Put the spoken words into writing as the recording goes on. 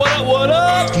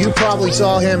left, you probably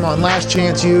saw him on Last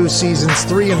Chance U, seasons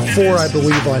 3 and 4, I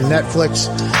believe, on Netflix,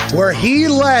 where he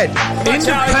led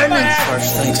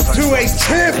Independence to a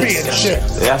championship.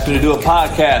 They asked me to do a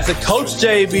podcast, the Coach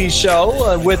JB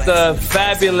Show, with the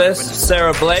fabulous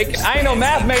Sarah Blake. I ain't no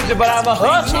math major, but I'm a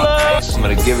hustler. I'm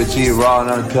going to give it to you raw and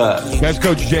uncut. That's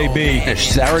Coach JB.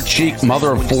 Sarah Cheek,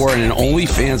 mother of 4 and an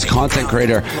OnlyFans content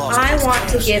creator. I want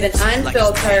to give an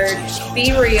unfiltered,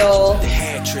 be real,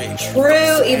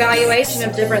 true evaluation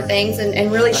of different things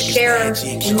and really share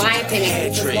my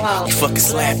opinions as well. You fucking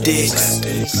slap dicks.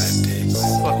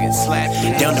 Fucking slap.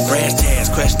 Down the brass tags,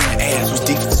 crashing the ass with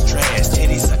defense trash.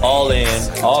 Titties. All in,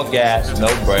 all gas, no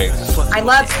brakes. I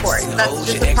love sports. That's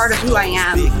just a part of who I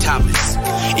am. Big topless.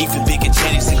 Even big and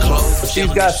titties and clothes.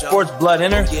 She's got sports blood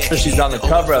in her, so she's on the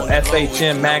cover of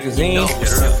FHM magazine.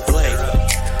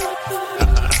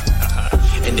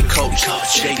 And the Coach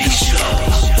JB Show.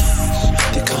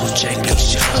 The Coach JB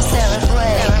Show.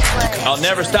 I'll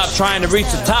never stop trying to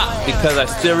reach the top because I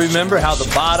still remember how the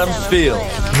bottom feels.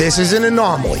 This is an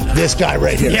anomaly, this guy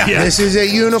right here. Yeah. This is a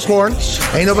unicorn.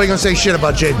 Ain't nobody gonna say shit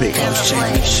about JB.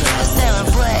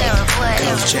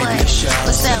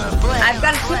 I've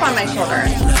got a chip on my shoulder.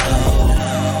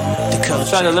 I'm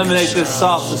trying to eliminate this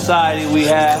soft society we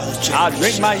have. I'll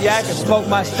drink my yak and smoke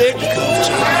my stick, and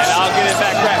I'll get it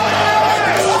back cracking.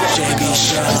 JB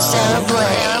Show.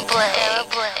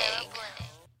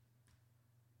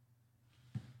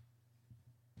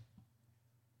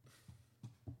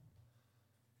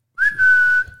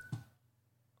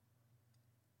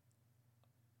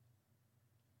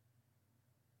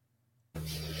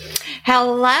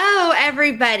 Hello,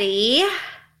 everybody.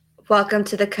 Welcome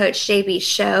to the Coach JB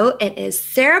Show. It is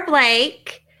Sarah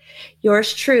Blake,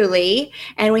 yours truly,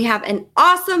 and we have an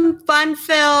awesome,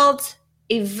 fun-filled,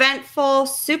 eventful,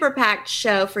 super packed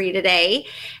show for you today.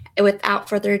 Without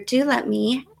further ado, let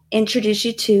me introduce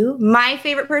you to my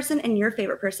favorite person and your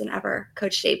favorite person ever,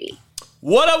 Coach JB.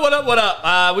 What up, what up, what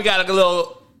up? We got a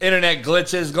little internet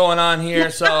glitches going on here,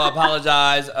 so I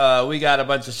apologize. We got a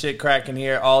bunch of shit cracking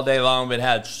here all day long, but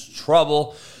had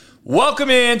trouble. Welcome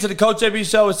in to the Coach JB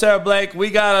Show with Sarah Blake. We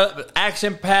got an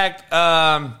action-packed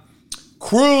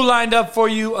crew lined up for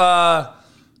you.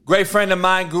 Great friend of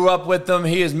mine, grew up with him.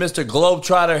 He is Mr.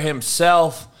 Globetrotter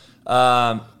himself.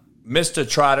 Mr.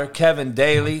 Trotter, Kevin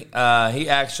Daly. He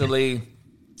actually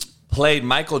played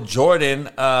Michael Jordan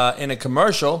in a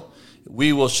commercial.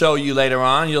 We will show you later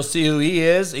on. You'll see who he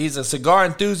is. He's a cigar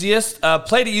enthusiast.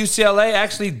 Played at UCLA.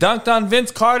 Actually dunked on Vince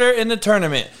Carter in the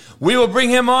tournament. We will bring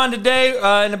him on today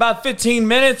in about 15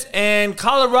 minutes. And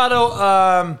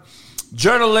Colorado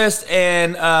journalist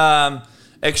and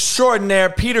extraordinaire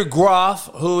Peter Groff,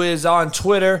 who is on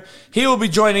Twitter. He will be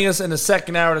joining us in the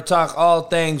second hour to talk all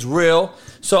things real.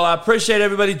 So I appreciate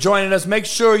everybody joining us. Make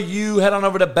sure you head on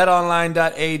over to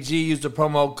betonline.ag. Use the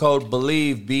promo code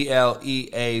BELIEVE,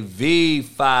 BLEAV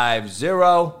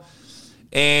 50,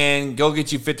 and go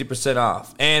get you 50%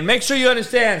 off. And make sure you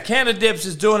understand, Canada Dips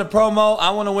is doing a promo. I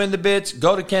want to win the bitch.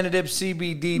 Go to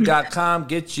CanadaDipsCBD.com.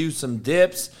 Get you some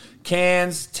dips,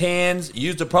 cans, tins.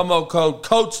 Use the promo code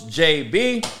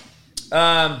CoachJB.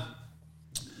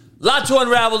 Lot to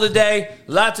unravel today,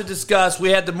 lot to discuss. We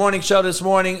had the morning show this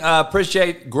morning.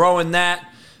 Appreciate growing that.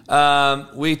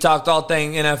 We talked all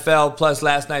thing NFL plus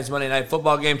last night's Monday Night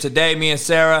Football game. Today, me and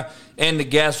Sarah and the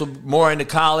guests will more into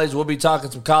college. We'll be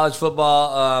talking some college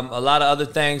football, a lot of other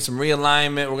things, some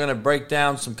realignment. We're going to break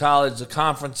down some college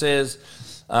conferences.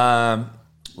 We're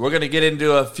going to get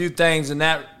into a few things in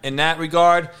that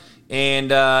regard.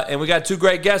 And we got two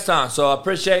great guests on, so I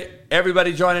appreciate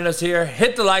everybody joining us here.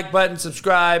 Hit the like button,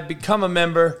 subscribe, become a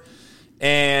member,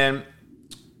 and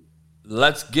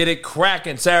let's get it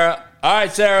cracking, Sarah. All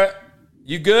right, Sarah,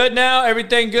 you good now?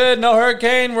 Everything good? No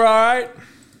hurricane? We're all right?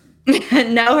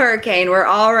 No hurricane. We're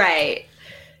all right.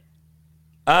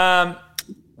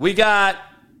 We got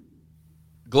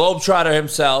Globetrotter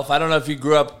himself. I don't know if you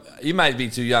grew up. You might be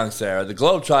too young, Sarah. The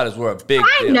Globetrotters were a big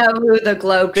deal. I know who the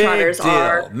Globetrotters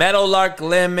are. Meadowlark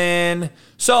Lemon.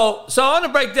 So I want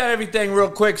to break down everything real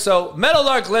quick. So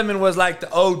Meadowlark Lemon was like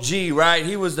the OG, right?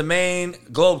 He was the main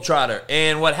Globetrotter.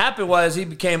 And what happened was he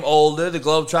became older. The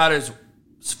Globetrotters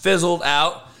fizzled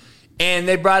out. And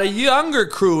they brought a younger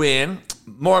crew in,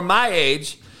 more my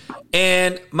age.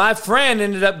 And my friend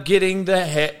ended up getting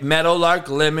the Meadowlark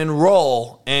Lemon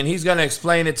role. And he's going to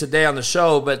explain it today on the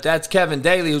show. But that's Kevin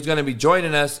Daly, who's going to be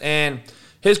joining us. And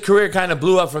his career kind of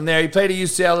blew up from there. He played at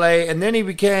UCLA. And then he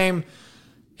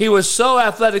was so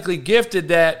athletically gifted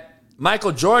that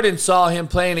Michael Jordan saw him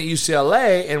playing at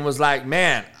UCLA and was like,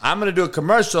 man, I'm going to do a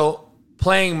commercial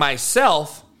playing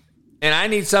myself. And I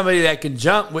need somebody that can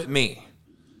jump with me.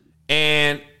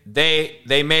 And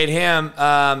they made him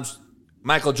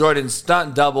Michael Jordan's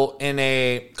stunt double in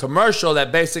a commercial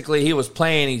that basically he was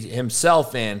playing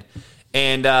himself in,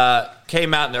 and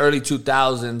came out in the early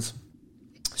 2000s.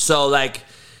 So like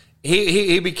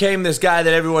he became this guy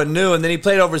that everyone knew, and then he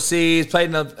played overseas, got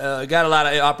a lot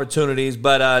of opportunities,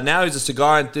 but now he's a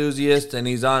cigar enthusiast, and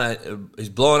he's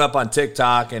blowing up on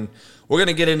TikTok, and we're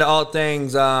gonna get into all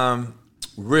things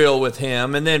real with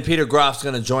him, and then Peter Groff's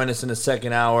gonna join us in the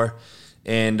second hour,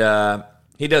 and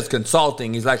he does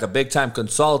consulting. He's like a big time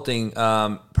consulting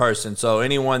person. So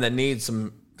anyone that needs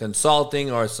some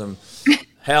consulting or some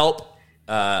help,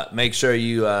 make sure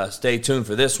you stay tuned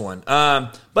for this one.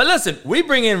 But listen, we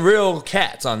bring in real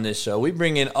cats on this show. We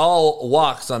bring in all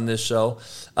walks on this show.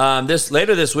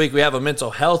 Later this week, we have a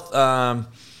mental health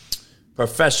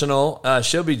professional.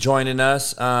 She'll be joining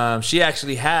us. She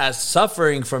actually has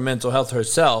suffering from mental health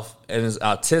herself and is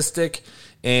autistic.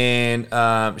 And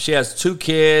she has 2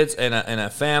 kids and a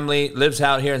family, lives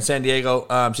out here in San Diego.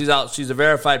 She's a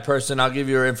verified person. I'll give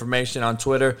you her information on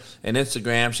Twitter and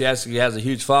Instagram. She actually has a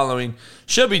huge following.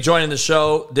 She'll be joining the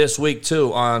show this week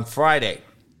too on Friday.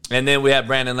 And then we have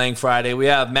Brandon Lang Friday. We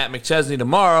have Matt McChesney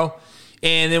tomorrow.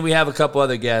 And then we have a couple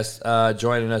other guests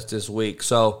joining us this week.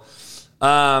 So,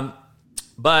 but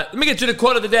let me get you the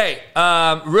quote of the day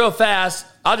real fast.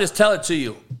 I'll just tell it to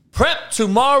you. Prep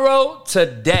tomorrow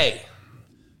today.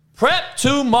 Prep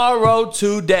tomorrow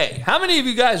today. How many of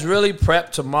you guys really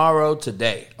prep tomorrow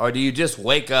today? Or do you just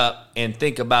wake up and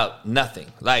think about nothing?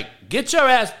 Like, get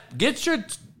your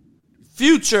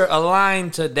future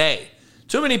aligned today.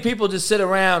 Too many people just sit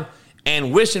around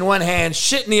and wish in one hand,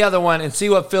 shit in the other one, and see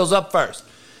what fills up first.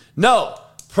 No,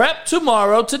 prep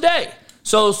tomorrow today.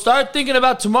 So start thinking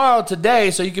about tomorrow today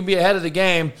so you can be ahead of the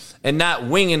game and not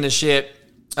winging the shit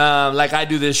like I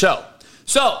do this show.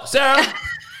 So, Sarah...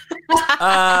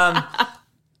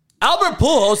 Albert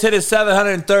Pujols hit his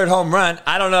 703rd home run.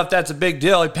 I don't know if that's a big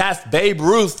deal. He passed Babe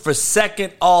Ruth for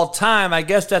second all time. I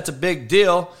guess that's a big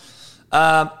deal.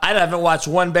 I haven't watched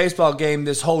one baseball game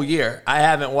this whole year. I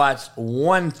haven't watched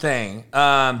one thing.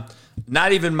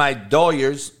 Not even my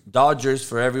Dodgers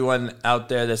for everyone out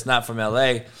there that's not from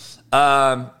LA.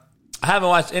 I haven't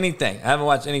watched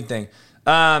anything.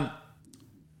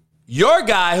 Your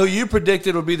guy, who you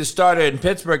predicted would be the starter in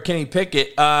Pittsburgh, Kenny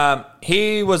Pickett,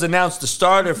 he was announced the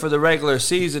starter for the regular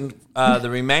season, the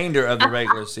remainder of the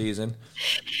regular season.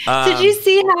 Did you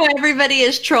see how everybody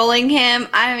is trolling him?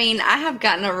 I mean, I have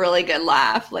gotten a really good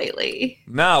laugh lately.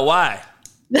 No, why?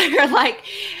 They're like,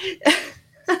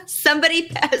 somebody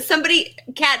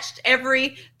catched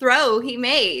every throw he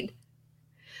made.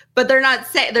 But they're not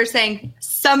saying, they're saying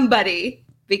somebody,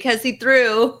 because he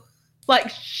threw like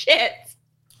shit.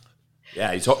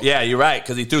 Yeah, you're right,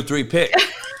 because he threw 3 picks.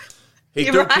 He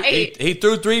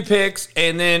threw 3 picks,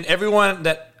 and then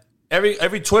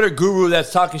every Twitter guru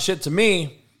that's talking shit to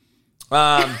me,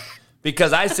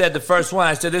 because I said the first one,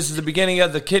 I said this is the beginning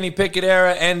of the Kenny Pickett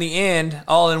era and the end,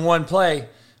 all in one play.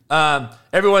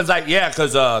 Everyone's like, yeah,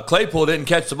 because Claypool didn't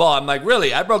catch the ball. I'm like,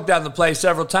 really? I broke down the play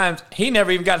several times. He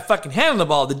never even got a fucking hand on the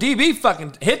ball. The DB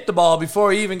fucking hit the ball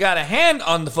before he even got a hand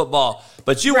on the football,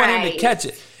 but you want him to catch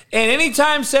it. And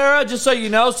anytime, Sarah, just so you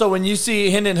know, so when you see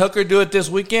Hendon Hooker do it this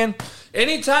weekend,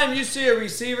 anytime you see a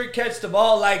receiver catch the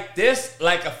ball like this,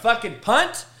 like a fucking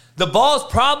punt, the ball's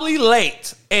probably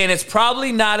late, and it's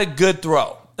probably not a good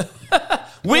throw.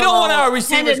 We don't want our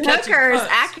receivers catching Hooker's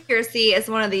punts. Accuracy is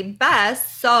one of the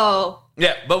best, so...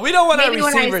 Yeah, but we don't want our maybe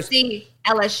receivers... when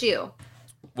I see LSU.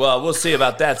 Well, we'll see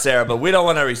about that, Sarah, but we don't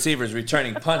want our receivers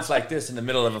returning punts like this in the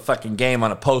middle of a fucking game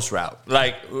on a post route.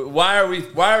 Like, why are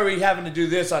we having to do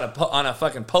this on a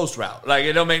fucking post route? Like,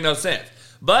 it don't make no sense.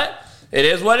 But it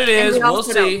is what it is. We'll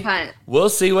see. We'll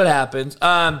see what happens.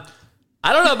 I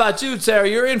don't know about you, Sarah.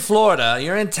 You're in Florida.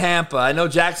 You're in Tampa. I know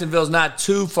Jacksonville's not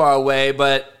too far away,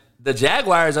 but the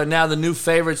Jaguars are now the new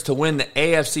favorites to win the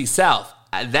AFC South.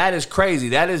 That is crazy.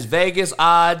 That is Vegas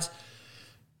odds.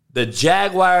 The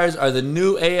Jaguars are the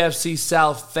new AFC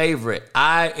South favorite.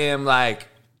 I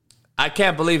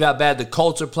can't believe how bad the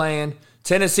Colts are playing.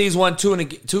 Tennessee's won 2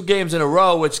 games in a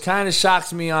row, which kind of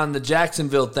shocks me on the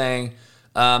Jacksonville thing.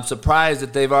 I'm surprised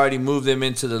that they've already moved them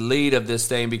into the lead of this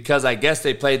thing because I guess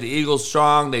they played the Eagles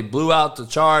strong. They blew out the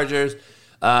Chargers.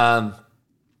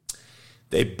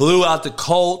 They blew out the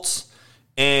Colts.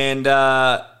 And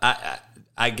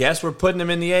I guess we're putting them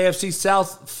in the AFC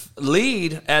South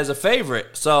lead as a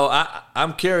favorite. So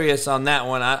I'm curious on that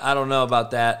one. I don't know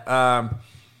about that.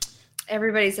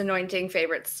 Everybody's anointing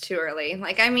favorites too early.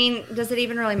 Like, I mean, does it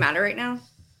even really matter right now?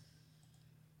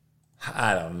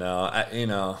 I don't know.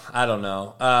 I don't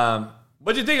know.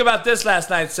 What did you think about this last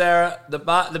night, Sarah?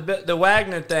 The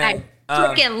Wagner thing.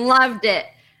 Freaking loved it.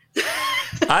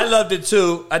 I loved it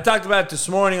too. I talked about it this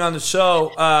morning on the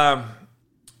show.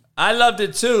 I loved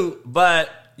it too, but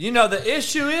the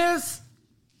issue is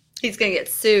he's gonna get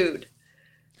sued.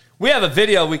 We have a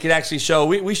video we could actually show.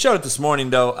 We showed it this morning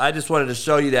though. I just wanted to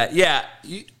show you that. Yeah,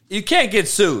 you can't get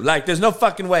sued. Like there's no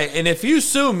fucking way. And if you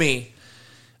sue me,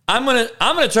 I'm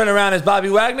gonna turn around as Bobby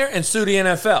Wagner and sue the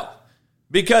NFL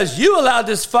because you allowed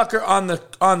this fucker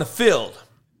on the field,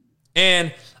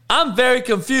 and I'm very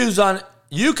confused on.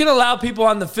 You can allow people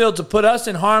on the field to put us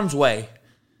in harm's way.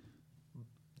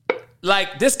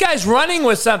 Like, this guy's running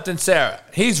with something, Sarah.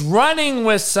 He's running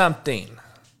with something.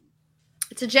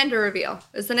 It's a gender reveal,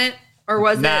 isn't it? Or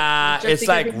was it? It's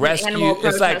like rescue.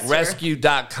 It's like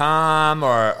rescue.com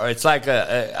or it's like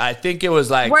I think it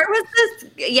was like. Where was this?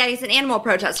 Yeah, he's an animal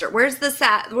protester. Where's this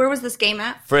at? Where was this game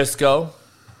at? Frisco.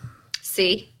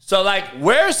 See? So, like,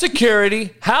 where's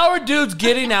security? How are dudes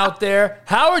getting out there?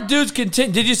 How are dudes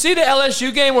continue? Did you see the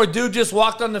LSU game where dude just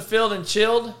walked on the field and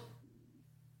chilled?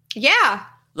 Yeah.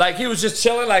 Like, he was just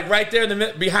chilling, like, right there in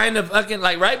the behind the fucking,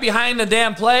 like, right behind the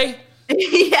damn play?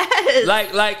 Yes.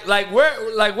 Like,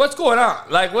 what's going on?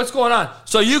 Like, what's going on?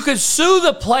 So you could sue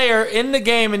the player in the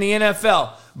game in the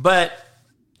NFL, but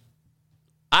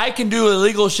I can do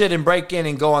illegal shit and break in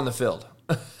and go on the field.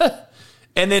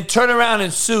 And then turn around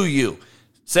and sue you.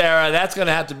 Sarah, that's going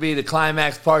to have to be the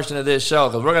climax portion of this show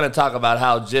because we're going to talk about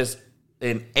how just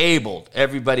enabled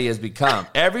everybody has become.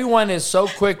 Everyone is so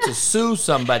quick to sue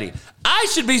somebody. I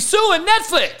should be suing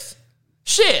Netflix.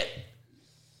 Shit.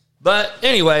 But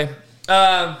anyway,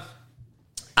 I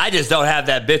just don't have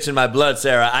that bitch in my blood,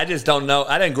 Sarah. I just don't know.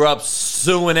 I didn't grow up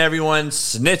suing everyone,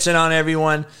 snitching on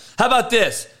everyone. How about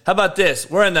this?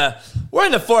 We're in the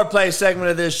foreplay segment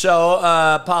of this show.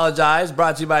 Apologize.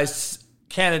 Brought to you by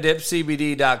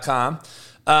CanadipCBD.com.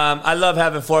 I love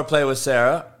having foreplay with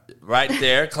Sarah. Right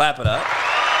there. Clap it up.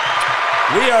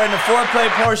 We are in the foreplay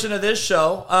portion of this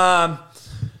show.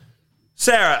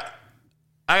 Sarah,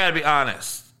 I gotta be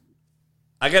honest.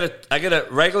 I get a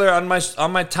regular on my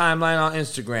timeline on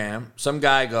Instagram. Some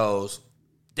guy goes,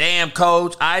 "Damn,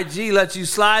 coach, IG lets you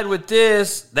slide with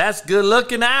this. That's good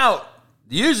looking out.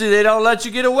 Usually they don't let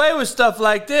you get away with stuff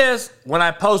like this." When I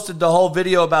posted the whole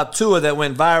video about Tua that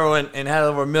went viral and had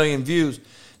over 1 million views,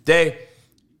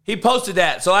 he posted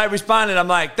that. So I responded, I'm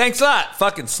like, thanks a lot,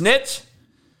 fucking snitch.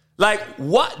 Like,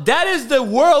 what? That is the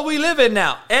world we live in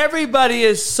now. Everybody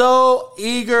is so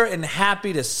eager and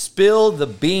happy to spill the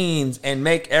beans and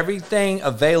make everything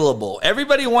available.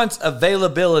 Everybody wants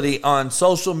availability on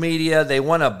social media. They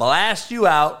want to blast you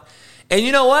out. And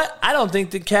you know what? I don't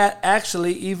think the cat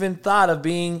actually even thought of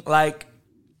being, like,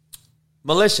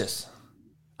 malicious.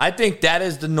 I think that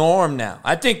is the norm now.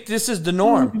 I think this is the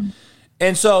norm. Mm-hmm.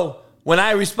 And so when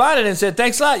I responded and said,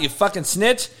 thanks a lot, you fucking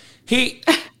snitch, he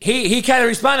kind of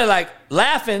responded, like,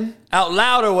 laughing out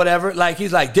loud or whatever. Like,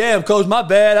 he's like, damn, coach, my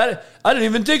bad. I didn't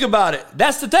even think about it.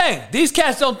 That's the thing. These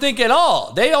cats don't think at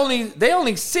all. They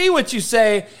only see what you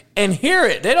say and hear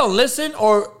it. They don't listen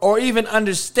or even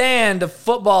understand the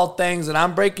football things that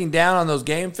I'm breaking down on those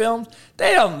game films.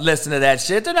 They don't listen to that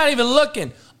shit. They're not even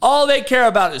looking. All they care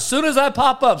about, as soon as I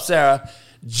pop up, Sarah,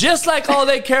 just like all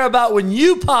they care about when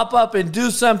you pop up and do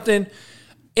something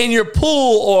in your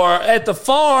pool or at the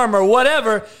farm or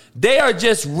whatever, they are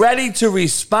just ready to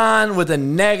respond with a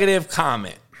negative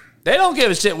comment. They don't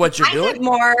give a shit what you're doing.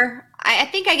 I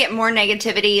think I get more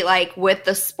negativity like with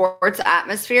the sports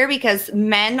atmosphere because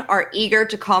men are eager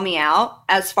to call me out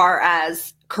as far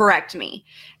as correct me.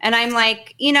 And I'm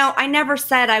like, I never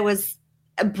said I was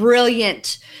a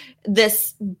brilliant,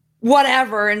 this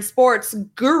whatever in sports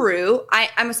guru.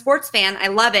 I'm a sports fan. I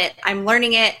love it. I'm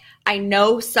learning it. I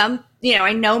know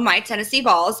I know my Tennessee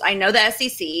Vols. I know the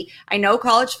SEC. I know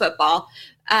college football.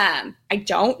 I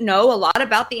don't know a lot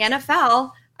about the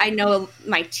NFL. I know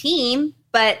my team,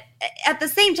 but at the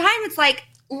same time, it's like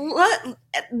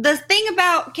the thing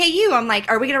about KU. I'm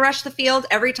like, are we going to rush the field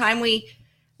every time we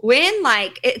win?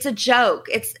 Like, it's a joke.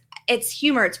 It's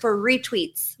humor. It's for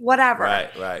retweets, whatever.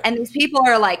 Right. And these people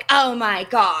are like, oh my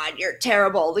God, you're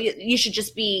terrible. You should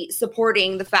just be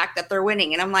supporting the fact that they're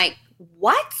winning. And I'm like,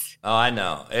 what? Oh, I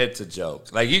know. It's a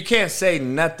joke. Like, you can't say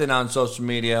nothing on social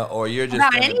media or you're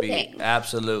just going to be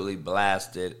absolutely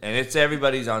blasted. And it's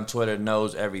everybody's on Twitter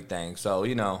knows everything. So,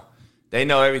 they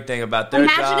know everything about their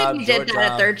job. Imagine if you did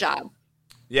that at their job.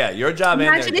 Yeah, your job and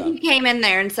their job. Imagine if you came in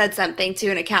there and said something to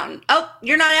an accountant. Oh,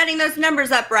 you're not adding those numbers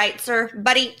up right, sir.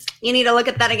 Buddy, you need to look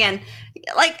at that again.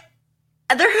 Like,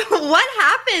 what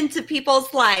happened to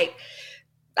people's, like,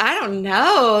 I don't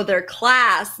know, their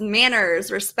class,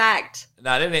 manners, respect?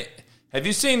 Now, have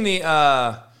you seen the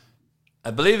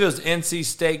I believe it was NC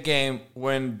State game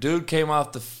when dude came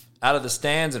out of the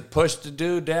stands and pushed the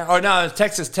dude down. Or no, it was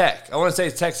Texas Tech. I want to say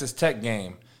it's Texas Tech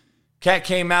game. Cat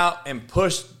came out and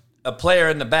pushed a player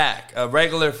in the back, a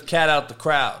regular cat out the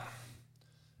crowd,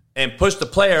 and pushed the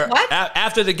player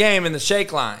after the game in the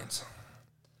shake lines.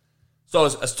 So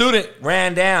a student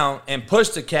ran down and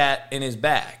pushed the cat in his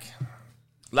back,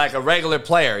 like a regular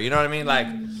player. You know what I mean? Like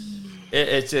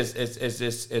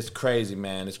it's crazy,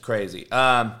 man. It's crazy.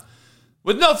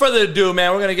 With no further ado,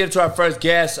 man, we're gonna get into our first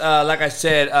guest. Like I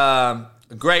said,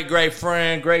 great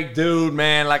friend, great dude,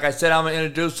 man. Like I said, I'm gonna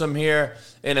introduce him here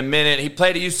in a minute. He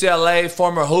played at UCLA,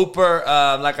 former hooper.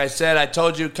 Like I said, I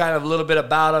told you kind of a little bit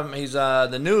about him. He's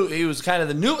he was kind of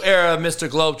the new era Mr.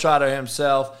 Globetrotter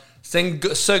himself,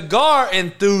 cigar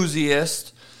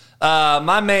enthusiast.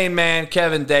 My main man,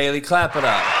 Kevin Daly. Clap it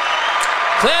up.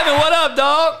 Kevin, what up,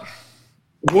 dog?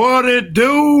 What it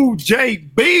do,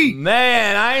 JB?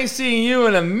 Man, I ain't seen you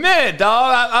in a minute,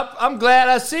 dog. I'm glad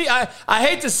I see. I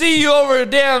hate to see you over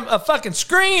a fucking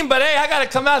screen, but hey, I gotta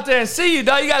come out there and see you,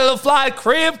 dog. You got a little fly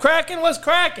crib cracking? What's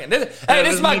cracking? This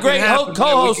is my great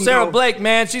co-host, Sarah Blake,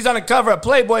 man. She's on the cover of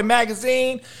Playboy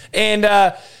magazine, and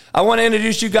I want to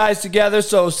introduce you guys together.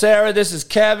 So, Sarah, this is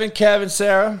Kevin. Kevin,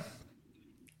 Sarah.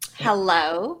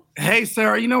 Hello. Hey,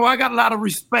 Sarah, you know, I got a lot of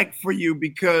respect for you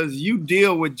because you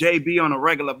deal with JB on a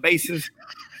regular basis.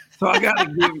 So I got to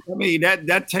give,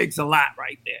 that takes a lot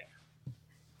right there.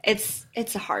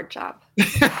 It's a hard job.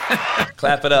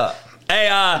 Clap it up. Hey,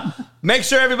 make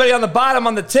sure everybody on the bottom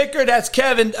on the ticker, that's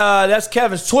Kevin. That's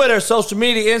Kevin's Twitter, social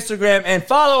media, Instagram, and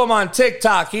follow him on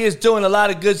TikTok. He is doing a lot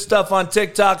of good stuff on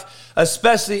TikTok,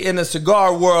 especially in the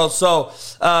cigar world. So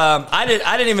I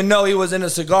didn't even know he was in the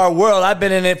cigar world. I've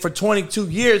been in it for 22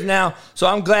 years now, so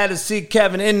I'm glad to see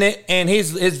Kevin in it. And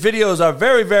his videos are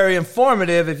very, very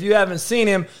informative. If you haven't seen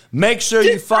him, make sure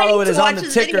you follow it. It's on the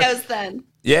ticker. Videos, then.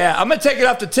 Yeah, I'm going to take it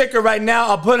off the ticker right now.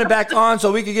 I'll put it back on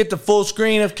so we can get the full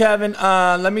screen of Kevin.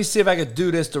 Let me see if I can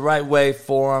do this the right way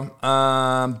for him.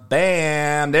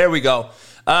 Bam. There we go.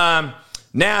 Now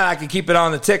I can keep it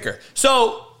on the ticker.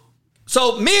 So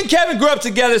me and Kevin grew up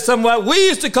together somewhat. We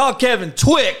used to call Kevin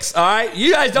Twix, all right?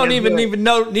 You guys don't even need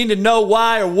to know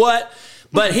why or what.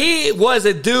 But he was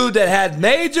a dude that had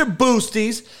major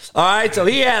boosties, all right? So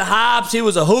he had hops. He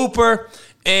was a hooper.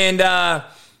 And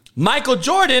Michael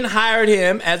Jordan hired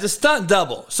him as a stunt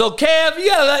double. So, Kev, you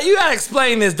gotta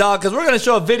explain this, dog, because we're going to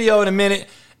show a video in a minute.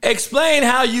 Explain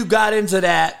how you got into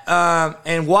that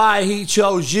and why he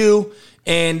chose you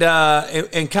and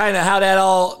kind of how that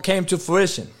all came to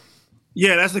fruition.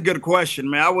 Yeah, that's a good question,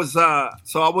 man. I was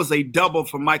a double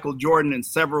for Michael Jordan in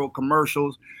several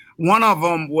commercials. One of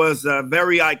them was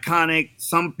very iconic.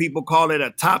 Some people call it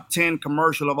a top 10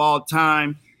 commercial of all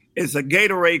time. It's a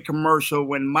Gatorade commercial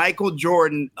when Michael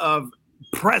Jordan of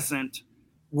present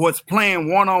was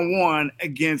playing one-on-one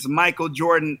against Michael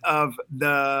Jordan of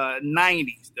the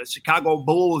 90s, the Chicago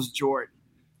Bulls Jordan.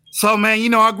 So, man, you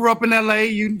know, I grew up in L.A.,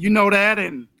 you know that,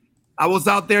 and I was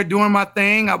out there doing my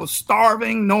thing. I was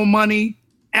starving, no money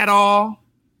at all.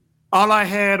 All I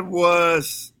had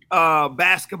was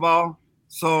basketball.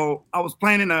 So I was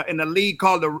playing in a league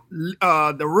called the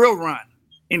Real Run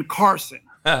in Carson.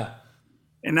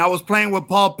 And I was playing with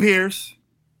Paul Pierce.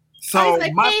 So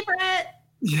he's my favorite.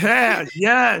 Yeah,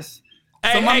 yes.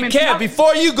 Hey, Kev,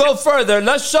 before you go further,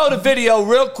 let's show the video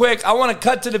real quick. I want to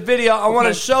cut to the video. I want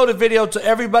to show the video to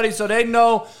everybody so they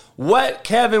know what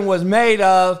Kevin was made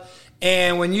of.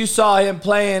 And when you saw him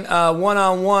playing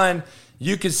one-on-one,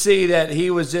 you could see that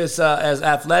he was just as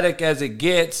athletic as it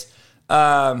gets.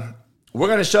 We're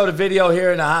going to show the video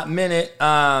here in a hot minute.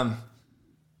 What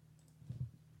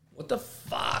the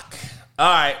fuck? All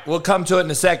right, we'll come to it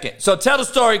in a second. So tell the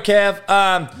story, Kev.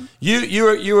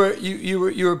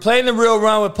 You were playing the Real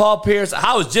Run with Paul Pierce.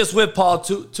 I was just with Paul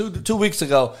two weeks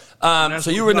ago. So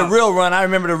you were in the Real Run. I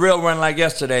remember the Real Run like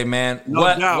yesterday, man.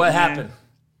 What happened?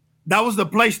 That was the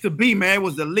place to be, man. It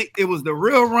was the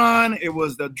Real Run. It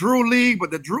was the Drew League,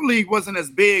 but the Drew League wasn't as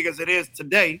big as it is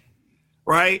today,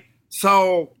 right?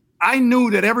 So I knew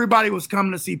that everybody was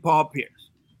coming to see Paul Pierce.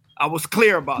 I was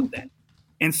clear about that.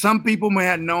 And some people may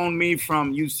have known me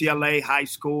from UCLA, high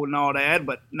school and all that,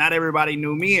 but not everybody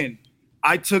knew me. And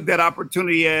I took that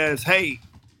opportunity as, hey,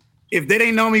 if they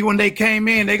didn't know me when they came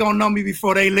in, they're going to know me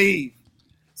before they leave.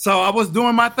 So I was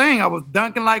doing my thing. I was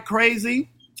dunking like crazy.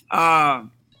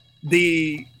 And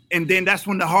then that's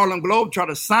when the Harlem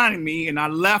Globetrotters signed me, and I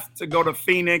left to go to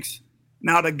Phoenix.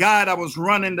 Now, the guy that was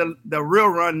running the Real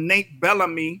Run, Nate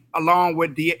Bellamy, along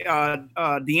with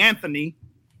DeAnthony,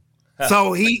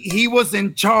 so he was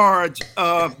in charge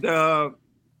of the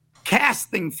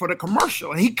casting for the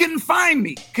commercial. He couldn't find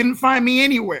me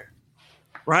anywhere.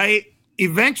 right?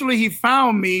 Eventually he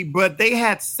found me, but they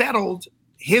had settled,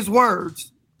 his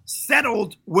words,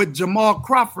 settled with Jamal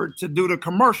Crawford to do the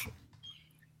commercial.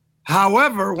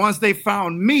 However, once they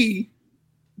found me,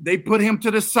 they put him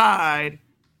to the side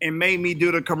and made me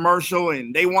do the commercial.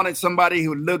 And they wanted somebody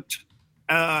who looked,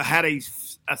 had a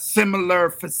similar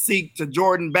physique to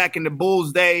Jordan back in the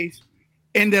Bulls days,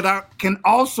 and that I can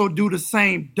also do the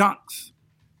same dunks.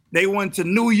 They went to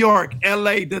New York,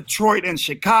 LA, Detroit, and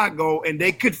Chicago, and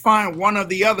they could find one or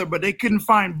the other, but they couldn't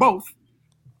find both.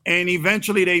 And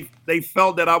eventually they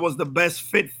felt that I was the best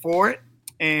fit for it.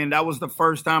 And that was the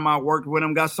first time I worked with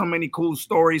him. Got so many cool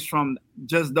stories from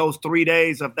just those 3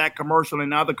 days of that commercial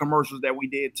and other commercials that we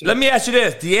did too. Let me ask you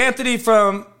this. D'Anthony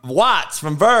from Watts,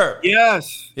 from Verb.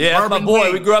 Yes. Yeah, that's my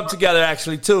boy. We grew up together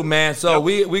actually too, man. So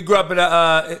we grew up in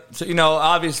a,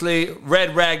 obviously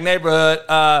Red Rag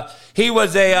neighborhood. He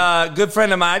was a good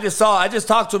friend of mine. I just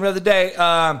talked to him the other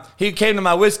day. He came to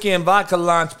my whiskey and vodka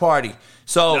launch party.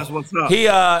 So that's what's up.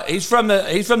 He's from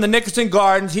the Nickerson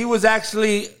Gardens. He was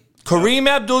actually Kareem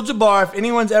Abdul-Jabbar. If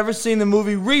anyone's ever seen the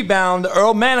movie Rebound, the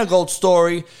Earl Manigault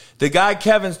story, the guy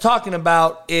Kevin's talking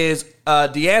about is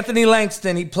D'Anthony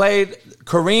Langston. He played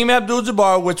Kareem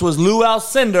Abdul-Jabbar, which was Lou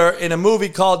Alcindor, in a movie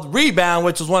called Rebound,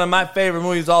 which is one of my favorite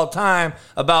movies of all time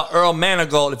about Earl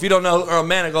Manigault. If you don't know who Earl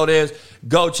Manigault is,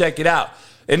 go check it out.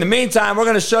 In the meantime, we're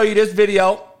going to show you this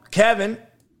video. Kevin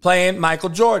playing Michael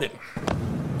Jordan.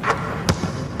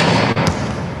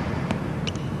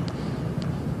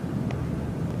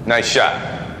 Nice shot.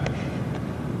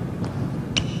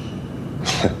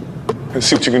 Let's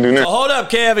see what you can do now. Oh, hold up,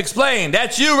 Kev. Explain.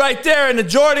 That's you right there in the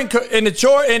Jordan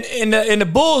in the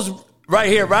Bulls right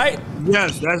here, right?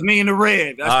 Yes, that's me in the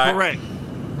red. That's correct.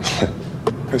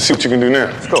 Let's see what you can do now.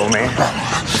 Let's go, man.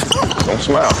 Don't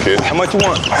smile, kid. How much you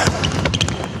want?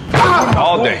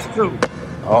 All day.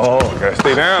 Oh, gotta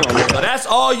stay down on So that's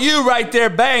all you right there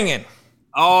banging.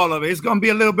 All of it. It's gonna be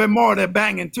a little bit more of that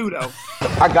banging too, though.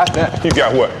 I got that. You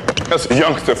got what? That's a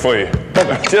youngster for you.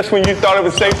 Just when you thought it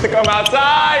was safe to come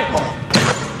outside.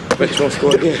 Bet you won't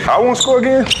score again. I won't score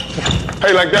again?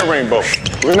 Hey, like that rainbow.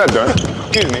 We're not done.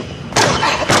 Excuse me.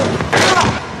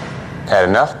 Had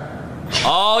enough?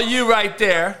 All you right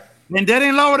there. And that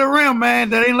ain't lower the rim, man.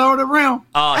 That ain't lower the rim.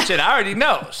 Oh, shit. I already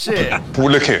know. Shit. Well,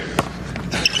 look here.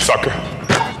 Sucker.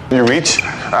 You reach,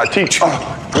 I teach you.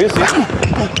 We'll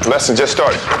see. Lesson just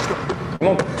started. Come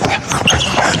on.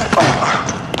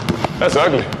 That's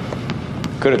ugly.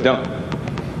 Could have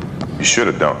dunked. You should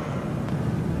have dunked.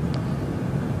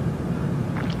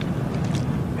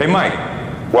 Hey, Mike.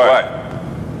 What?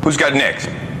 Who's got next?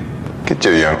 Get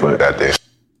your young butt out there.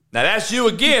 Now that's you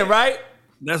again, right?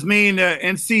 That's me in the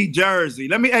NC jersey.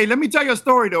 Let me tell you a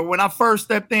story though. When I first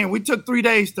stepped in, we took 3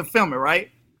 days to film it,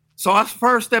 right? So I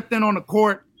first stepped in on the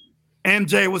court.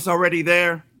 MJ was already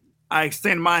there. I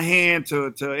extended my hand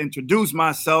to introduce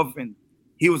myself, and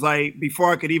he was like,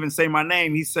 before I could even say my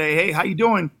name, he said, "Hey, how you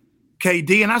doing,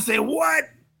 KD?" And I said, "What?"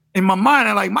 In my mind,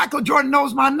 I'm like, Michael Jordan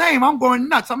knows my name. I'm going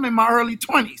nuts. I'm in my early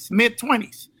 20s,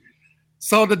 mid-20s.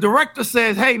 So the director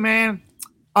says, "Hey, man,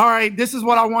 all right, this is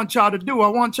what I want y'all to do. I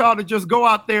want y'all to just go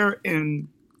out there and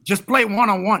just play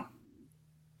one-on-one."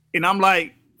 And I'm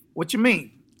like, "What you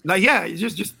mean?" Like, yeah,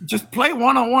 just play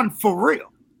one-on-one for real.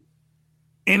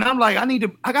 And I'm like,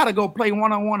 I gotta go play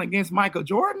one-on-one against Michael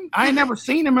Jordan. I ain't never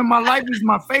seen him in my life. He's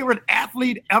my favorite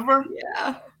athlete ever.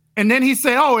 Yeah. And then he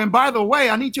said, "Oh, and by the way,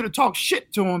 I need you to talk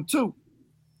shit to him too."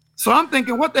 So I'm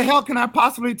thinking, what the hell can I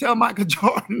possibly tell Michael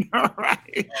Jordan? All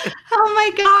right. Oh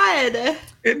my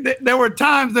God. There were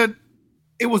times that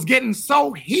it was getting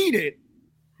so heated.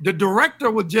 The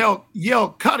director would yell,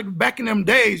 "Cut!" Back in them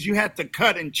days, you had to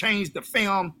cut and change the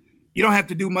film. You don't have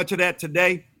to do much of that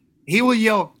today. He would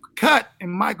yell, "Cut,"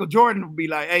 and Michael Jordan would be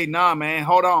like, "Hey, nah, man,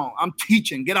 hold on. I'm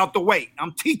teaching. Get out the way.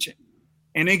 I'm teaching."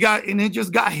 And it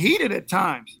just got heated at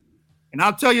times. And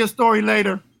I'll tell you a story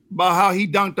later about how he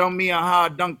dunked on me and how I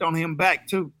dunked on him back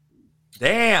too.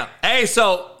 Damn. Hey,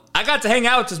 so I got to hang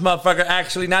out with this motherfucker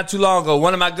actually not too long ago.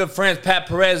 One of my good friends, Pat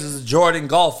Perez, is a Jordan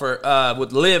golfer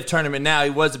with LIV tournament now. He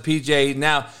was a PJ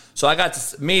now. So I got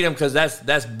to meet him because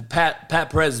that's Pat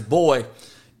Perez's boy.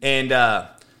 And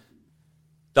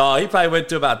he probably went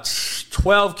through about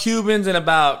 12 Cubans in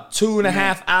about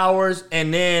 2.5 hours.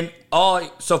 And then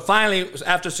so finally,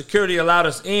 after security allowed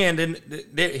us in,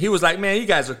 then he was like, "Man, you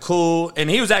guys are cool." And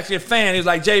he was actually a fan. He was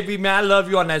like, "JB, man, I love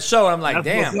you on that show." And I'm like,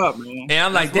 "That's "Damn." What's up, man. And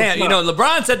I'm like, "Damn." You know,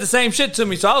 LeBron said the same shit to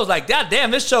me. So I was like, "God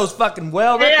damn, this show's fucking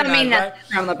well recognized." I mean right?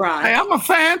 that's from LeBron. Hey, I'm a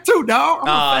fan too, dog.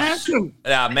 I'm a fan too.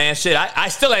 Yeah, man, shit. I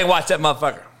still ain't watched that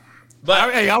motherfucker.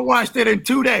 But I watched it in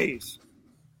 2 days.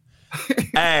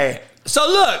 Hey, so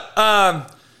look,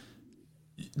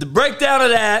 the breakdown of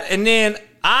that, and then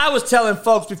I was telling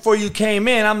folks before you came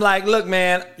in, I'm like, look,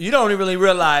 man, you don't really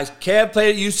realize Kev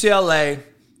played at UCLA.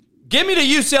 Give me the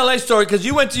UCLA story, because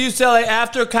you went to UCLA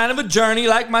after kind of a journey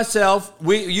like myself.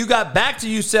 You got back to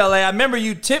UCLA. I remember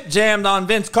you tip jammed on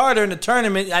Vince Carter in the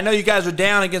tournament. I know you guys were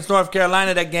down against North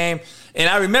Carolina that game, and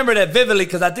I remember that vividly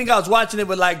because I think I was watching it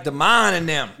with like Damon and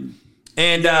them.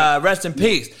 And rest in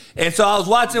peace. And so I was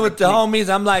watching it with the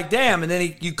homies. I'm like, damn. And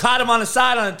then you caught him on the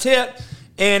side on a tip,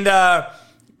 and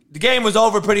the game was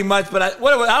over pretty much. But I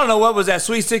don't know, what was that,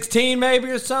 Sweet 16 maybe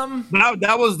or something?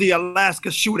 That was the Alaska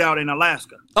shootout in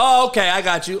Alaska. Oh, okay, I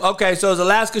got you. Okay, so it was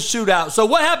Alaska shootout. So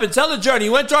what happened? Tell the journey.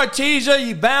 You went to Artesia,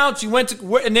 you bounced, you went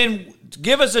to, and then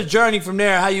give us a journey from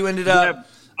there, how you ended up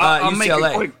I'll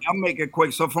UCLA. make it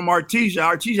quick. So from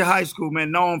Artesia High School,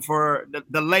 man, known for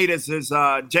the latest is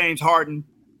James Harden.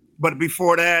 But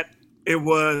before that, it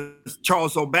was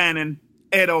Charles O'Bannon,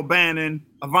 Ed O'Bannon,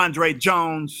 Avondre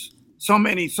Jones. So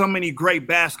many great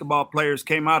basketball players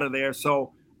came out of there.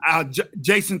 So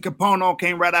Jason Capono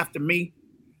came right after me.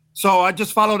 So I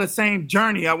just followed the same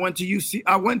journey. I went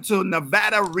to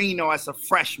Nevada, Reno as a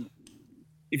freshman.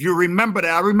 If you remember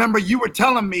that, I remember you were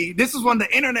telling me, this is when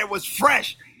the internet was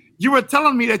fresh. You were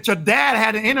telling me that your dad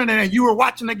had an internet and you were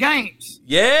watching the games.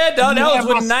 Yeah, dog, that was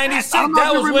when 96. I don't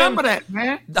know if you remember that,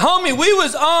 man. Homie, we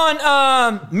was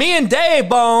on, me and Dave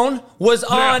Bone was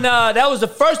on, that was the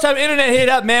first time internet hit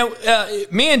up, man.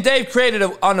 Me and Dave created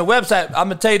on the website. I'm going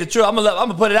to tell you the truth. I'm going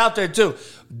to put it out there, too.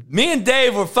 Me and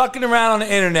Dave were fucking around on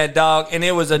the internet, dog, and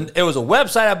it was a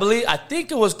website, I believe. I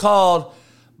think it was called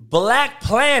Black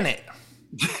Planet.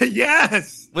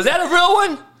 Yes. Was that a real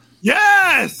one?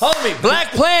 Yes. Homie,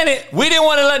 Black Planet, we didn't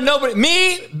want to let nobody,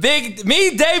 me,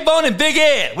 Dave Bone, and Big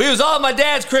Ed, we was all at my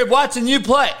dad's crib watching you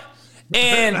play.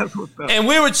 And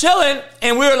we were chilling,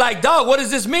 and we were like, dog, what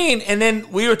does this mean? And then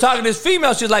we were talking to this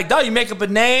female. She was like, dog, you make up a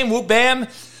name, whoop, bam.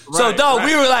 So, dog,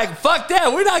 we were like, fuck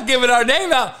that. We're not giving our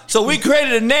name out. So we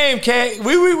created a name,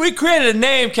 we created a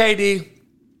name, KD.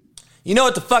 You know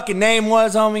what the fucking name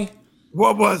was, homie?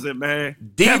 What was it, man?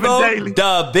 Debo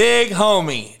the Big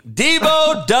Homie.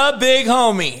 Debo the Big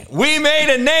Homie. We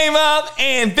made a name up,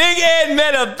 and Big Ed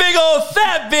met a big old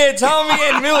fat bitch, homie,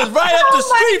 and it was right up the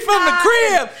street from the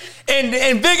crib.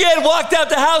 And Big Ed walked out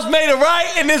the house, made a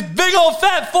right, and this big old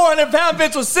fat 400-pound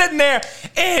bitch was sitting there,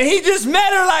 and he just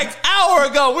met her like an hour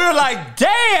ago. We were like,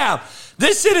 damn,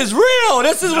 this shit is real.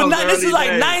 This is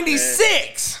like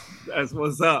 96. That's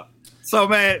what's up. So,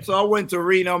 man, I went to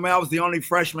Reno, man. I was the only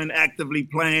freshman actively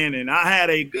playing, and I had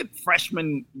a good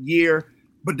freshman year.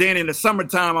 But then in the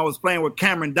summertime, I was playing with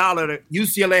Cameron Dollar.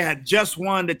 UCLA had just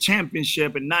won the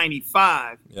championship in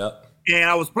 '95. Yep. And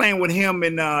I was playing with him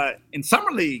in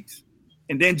summer leagues.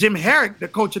 And then Jim Herrick, the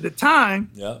coach at the time,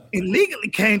 illegally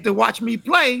came to watch me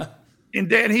play. And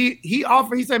then he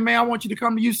offered, he said, man, I want you to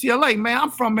come to UCLA. Man,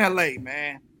 I'm from LA,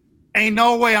 man. Ain't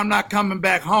no way I'm not coming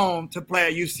back home to play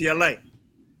at UCLA.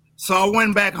 So I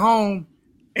went back home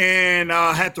and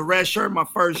had to redshirt my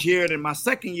first year. Then my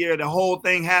second year, the whole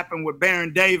thing happened with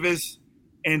Baron Davis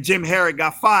and Jim Herrick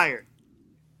got fired.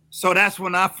 So that's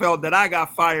when I felt that I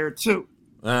got fired too.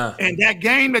 And that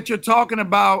game that you're talking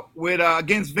about with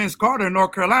against Vince Carter in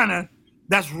North Carolina,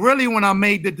 that's really when I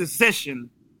made the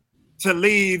decision to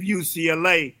leave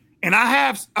UCLA. And I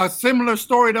have a similar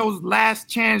story, those last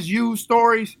chance U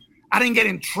stories. I didn't get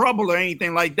in trouble or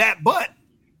anything like that, but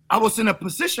I was in a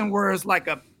position where it's like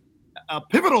a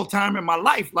pivotal time in my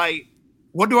life. Like,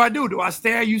 what do? Do I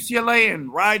stay at UCLA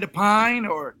and ride the pine,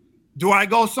 or do I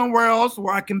go somewhere else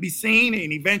where I can be seen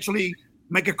and eventually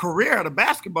make a career out of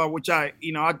basketball, which I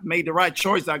made the right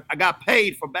choice. I got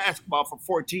paid for basketball for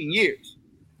 14 years.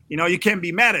 You can't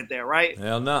be mad at that, right?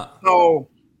 Hell no. So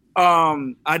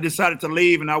I decided to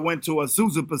leave, and I went to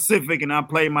Azusa Pacific, and I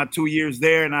played my 2 years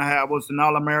there, and I was an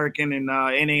All-American in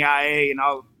NAIA, and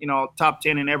top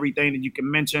 10 in everything that you can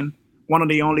mention. One of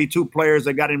the only two players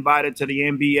that got invited to the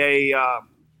NBA,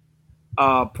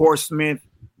 Portsmouth,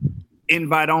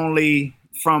 invite only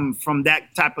from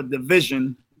that type of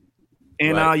division.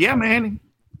 And man,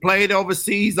 played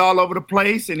overseas all over the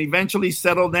place, and eventually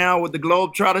settled down with the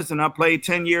Globetrotters, and I played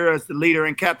 10 years as the leader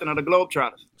and captain of the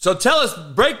Globetrotters. So tell us,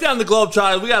 break down the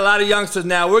Globetrotters. We got a lot of youngsters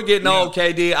now. We're getting old,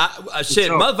 KD.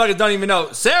 Motherfuckers don't even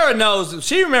know. Sarah knows.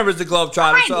 She remembers the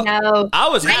Globetrotters. I know. I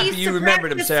was happy you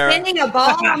remembered them, Sarah. Spinning a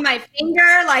ball on my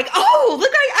finger, like, oh,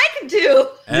 look what I can do.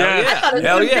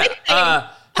 Hell yeah.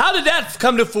 How did that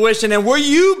come to fruition? And were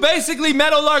you basically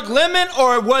Meadowlark Lemon,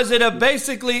 or was it are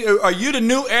you the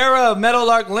new era of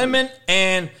Meadowlark Lemon?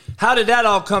 And how did that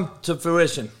all come to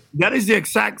fruition? That is the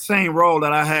exact same role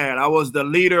that I had. I was the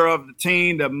leader of the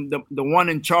team, the one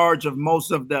in charge of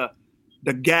most of the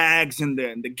the gags and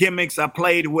the gimmicks. I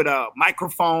played with a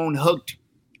microphone hooked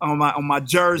on my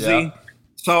jersey. Yeah.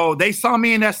 So they saw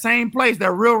me in that same place,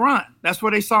 that Real Run. That's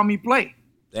where they saw me play.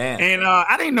 Damn. And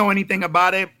I didn't know anything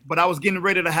about it, but I was getting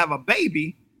ready to have a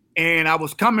baby. And I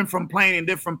was coming from playing in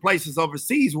different places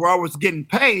overseas where I was getting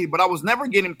paid, but I was never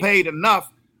getting paid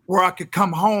enough where I could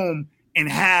come home and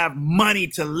have money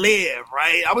to live,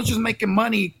 right? I was just making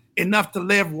money enough to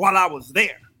live while I was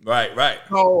there. Right.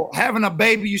 So having a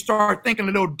baby, you start thinking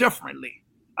a little differently.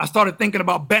 I started thinking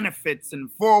about benefits and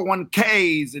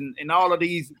 401ks and all of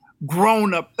these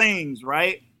grown-up things,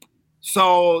 right?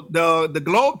 So the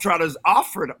Globetrotters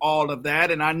offered all of that,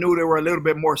 and I knew they were a little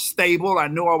bit more stable. I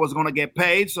knew I was going to get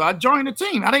paid, so I joined the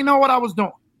team. I didn't know what I was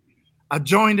doing. I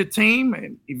joined the team,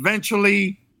 and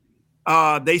eventually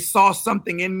they saw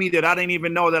something in me that I didn't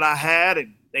even know that I had,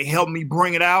 and they helped me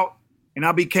bring it out. And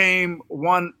I became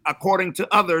one, according to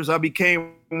others, I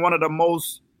became one of the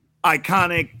most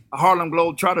iconic Harlem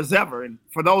Globetrotters ever. And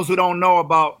for those who don't know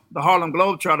about the Harlem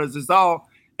Globetrotters,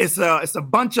 it's a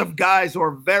bunch of guys who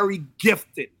are very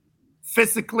gifted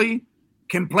physically,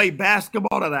 can play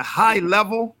basketball at a high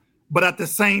level, but at the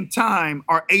same time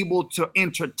are able to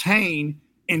entertain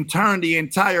and turn the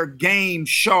entire game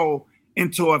show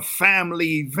into a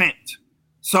family event.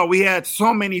 So we had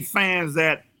so many fans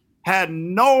that had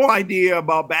no idea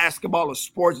about basketball or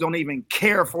sports, don't even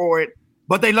care for it,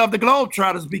 but they love the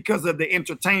Globetrotters because of the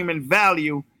entertainment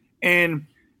value and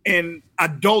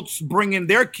adults bringing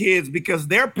their kids because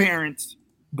their parents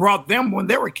brought them when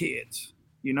they were kids.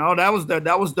 You know, that was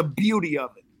the beauty of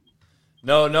it.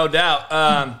 No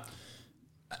doubt.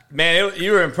 Man,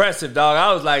 you were impressive, dog.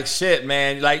 I was like, shit,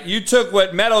 man. Like, you took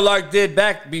what Meadowlark did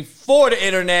back before the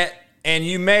internet and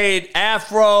you made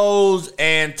afros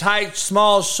and tight,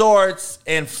 small shorts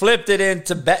and flipped it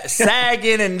into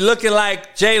sagging and looking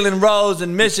like Jalen Rose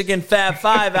and Michigan Fab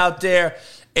Five out there,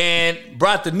 and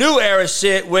brought the new era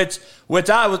shit, which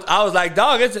I was like,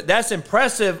 dog, that's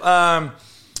impressive.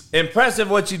 Impressive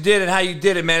what you did and how you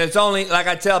did it, man. It's only, like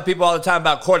I tell people all the time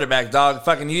about quarterbacks, dog.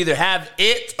 Fucking, you either have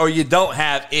it or you don't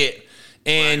have it.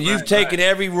 And you've taken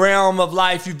every realm of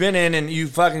life you've been in and you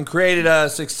fucking created a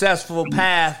successful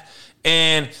path.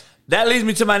 And that leads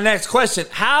me to my next question.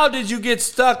 How did you get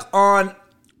stuck on,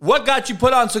 what got you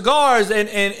put on cigars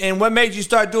and what made you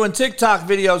start doing TikTok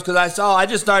videos? Because I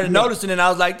just started noticing it and I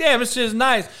was like, damn, this shit is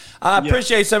nice. I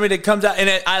appreciate somebody that comes out.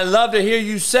 And I love to hear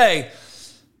you say,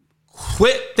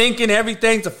 quit thinking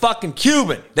everything's a fucking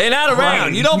Cuban. They're not around.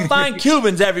 Right. You don't find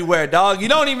Cubans everywhere, dog.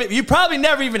 You probably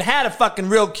never even had a fucking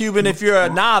real Cuban if you're a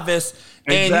novice.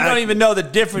 And you don't even know the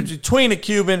difference between a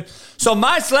Cuban. So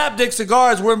my Slapdick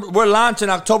cigars, we're launching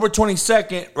October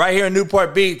 22nd right here in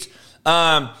Newport Beach.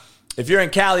 If you're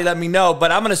in Cali, let me know.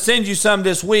 But I'm going to send you some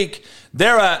this week.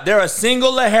 They're a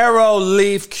single Lajero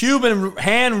leaf, Cuban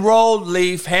hand-rolled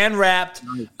leaf, hand-wrapped,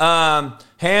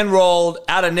 hand-rolled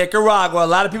out of Nicaragua. A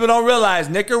lot of people don't realize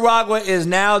Nicaragua is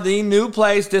now the new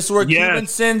place. This is where Cuba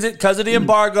sends it because of the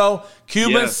embargo.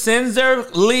 Cuba sends their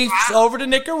leaves over to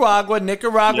Nicaragua.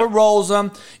 Nicaragua rolls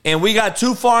them. And we got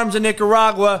 2 farms in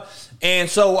Nicaragua. And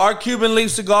so our Cuban leaf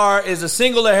cigar is a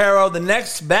single Lajero. The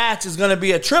next batch is going to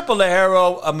be a triple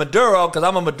Lajero, a Maduro, because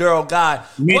I'm a Maduro guy.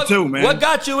 Me too, man. What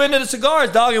got you into the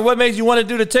cigars, dog, and what made you want to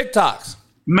do the TikToks?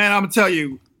 Man, I'm going to tell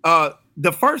you,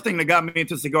 the first thing that got me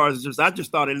into cigars is I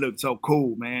just thought it looked so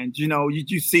cool, man. You know,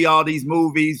 you see all these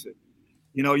movies,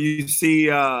 you know, you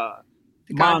see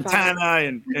Montana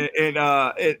and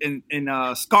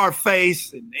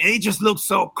Scarface, and it just looks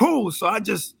so cool. So I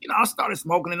started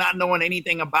smoking and not knowing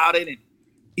anything about it. And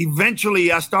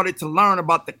eventually I started to learn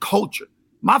about the culture.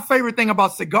 My favorite thing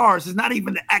about cigars is not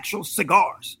even the actual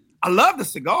cigars. I love the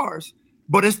cigars,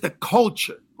 but it's the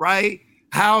culture, right?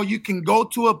 How you can go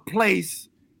to a place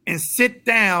and sit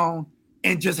down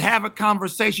and just have a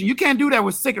conversation. You can't do that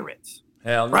with cigarettes.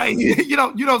 Hell no. Right? You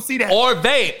don't see that. Or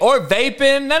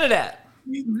vaping, none of that.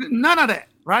 None of that,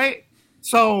 right?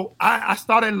 So I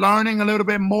started learning a little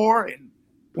bit more. And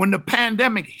when the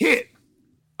pandemic hit,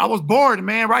 I was bored,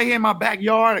 man, right here in my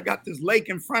backyard. I got this lake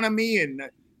in front of me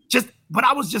but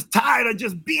I was just tired of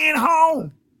just being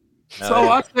home.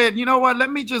 I said, you know what? Let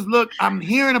me just look. I'm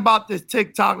hearing about this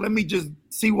TikTok. Let me just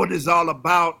see what it's all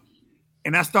about.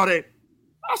 And I said,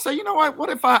 you know what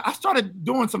if I started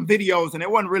doing some videos and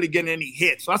it wasn't really getting any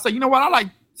hits. So I said, you know what? I like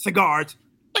cigars.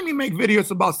 Let me make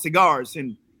videos about cigars,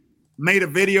 and made a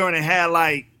video and it had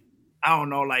like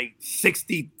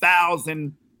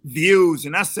 60,000 views.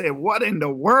 And I said, what in the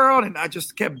world? And I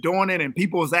just kept doing it. And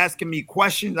people was asking me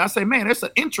questions. I said, man, there's an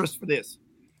interest for this.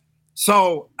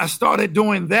 So I started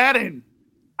doing that. And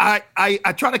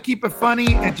I try to keep it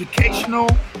funny, educational.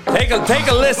 Take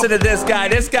a listen to this guy.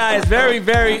 This guy is very,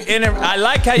 very I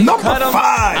like how you cut him. 5.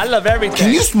 I love everything.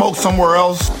 Can you smoke somewhere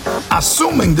else?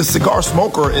 Assuming the cigar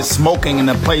smoker is smoking in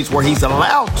a place where he's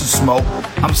allowed to smoke.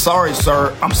 I'm sorry,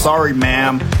 sir. I'm sorry,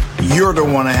 ma'am. You're the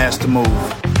one that has to move.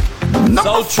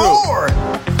 Number 4.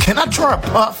 Can I try a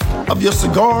puff of your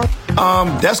cigar?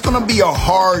 That's gonna be a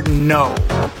hard no.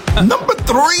 Number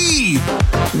 3,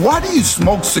 why do you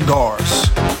smoke cigars?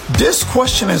 This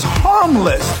question is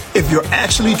harmless if you're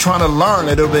actually trying to learn a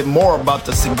little bit more about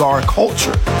the cigar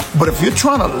culture. But if you're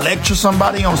trying to lecture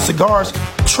somebody on cigars,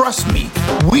 trust me,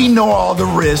 we know all the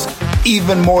risks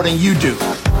even more than you do.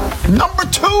 Number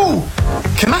 2,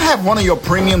 can I have one of your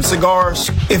premium cigars?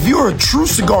 If you're a true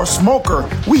cigar smoker,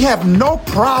 we have no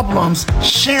problems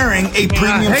sharing a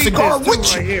premium cigar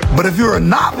with you. But if you're a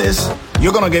novice,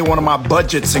 you're gonna get one of my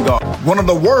budget cigars. One of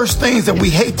the worst things that we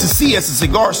hate to see as a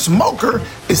cigar smoker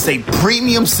is a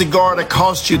premium cigar that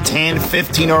costs you 10,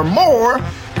 15 or more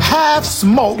half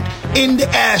smoked in the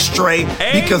ashtray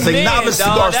because a novice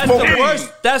cigar smoker.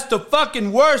 That's the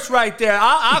fucking worst right there.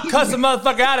 I'll cuss a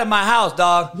motherfucker out of my house,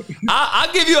 dog.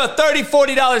 I'll give you a $30,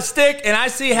 $40 stick and I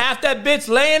see half that bitch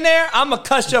laying there, I'm gonna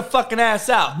cuss your fucking ass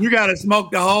out. You gotta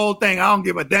smoke the whole thing. I don't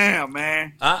give a damn,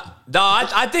 man. Dog,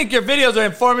 I think your videos are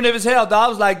informative as hell, dog. I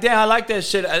was like, damn, I like that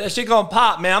shit. That shit gonna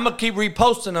pop, man. I'm gonna keep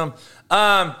reposting them.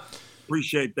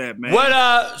 Appreciate that, man.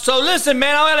 So listen,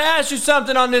 man, I gotta ask you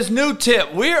something on this new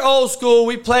tip. We're old school.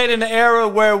 We played in the era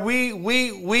where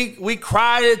we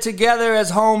cried it together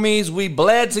as homies. We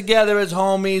bled together as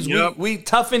homies. Yep. We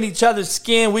toughened each other's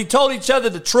skin. We told each other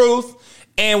the truth.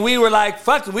 And we were like,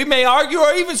 fuck it. We may argue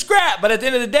or even scrap, but at the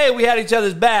end of the day, we had each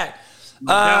other's back.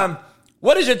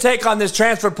 What is your take on this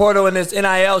transfer portal and this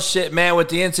NIL shit, man, with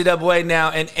the NCAA now?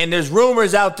 And there's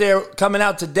rumors out there coming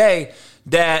out today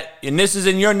that, and this is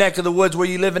in your neck of the woods where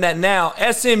you're living at now,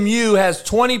 SMU has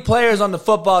 20 players on the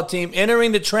football team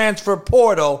entering the transfer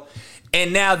portal,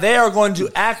 and now they are going to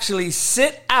actually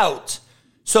sit out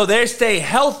so they stay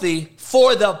healthy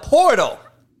for the portal.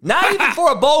 Not even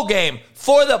for a bowl game,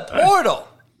 for the portal.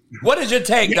 What is your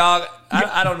take, dog?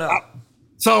 I don't know.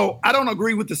 So I don't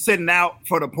agree with the sitting out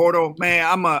for the portal, man.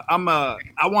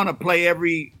 I want to play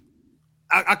every.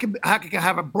 I can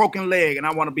have a broken leg and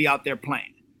I want to be out there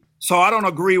playing. So I don't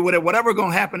agree with it. Whatever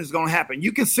going to happen is going to happen.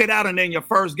 You can sit out and then your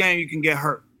first game you can get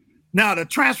hurt. Now the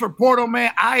transfer portal,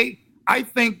 man. I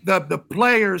think the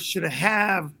players should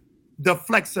have the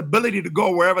flexibility to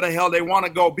go wherever the hell they want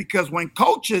to go, because when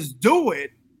coaches do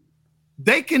it,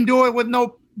 they can do it with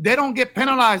they don't get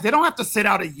penalized. They don't have to sit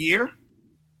out a year.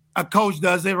 A coach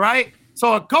does it, right?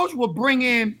 So a coach will bring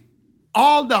in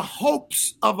all the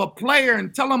hopes of a player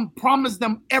and promise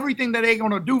them everything that they're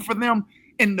going to do for them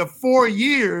in the 4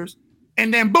 years.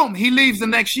 And then boom, he leaves the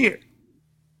next year,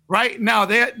 right? Now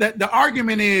the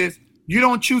argument is you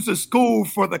don't choose a school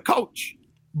for the coach,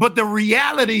 but the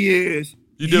reality is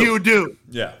you do.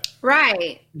 Yeah.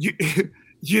 Right.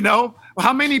 You know,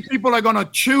 how many people are going to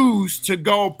choose to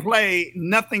go play,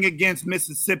 nothing against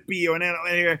Mississippi or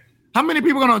how many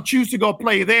people are going to choose to go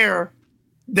play there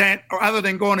other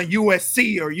than going to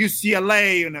USC or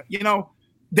UCLA? And, you know,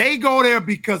 they go there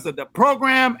because of the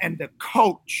program and the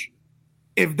coach.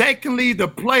 If they can leave, the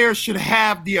players should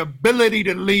have the ability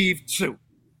to leave too.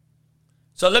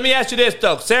 So let me ask you this,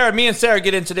 though. Me and Sarah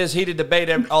get into this heated debate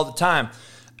all the time.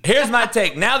 Here's my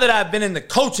take. Now that I've been in the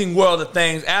coaching world of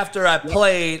things, after I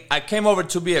played, I came over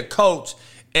to be a coach.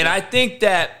 And I think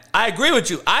that I agree with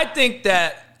you. I think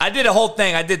that I did a whole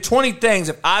thing. I did 20 things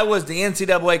if I was the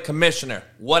NCAA commissioner,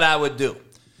 what I would do.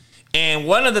 And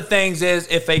one of the things is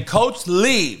if a coach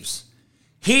leaves,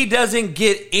 he doesn't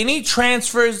get any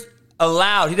transfers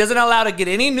allowed. He doesn't allow to get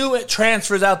any new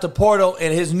transfers out the portal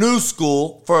in his new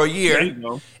school for a year. There you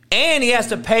go. And he has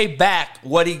to pay back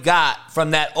what he got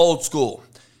from that old school.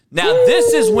 Now,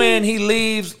 this is when he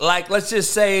leaves, like, let's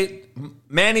just say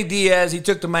Manny Diaz, he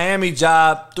took the Miami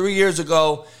job 3 years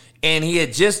ago, and he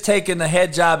had just taken the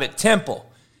head job at Temple.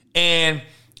 And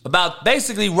about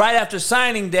basically right after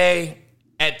signing day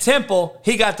at Temple,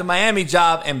 he got the Miami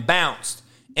job and bounced.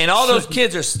 And all those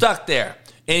kids are stuck there.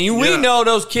 And we know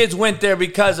those kids went there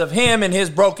because of him and his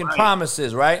broken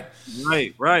promises, right?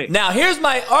 Right. Now, here's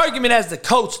my argument as the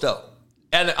coach, though,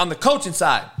 on the coaching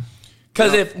side.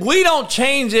 Because if we don't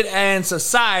change it in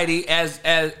society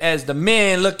as the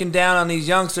men looking down on these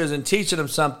youngsters and teaching them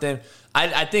something,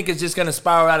 I think it's just going to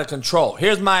spiral out of control.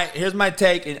 Here's my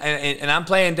take, and I'm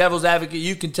playing devil's advocate.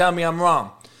 You can tell me I'm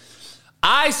wrong.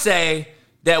 I say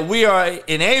that we are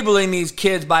enabling these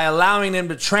kids by allowing them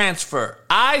to transfer.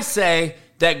 I say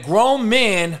that grown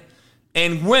men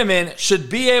and women should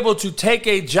be able to take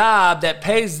a job that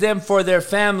pays them for their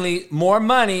family more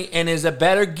money and is a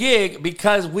better gig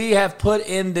because we have put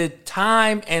in the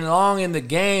time and long in the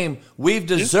game. We've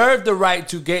deserved the right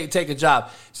to take a job.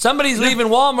 Somebody's leaving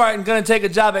Walmart and going to take a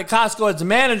job at Costco as a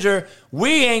manager.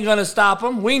 We ain't going to stop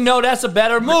them. We know that's a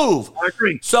better move. I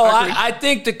agree. So I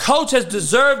think the coach has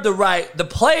deserved the right. The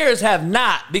players have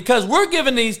not, because we're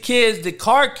giving these kids the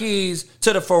car keys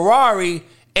to the Ferrari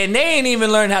and they ain't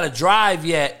even learned how to drive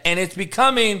yet. And it's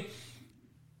becoming,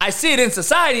 I see it in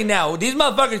society now. These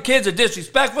motherfucking kids are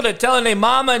disrespectful. They're telling their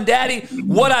mama and daddy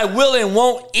what I will and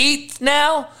won't eat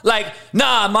now. Like,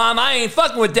 nah, mom, I ain't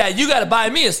fucking with that. You got to buy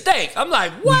me a steak. I'm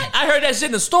like, what? I heard that shit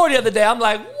in the store the other day. I'm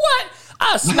like, what?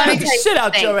 I'll smack the shit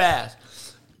out your ass.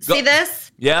 See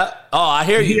this? Yeah. Oh, I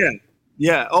hear you.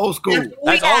 Yeah. Old school.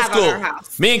 That's old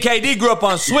school. Me and KD grew up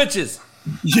on switches.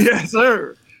 Yes,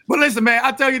 sir. But listen, man,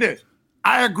 I'll tell you this.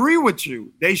 I agree with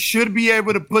you. They should be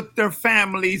able to put their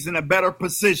families in a better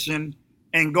position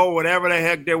and go whatever the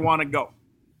heck they want to go.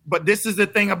 But this is the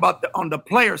thing about on the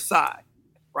player side,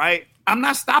 right? I'm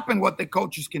not stopping what the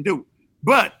coaches can do.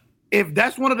 But if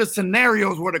that's one of the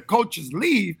scenarios where the coaches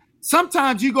leave,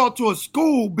 sometimes you go to a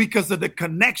school because of the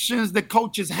connections the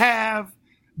coaches have,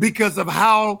 because of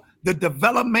how the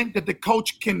development that the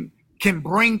coach can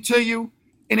bring to you.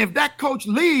 And if that coach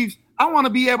leaves, I want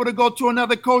to be able to go to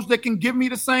another coach that can give me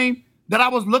the same that I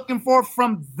was looking for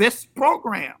from this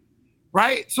program,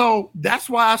 right? So that's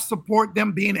why I support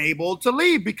them being able to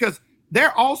leave, because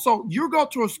they're also, you go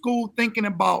to a school thinking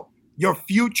about your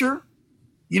future.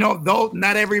 You know, though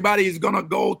not everybody is going to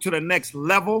go to the next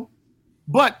level,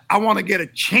 but I want to get a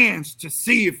chance to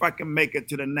see if I can make it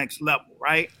to the next level,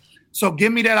 right? So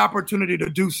give me that opportunity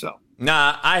to do so.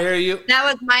 Nah, I hear you. That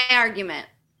was my argument.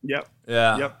 Yep.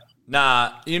 Yeah. Yep.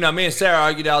 Nah, you know, me and Sarah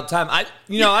argued all the time.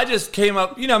 I just came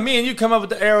up, me and you come up with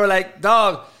the era like,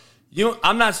 dog,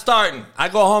 I'm not starting. I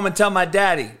go home and tell my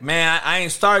daddy, man, I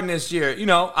ain't starting this year. You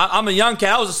know, I'm a young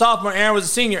cat. I was a sophomore. Aaron was a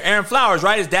senior. Aaron Flowers,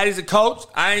 right? His daddy's a coach.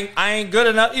 I ain't good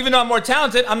enough. Even though I'm more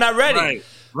talented, I'm not ready. Right,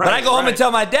 but I go home and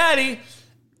tell my daddy,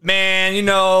 man,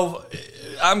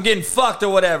 I'm getting fucked or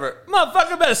whatever.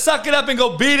 Motherfucker better suck it up and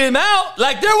go beat him out.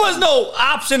 Like, there was no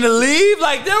option to leave.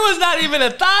 Like, there was not even a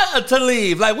thought to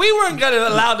leave. Like, we weren't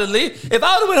allowed to leave. If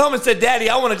I would have went home and said, Daddy,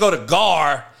 I want to go to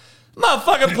GAR,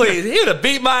 motherfucker, please, he would have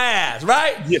beat my ass,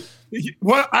 right? Yeah.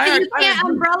 Well, you can't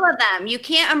umbrella them. You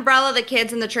can't umbrella the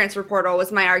kids in the transfer portal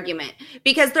was my argument,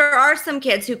 because there are some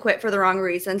kids who quit for the wrong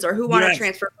reasons or who want to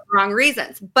transfer for the wrong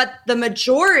reasons. But the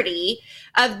majority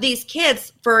of these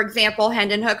kids, for example,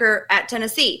 Hendon Hooker at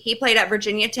Tennessee, he played at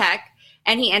Virginia Tech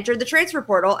and he entered the transfer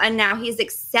portal and now he's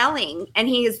excelling and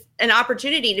he has an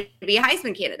opportunity to be a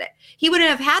Heisman candidate. He wouldn't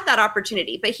have had that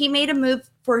opportunity, but he made a move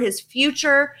for his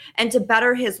future and to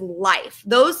better his life.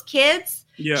 Those kids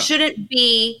shouldn't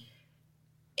be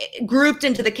grouped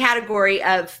into the category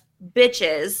of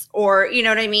bitches or, you know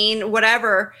what I mean,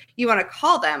 whatever you want to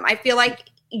call them. I feel like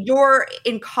you're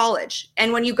in college,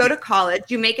 and when you go to college,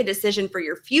 you make a decision for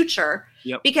your future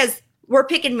because we're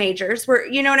picking majors.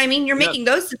 You know what I mean? You're making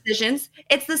those decisions.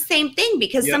 It's the same thing,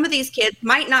 because some of these kids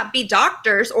might not be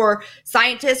doctors or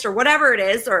scientists or whatever it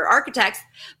is, or architects,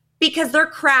 because their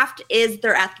craft is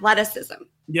their athleticism.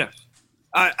 Yes,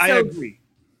 I agree.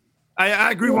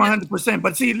 I agree 100%.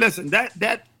 But see, listen,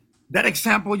 that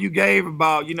example you gave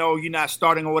about, you're not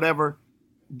starting or whatever,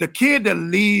 the kid that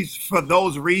leaves for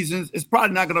those reasons is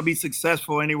probably not going to be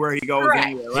successful anywhere he goes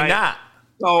anywhere, right? Not.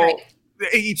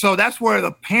 So that's where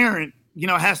the parent,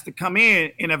 has to come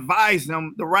in and advise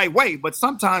them the right way. But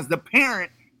sometimes the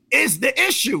parent is the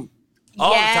issue.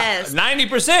 Yes.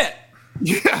 90%.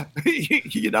 Yeah,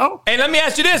 And let me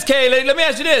ask you this, Kay. Let me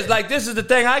ask you this. Like, this is the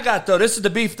thing I got, though. This is the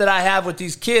beef that I have with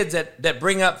these kids that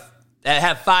bring up, that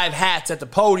have 5 hats at the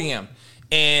podium,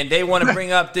 and they want to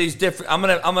bring up these different. I'm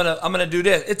gonna do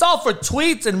this. It's all for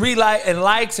tweets and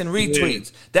likes and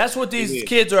retweets. That's what these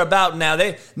kids are about now.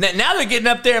 Now they're getting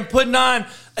up there and putting on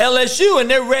LSU, and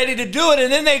they're ready to do it,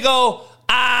 and then they go,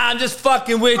 I'm just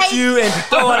fucking with you, and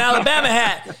throw an Alabama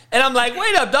hat. And I'm like,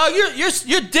 wait up, dog.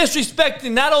 You're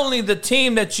disrespecting not only the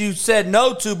team that you said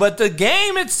no to, but the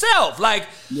game itself. Like,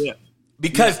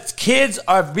 because kids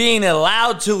are being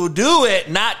allowed to do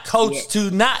it, not coached to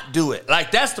not do it.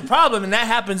 Like, that's the problem, and that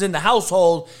happens in the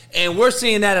household, and we're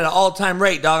seeing that at an all-time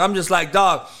rate, dog. I'm just like,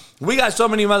 dog, we got so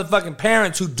many motherfucking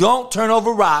parents who don't turn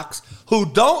over rocks, who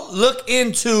don't look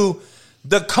into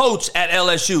the coach at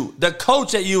LSU, the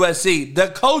coach at USC, the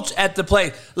coach at the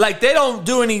place. Like, they don't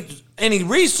do any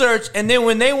research, and then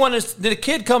when the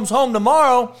kid comes home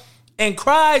tomorrow and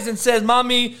cries and says,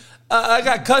 Mommy, I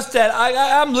got cussed at,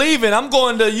 I'm leaving, I'm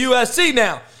going to USC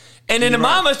now. And then the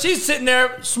mama, she's sitting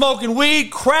there smoking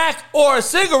weed, crack, or a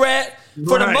cigarette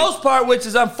for the most part, which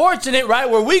is unfortunate, right,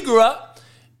 where we grew up.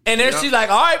 And then she's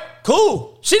like, all right,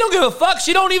 cool. She don't give a fuck.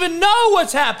 She don't even know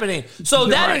what's happening. So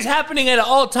that is happening at an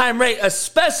all-time rate,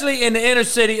 especially in the inner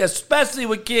city, especially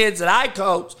with kids that I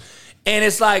coach. And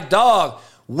it's like, dog,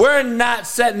 we're not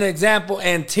setting an example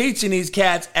and teaching these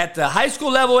cats at the high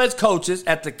school level as coaches,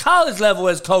 at the college level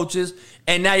as coaches,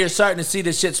 and now you're starting to see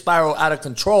this shit spiral out of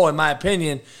control, in my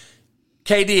opinion.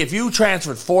 KD, if you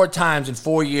transferred 4 times in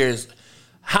 4 years,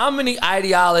 how many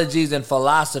ideologies and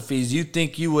philosophies you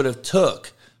think you would have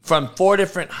took from 4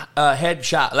 different head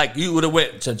shot? Like, you would have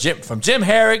went to from Jim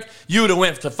Herrick, you would have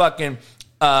went to fucking,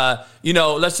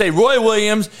 let's say Roy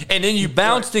Williams, and then you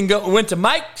bounced and went to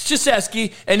Mike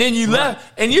Krzyzewski, and then you left,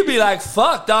 and you'd be like,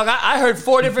 fuck, dog, I heard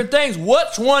 4 different things.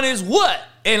 Which one is what?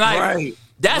 And like,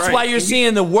 that's why you're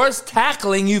seeing the worst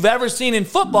tackling you've ever seen in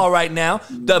football right now,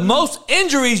 the most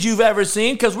injuries you've ever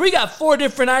seen, because we got 4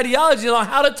 different ideologies on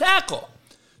how to tackle.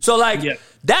 So, like,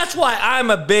 that's why I'm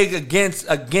a big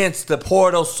against the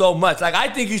portal so much. Like, I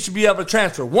think you should be able to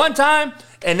transfer 1 time,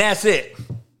 and that's it.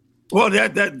 Well,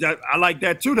 that I like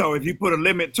that too, though, if you put a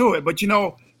limit to it. But,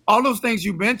 all those things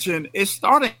you mentioned, it's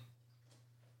starting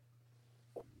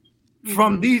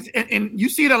from these, and you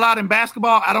see it a lot in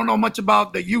basketball. I don't know much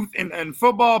about the youth and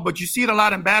football, but you see it a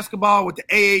lot in basketball with the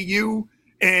AAU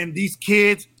and these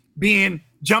kids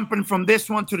jumping from this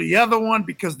one to the other one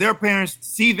because their parents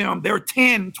see them. They're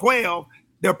 10, 12.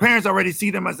 Their parents already see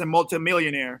them as a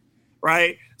multimillionaire,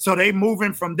 right? So they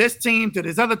moving from this team to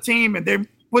this other team, and they're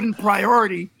putting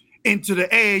priority into the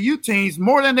AAU teams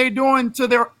more than they're doing to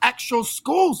their actual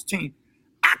schools team.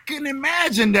 I couldn't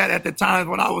imagine that at the time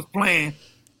when I was playing,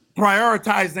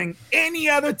 prioritizing any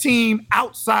other team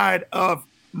outside of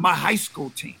my high school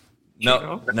team.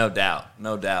 No doubt.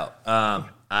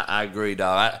 I agree,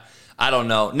 dog. I don't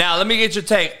know. Now, let me get your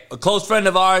take. A close friend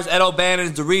of ours, Ed O'Bannon,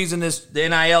 is the reason the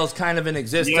NIL is kind of in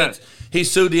existence. He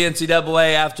sued the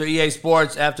NCAA after EA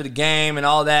Sports, after the game and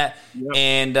all that.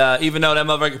 And even though that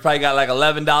motherfucker probably got like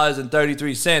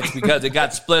 $11.33 because it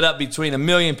got split up between 1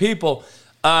 million people.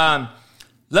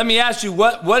 Let me ask you,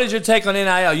 what is your take on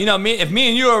NIL? If me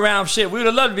and you were around, shit, we would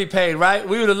have loved to be paid, right?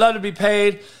 We would have loved to be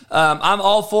paid. I'm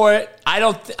all for it.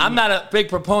 I'm not a big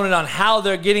proponent on how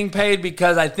they're getting paid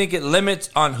because I think it limits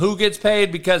on who gets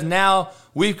paid, because now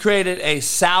we've created a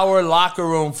sour locker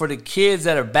room for the kids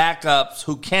that are backups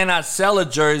who cannot sell a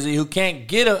jersey, who can't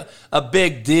get a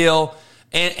big deal.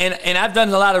 And I've done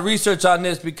a lot of research on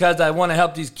this because I want to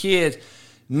help these kids.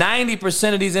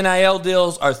 90% of these NIL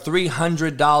deals are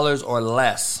 $300 or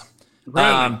less.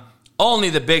 Really? Only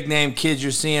the big name kids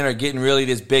you're seeing are getting really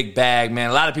this big bag, man.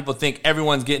 A lot of people think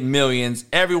everyone's getting millions.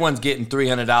 Everyone's getting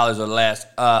 $300 or less.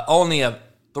 Only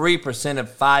 3%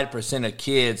 of 5% of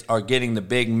kids are getting the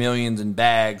big millions in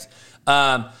bags.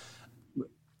 My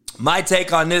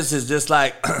take on this is just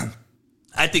like,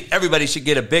 I think everybody should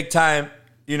get a big time,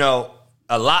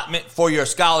 allotment for your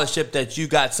scholarship that you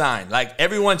got signed. Like,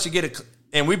 everyone should get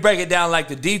and we break it down like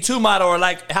the D2 model, or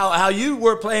like how you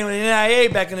were playing with NIA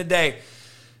back in the day.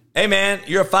 Hey, man,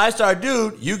 you're a 5-star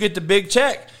dude, you get the big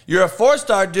check. You're a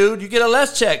 4-star dude, you get a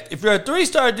less check. If you're a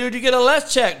 3-star dude, you get a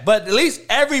less check. But at least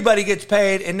everybody gets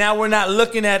paid, and now we're not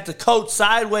looking at the coach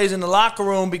sideways in the locker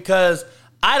room because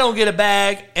I don't get a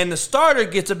bag and the starter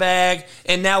gets a bag,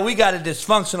 and now we got a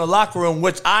dysfunctional locker room,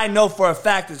 which I know for a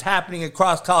fact is happening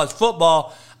across college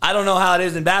football. I don't know how it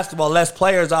is in basketball, less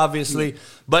players, obviously.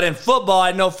 But in football,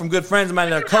 I know from good friends of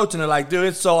mine that are coaching, they're like, dude,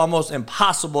 it's so almost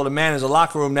impossible to manage a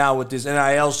locker room now with this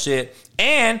NIL shit.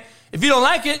 And if you don't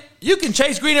like it, you can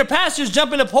chase greener pastures,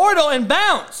 jump in the portal, and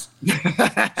bounce. I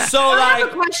have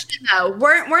a question, though.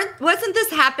 Wasn't this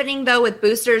happening, though, with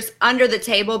boosters under the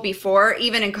table before,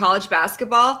 even in college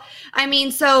basketball? I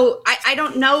mean, so I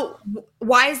don't know.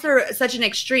 Why is there such an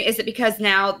extreme? Is it because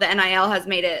now the NIL has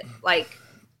made it, like,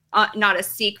 not a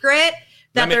secret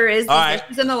that there is these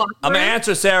issues in the locker room? I'm going to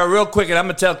answer Sarah real quick, and I'm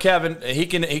going to tell Kevin he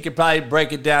can probably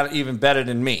break it down even better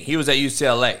than me. He was at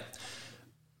UCLA.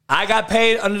 I got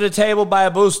paid under the table by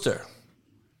a booster.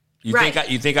 You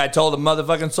think I told a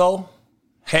motherfucking soul?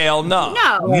 Hell no.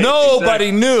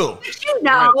 Nobody knew. But you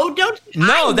know, don't you?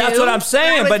 No, that's what I'm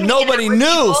saying, but nobody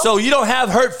knew. So you don't have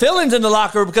hurt feelings in the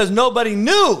locker room because nobody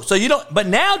knew. So you don't. But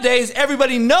nowadays,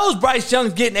 everybody knows Bryce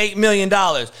Young's getting $8 million.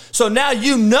 So now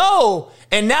you know,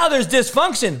 and now there's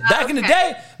dysfunction. Back in the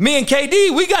day, me and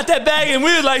KD, we got that bag and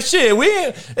we were like, shit,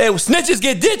 snitches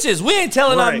get ditches. We ain't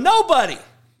telling on nobody.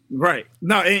 Right.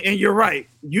 No, and you're right.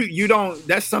 You don't.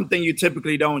 That's something you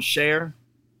typically don't share.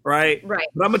 Right. But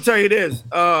I'm gonna tell you this.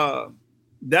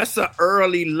 That's an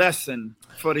early lesson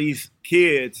for these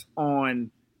kids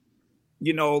on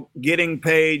getting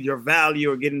paid your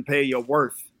value or getting paid your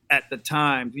worth at the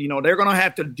time. They're going to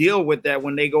have to deal with that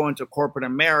when they go into corporate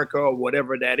America or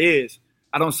whatever that is.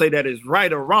 I don't say that is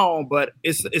right or wrong, but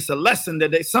it's a lesson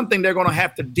that it's something they're going to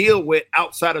have to deal with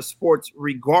outside of sports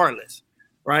regardless,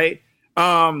 right?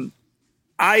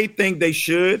 I think they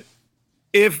should.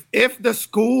 If the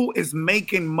school is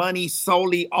making money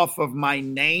solely off of my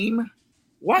name,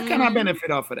 what can I benefit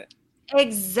off of that?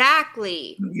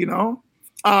 Exactly. The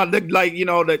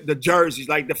jerseys,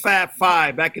 like the Fab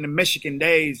Five back in the Michigan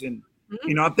days. And,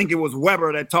 I think it was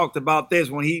Weber that talked about this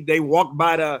when they walked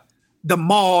by the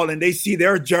mall and they see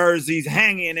their jerseys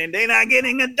hanging and they're not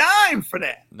getting a dime for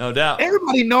that. No doubt.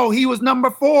 Everybody know he was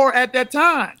number 4 at that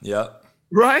time. Yep.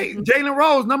 Right? Jalen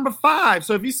Rose, number 5.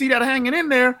 So if you see that hanging in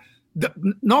there,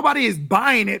 nobody is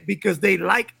buying it because they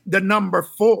like the number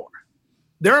 4.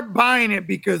 They're buying it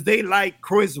because they like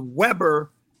Chris Webber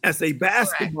as a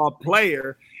basketball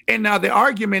player. And now the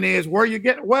argument is you're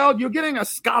getting a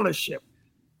scholarship.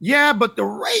 Yeah, but the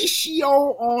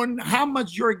ratio on how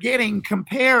much you're getting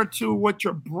compared to what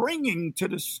you're bringing to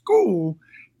the school,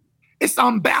 it's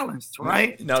unbalanced,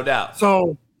 right? No doubt.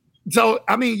 So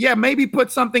I mean, yeah, maybe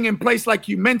put something in place like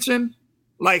you mentioned,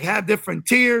 like have different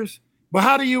tiers. But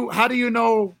how do you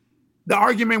know? The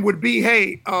argument would be,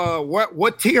 hey,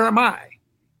 what tier am I?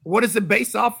 What is it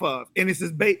based off of? And if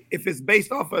it's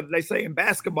based off of, let's say in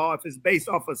basketball, if it's based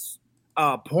off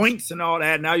of points and all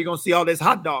that, now you're gonna see all this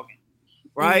hot dogging,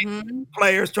 right? Mm-hmm.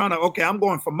 Players trying to, okay, I'm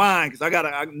going for mine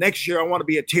because next year I want to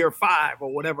be a tier 5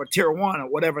 or whatever, tier 1 or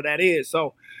whatever that is.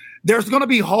 So there's gonna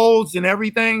be holes in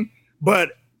everything,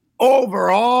 but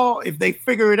overall, if they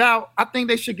figure it out, I think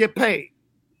they should get paid.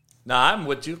 No, I'm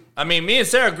with you. I mean, me and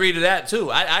Sarah agree to that too.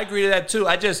 I agree to that too.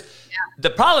 The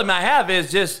problem I have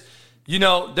is just,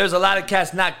 there's a lot of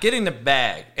cats not getting the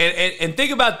bag. And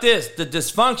think about this, the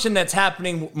dysfunction that's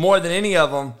happening more than any of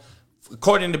them,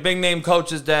 according to big name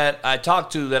coaches that I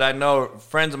talk to, that I know,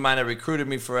 friends of mine that recruited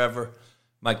me forever,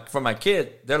 for my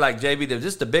kid, they're like, JB, this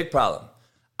is the big problem.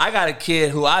 I got a kid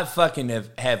who I fucking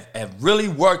have really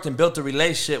worked and built a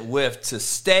relationship with to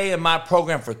stay in my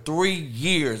program for 3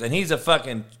 years. And he's a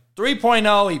fucking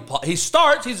 3.0. He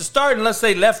starts, he's a starting, let's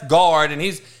say, left guard, and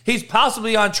he's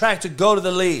possibly on track to go to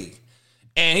the league.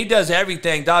 And he does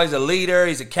everything, dog. He's a leader.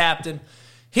 He's a captain.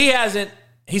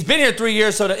 He's been here 3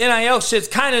 years, so the NIL shit's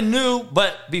kind of new,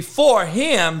 but before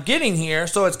him getting here,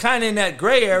 so it's kind of in that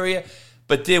gray area.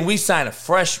 But then we sign a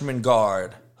freshman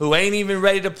guard who ain't even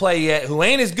ready to play yet, who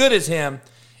ain't as good as him,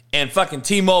 and fucking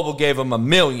T-Mobile gave him $1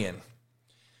 million.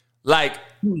 Like,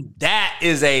 that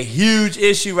is a huge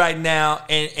issue right now,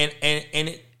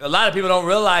 and a lot of people don't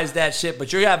realize that shit,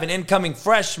 but you're having incoming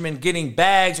freshmen getting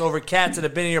bags over cats that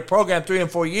have been in your program 3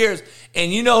 and 4 years,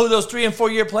 and you know who those 3 and 4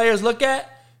 year players look at?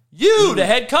 You, the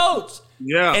head coach.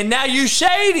 Yeah. And now you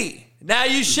shady.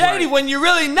 Right. When you're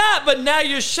really not, but now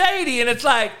you're shady, and it's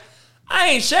like, I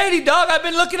ain't shady, dog. I've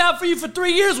been looking out for you for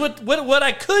 3 years with what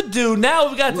I could do. Now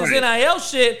we got this NIL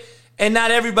shit, and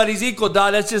not everybody's equal,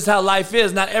 dog. That's just how life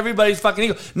is. Not everybody's fucking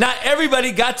equal. Not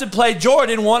everybody got to play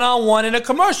Jordan one-on-one in a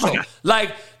commercial.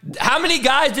 Like, how many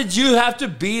guys did you have to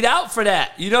beat out for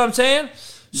that? You know what I'm saying?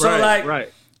 So,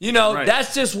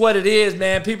 that's just what it is,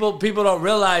 man. People don't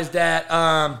realize that.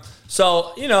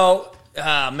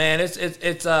 Man,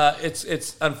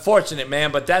 it's unfortunate,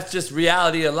 man, but that's just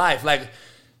reality of life. Like,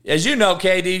 as you know,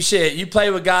 KD, shit, you play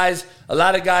with guys. A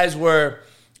lot of guys were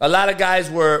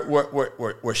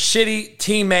shitty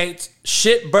teammates,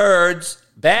 shit birds,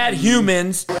 bad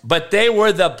humans, but they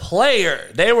were the player.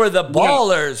 They were the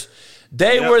ballers.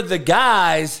 They were the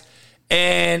guys,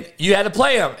 and you had to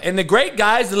play them. And the great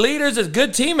guys, the leaders, as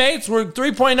good teammates, were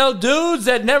 3.0 dudes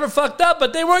that never fucked up,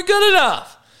 but they weren't good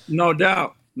enough. No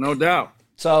doubt.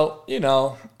 So,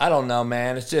 I don't know,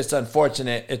 man. It's just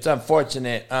unfortunate. It's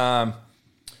unfortunate.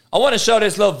 I want to show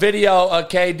this little video of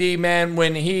KD, man,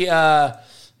 when he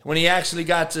actually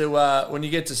got to when you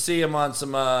get to see him on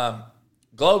some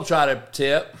Globetrotter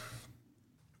tip.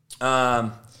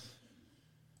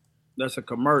 That's a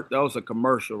commercial. That was a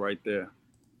commercial right there.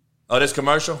 Oh, this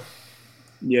commercial?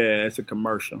 Yeah, it's a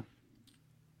commercial.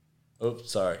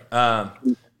 Oops, sorry.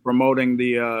 Promoting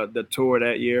the tour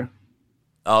that year.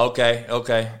 Oh,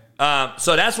 okay.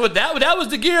 So that's what that was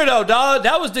the gear though, dog.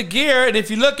 That was the gear. And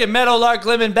if you look at Meadowlark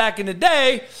Lemon back in the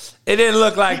day, it didn't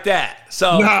look like that.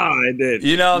 So it did.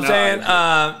 You know what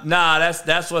I'm saying?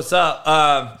 That's what's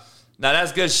up. Now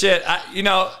that's good shit.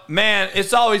 Man,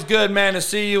 it's always good, man, to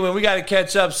see you, and we got to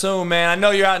catch up soon, man. I know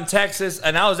you're out in Texas,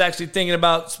 and I was actually thinking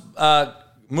about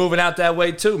moving out that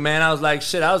way too, man. I was like,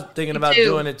 shit, I was thinking about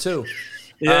doing it too.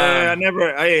 Yeah,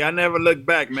 I never look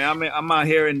back, man. I'm out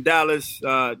here in Dallas.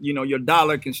 Your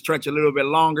dollar can stretch a little bit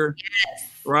longer. Yes.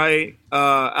 Right.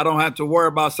 I don't have to worry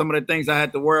about some of the things I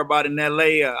had to worry about in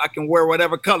LA. I can wear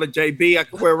whatever color, JB. I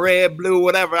can wear red, blue,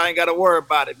 whatever. I ain't got to worry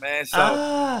about it, man. So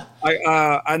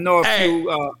I know a few.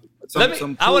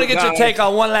 I want to get your take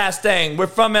on one last thing. We're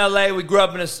from LA. We grew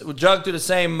up we drug through the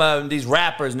same these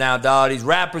rappers now, dog. These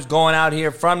rappers going out here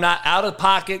from not out of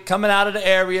pocket, coming out of the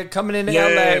area, coming into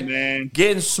LA, man,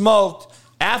 getting smoked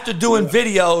after doing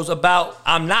videos about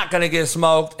I'm not gonna get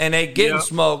smoked, and they getting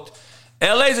smoked.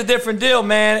 LA's a different deal,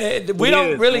 man. We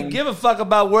don't really give a fuck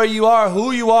about where you are,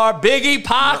 who you are, Biggie,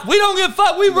 Pac. We don't give a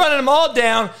fuck. We running them all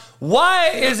down.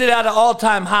 Why is it at an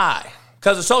all-time high?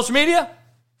 Because of social media?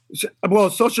 Well,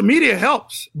 social media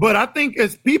helps, but I think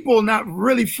it's people not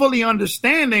really fully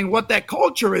understanding what that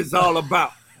culture is all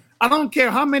about. I don't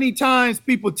care how many times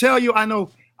people tell you.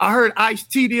 I heard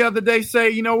Ice-T the other day say,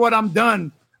 you know what, I'm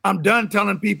done. I'm done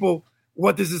telling people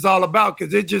what this is all about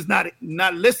because they're just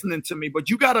not listening to me. But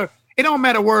you got to, it don't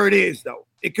matter where it is, though.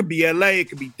 It could be LA, it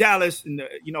could be Dallas, and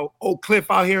Oak Cliff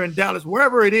out here in Dallas,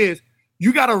 wherever it is,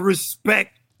 you got to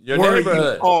respect your where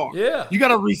neighborhood. You are. Yeah. You got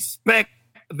to respect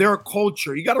their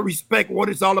culture. You got to respect what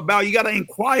it's all about. You got to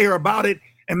inquire about it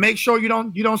and make sure you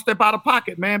don't step out of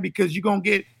pocket, man, because you're gonna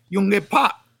get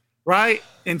popped, right?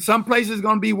 And some places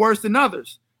gonna be worse than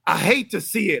others. I hate to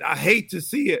see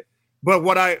it. But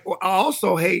what I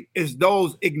also hate is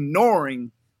those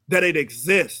ignoring that it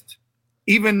exists.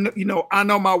 Even, I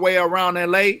know my way around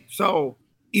LA. So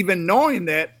even knowing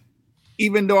that,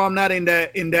 even though I'm not in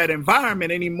that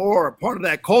environment anymore, or part of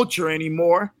that culture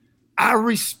anymore, I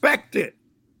respect it.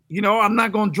 I'm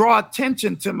not going to draw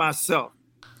attention to myself.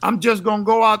 I'm just going to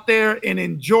go out there and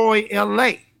enjoy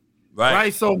LA.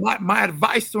 Right. So my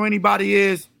advice to anybody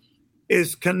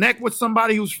is connect with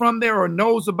somebody who's from there or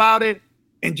knows about it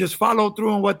and just follow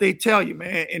through on what they tell you,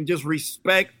 man, and just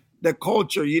respect the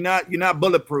culture. You're not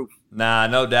bulletproof. Nah,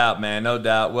 no doubt, man. No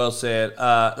doubt. Well said.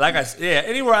 Like I said,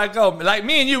 anywhere I go, like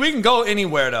me and you, we can go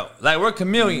anywhere, though. Like, we're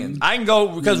chameleons. I can go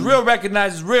because real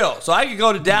recognizes real. So I can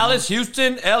go to Dallas,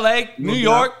 Houston, L.A., New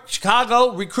York,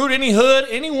 Chicago, recruit any hood,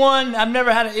 anyone. I've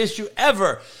never had an issue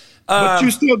ever. But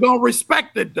you still don't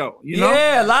respect it, though.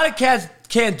 Yeah, a lot of cats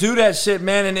can't do that shit,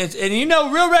 man. And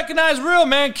real recognize real,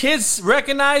 man. Kids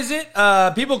recognize it.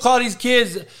 People call these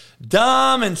kids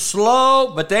dumb and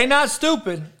slow, but they not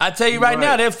stupid. I tell you right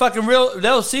now, they're fucking real.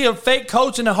 They'll see a fake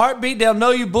coach in a heartbeat. They'll know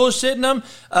you bullshitting them.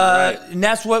 And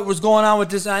that's what was going on with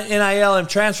this NIL and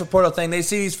transfer portal thing. They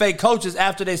see these fake coaches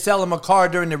after they sell them a car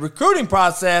during the recruiting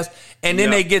process, and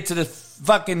then they get to the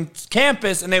fucking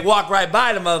campus and they walk right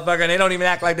by the motherfucker and they don't even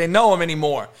act like they know him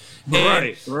anymore.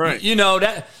 Right.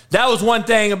 That was one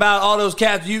thing about all those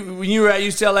cats. When you were at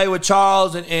UCLA with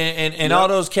Charles and all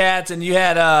those cats, and you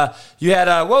had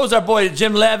what was our boy,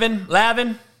 Jim Lavin?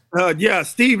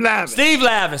 Steve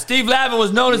Lavin. Steve Lavin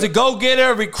was known as a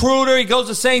go-getter, recruiter. He goes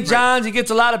to St. John's. He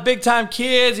gets a lot of big-time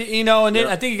kids, and then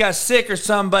I think he got sick or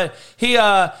something, but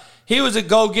he was a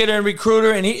go-getter and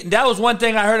recruiter, and that was one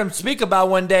thing I heard him speak about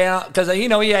one day, because he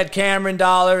had Cameron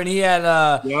Dollar, and he had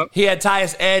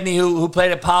Tyus Edney, who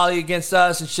played at Poly against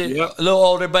us and shit, a little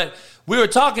older. But we were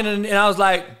talking, and I was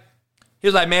like, he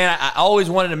was like, man, I always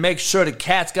wanted to make sure the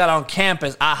cats got on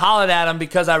campus. I hollered at them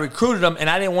because I recruited them, and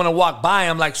I didn't want to walk by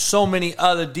them like so many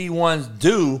other D1s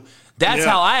do. That's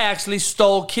how I actually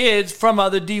stole kids from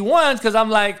other D1s, because I'm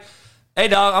like, hey,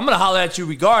 dog, I'm going to holler at you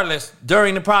regardless,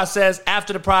 during the process,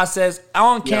 after the process,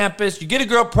 on campus. You get a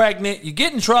girl pregnant, you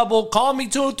get in trouble, call me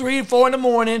 2, 3, 4 in the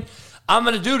morning. I'm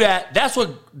going to do that. That's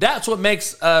what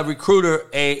makes a recruiter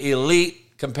a elite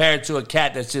compared to a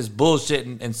cat that's just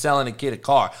bullshitting and selling a kid a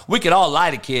car. We could all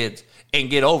lie to kids and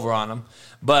get over on them.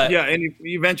 But and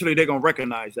eventually they're going to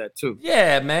recognize that too.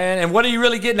 Yeah, man. And what are you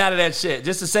really getting out of that shit?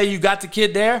 Just to say you got the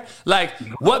kid there? Like,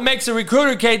 what makes a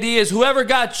recruiter, KD, is whoever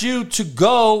got you to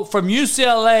go from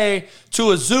UCLA to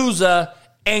Azusa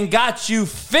and got you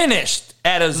finished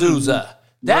at Azusa.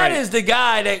 That is the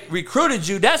guy that recruited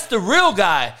you. That's the real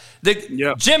guy.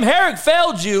 Jim Herrick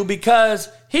failed you because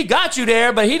he got you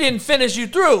there, but he didn't finish you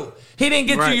through. He didn't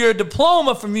get you your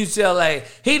diploma from UCLA.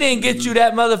 He didn't get you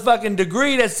that motherfucking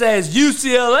degree that says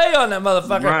UCLA on that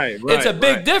motherfucker. It's a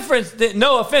big difference.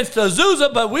 No offense to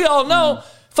Azusa, but we all know,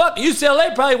 fuck,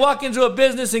 UCLA probably walk into a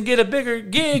business and get a bigger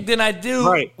gig than I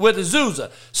do with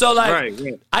Azusa. So,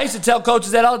 I used to tell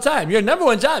coaches that all the time. Your number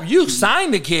one job, you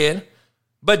signed the kid,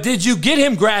 but did you get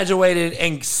him graduated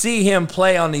and see him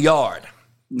play on the yard?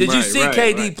 Did you see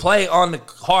KD play on the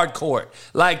hard court?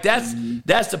 Like, that's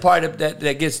the part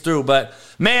that gets through. But,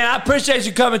 man, I appreciate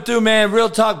you coming through, man. Real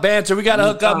talk banter. We got to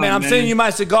hook up, man. I'm sending you my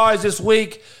cigars this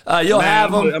week. You'll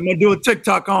have them. I'm going to do a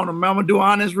TikTok on them. I'm going to do an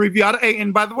honest review.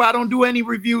 And by the way, I don't do any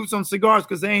reviews on cigars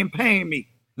because they ain't paying me.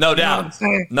 No doubt. You know what I'm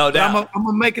saying? No doubt. I'm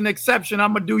going to make an exception.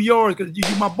 I'm going to do yours because you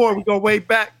my boy. We go way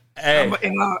back. Hey.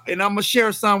 And I'm going to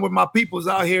share some with my peoples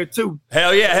out here, too.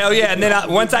 Hell yeah. And then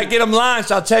once I get them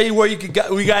launched, I'll tell you where you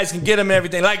guys can get them and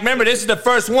everything. Like, remember, this is the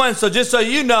first one, so just so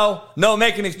you know, how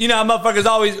motherfuckers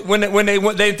always, when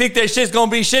they think their shit's going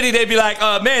to be shitty, they be like,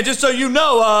 man, just so you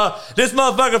know, this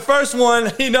motherfucker first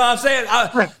one, you know what I'm saying?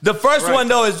 The first one,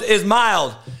 though, is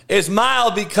mild. It's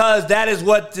mild because that is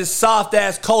what this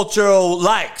soft-ass culture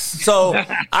likes. So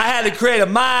I had to create a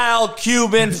mild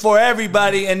Cuban for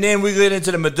everybody, and then we get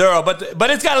into the Maduro.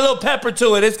 But it's got a little pepper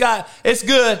to it. It's good.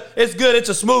 It's good. It's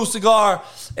a smooth cigar,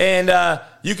 and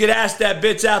you could ask that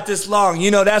bitch out this long.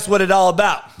 You know that's what it's all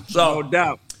about. So no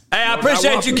doubt. Hey, I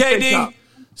appreciate you, KD. Y'all.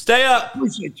 Stay up.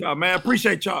 Appreciate y'all, man.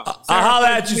 Appreciate y'all. I'll holler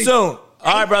at you soon. All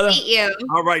right, brother. Meet you.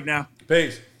 All right now.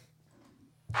 Peace.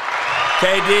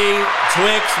 KD,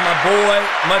 Twix, my boy,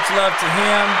 much love to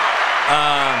him.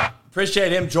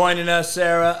 Appreciate him joining us,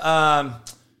 Sarah.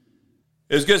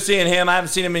 It was good seeing him. I haven't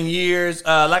seen him in years.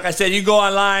 Like I said, you go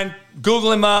online,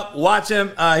 Google him up, watch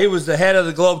him. He was the head of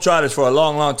the Globetrotters for a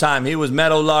long, long time. He was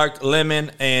Meadowlark,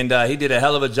 Lemon, and he did a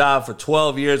hell of a job for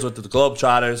 12 years with the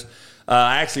Globetrotters.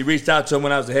 I actually reached out to him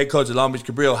when I was the head coach at Long Beach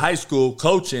Cabrillo High School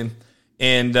coaching,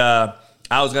 and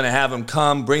I was going to have him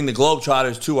come bring the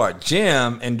Globetrotters to our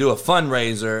gym and do a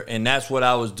fundraiser, and that's what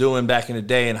I was doing back in the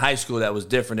day in high school that was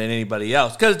different than anybody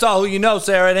else. Because it's all who you know,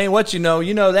 Sarah. It ain't what you know.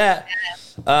 You know that.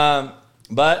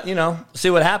 But, see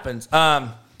what happens.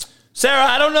 Sarah,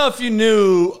 I don't know if you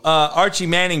knew Archie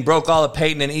Manning broke all of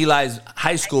Peyton and Eli's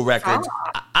high school records.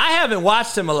 I haven't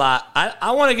watched him a lot.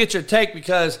 I want to get your take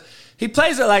because he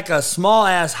plays at like a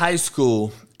small-ass high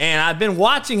school, and I've been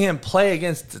watching him play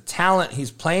against the talent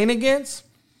he's playing against.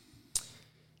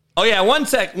 Oh, yeah, one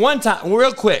time,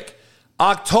 real quick.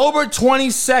 October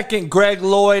 22nd, Greg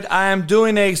Lloyd, I am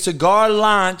doing a cigar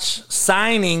launch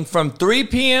signing from 3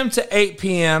 p.m. to 8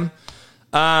 p.m.,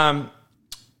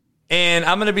 and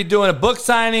I'm going to be doing a book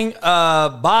signing,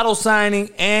 bottle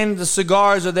signing, and the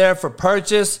cigars are there for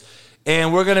purchase.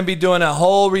 And we're going to be doing a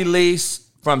whole release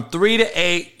from 3 to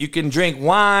 8. You can drink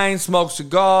wine, smoke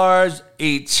cigars,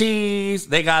 eat cheese.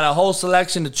 They got a whole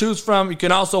selection to choose from. You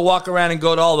can also walk around and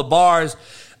go to all the bars,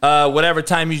 whatever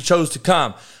time you chose to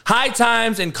come. High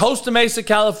Times in Costa Mesa,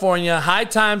 California. High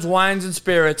Times Wines and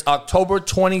Spirits, October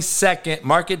 22nd.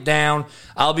 Mark it down.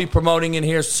 I'll be promoting it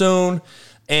here soon.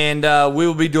 And we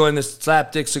will be doing this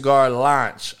Slapdick Cigar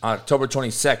launch on October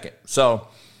 22nd. So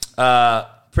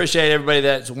appreciate everybody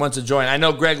that wants to join. I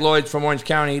know Greg Lloyd's from Orange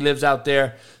County. He lives out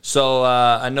there. So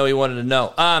I know he wanted to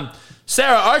know.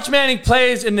 Sarah, Arch Manning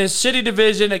plays in this shitty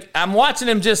division. I'm watching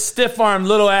him just stiff-arm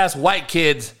little-ass white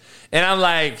kids. And I'm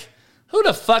like, who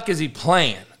the fuck is he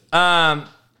playing? I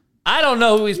don't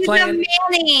know who he's playing.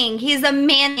 He's a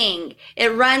Manning.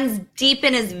 It runs deep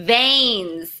in his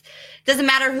veins. Doesn't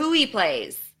matter who he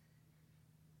plays.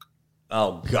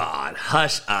 Oh, God.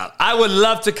 Hush up. I would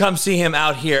love to come see him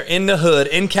out here in the hood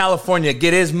in California,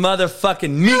 get his motherfucking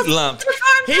meat lumped.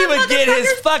 He would get his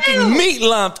fucking meat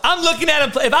lumped. I'm looking at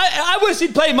him. If I wish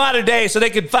he'd play modern day so they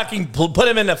could fucking put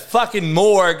him in the fucking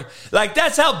morgue. Like,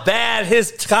 that's how bad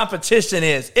his competition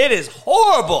is. It is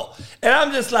horrible. And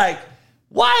I'm just like,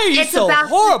 why are you so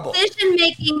horrible? It's about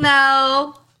decision-making,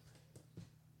 though.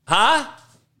 Huh?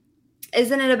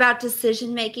 Isn't it about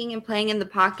decision-making and playing in the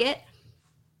pocket?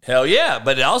 Hell yeah,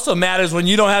 but it also matters when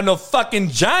you don't have no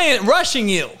fucking giant rushing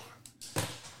you.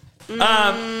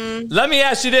 Let me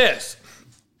ask you this.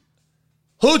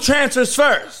 Who transfers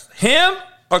first, him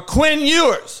or Quinn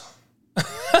Ewers?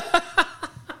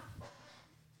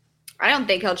 I don't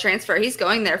think he'll transfer. He's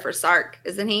going there for Sark,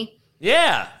 isn't he?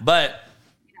 Yeah, but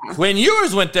Quinn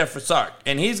Ewers went there for Sark,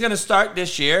 and he's going to start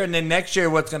this year, and then next year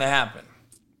what's going to happen?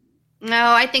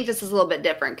 No, I think this is a little bit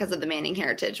different because of the Manning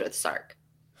heritage with Sark.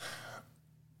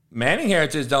 Manning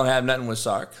heritage don't have nothing with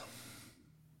Sark.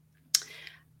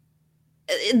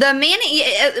 The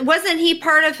Manning, wasn't he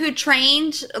part of who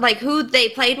trained, like who they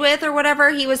played with or whatever?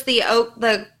 He was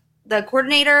the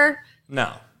coordinator?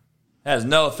 No. Has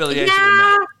no affiliation with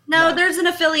Manning. No, there's an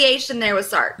affiliation there with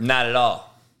Sark. Not at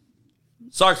all.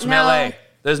 Sark's from LA.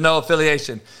 There's no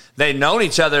affiliation. They've known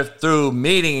each other through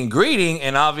meeting and greeting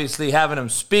and obviously having them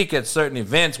speak at certain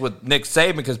events with Nick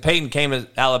Saban because Peyton came to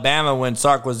Alabama when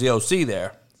Sark was the OC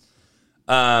there.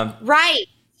 Right.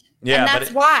 Yeah, and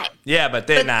that's why. Yeah, but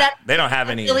they don't have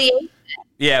any.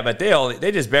 Yeah, but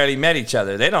they just barely met each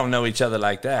other. They don't know each other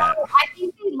like that.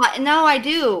 No, I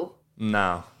do.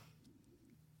 No.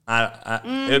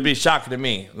 It would be shocking to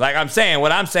me. Like I'm saying,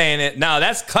 what I'm saying is, no,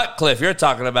 that's Cutcliffe you're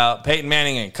talking about, Peyton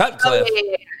Manning and Cutcliffe. Oh,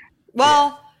 yeah.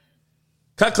 Well,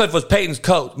 Cutcliffe was Peyton's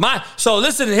coach. So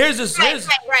listen, here's right.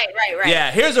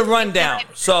 Yeah, here's a rundown.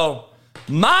 So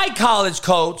my college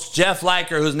coach, Jeff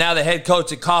Liker, who's now the head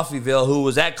coach at Coffeyville, who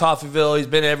was at Coffeyville, he's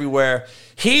been everywhere.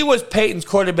 He was Peyton's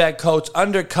quarterback coach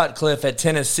under Cutcliffe at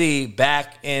Tennessee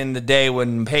back in the day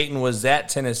when Peyton was at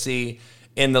Tennessee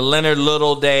in the Leonard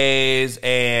Little days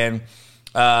and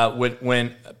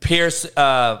when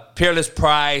Peerless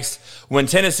Price, when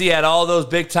Tennessee had all those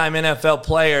big-time NFL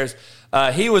players,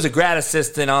 he was a grad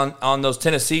assistant on those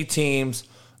Tennessee teams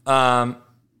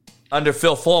under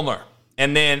Phil Fulmer.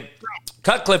 And then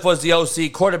Cutcliffe was the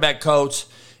OC quarterback coach,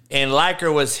 and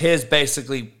Liker was his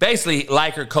basically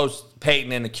Liker coached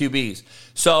Peyton and the QBs.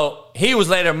 So he was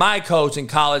later my coach in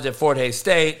college at Fort Hays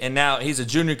State, and now he's a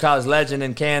junior college legend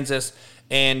in Kansas.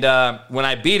 And when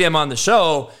I beat him on the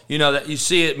show, that you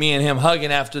see it, me and him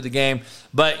hugging after the game.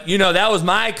 But, that was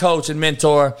my coach and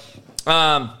mentor.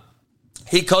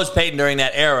 He coached Peyton during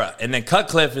that era. And then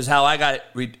Cutcliffe is how I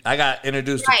got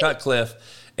introduced to Cutcliffe.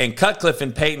 And Cutcliffe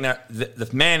and Peyton, the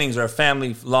Mannings are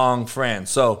family-long friends.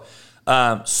 So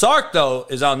Sark, though,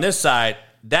 is on this side.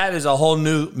 That is a whole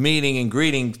new meeting and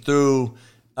greeting through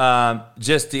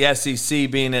just the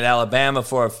SEC being at Alabama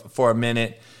for a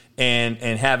minute.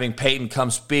 And having Peyton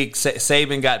come speak.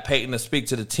 Saban got Peyton to speak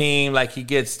to the team like he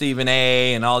gets Stephen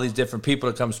A. and all these different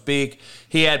people to come speak.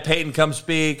 He had Peyton come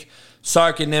speak.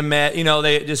 Sark and them met.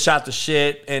 They just shot the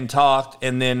shit and talked,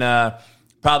 and then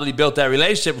probably built that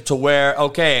relationship to where,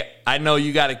 okay, I know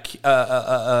you got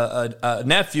a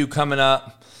nephew coming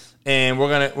up, and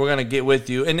we're gonna get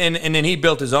with you. And then he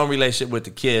built his own relationship with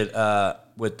the kid,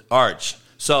 with Arch.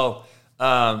 So.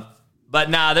 But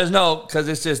there's no, because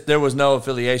it's just there was no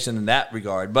affiliation in that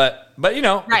regard. But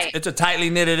it's a tightly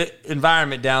knitted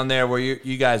environment down there where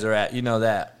you guys are at. You know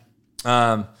that.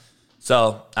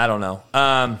 So I don't know.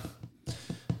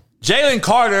 Jalen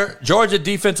Carter, Georgia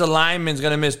defensive lineman, is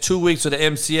going to miss 2 weeks with the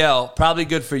MCL. Probably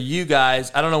good for you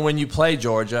guys. I don't know when you play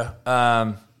Georgia.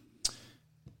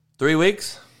 3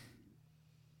 weeks?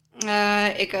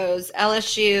 It goes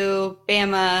LSU,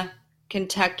 Bama,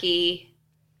 Kentucky.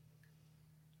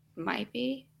 Might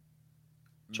be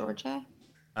Georgia.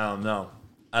 I don't know.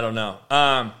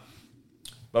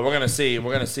 But we're gonna see.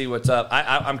 We're gonna see what's up.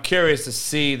 I'm curious to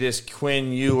see this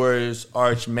Quinn Ewers,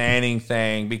 Arch Manning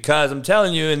thing, because I'm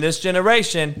telling you, in this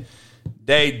generation,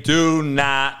 they do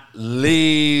not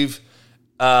leave.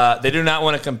 They do not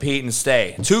want to compete and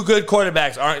stay. Two good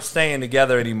quarterbacks aren't staying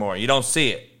together anymore. You don't see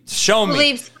it. Show me. Who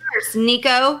leaves first,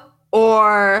 Nico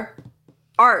or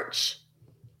Arch?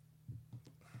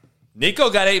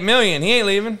 Nico got $8 million. He ain't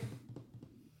leaving.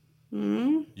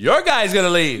 Mm-hmm. Your guy's gonna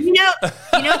leave. You know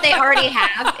what they already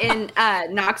have in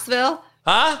Knoxville?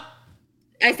 Huh?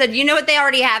 I said, you know what they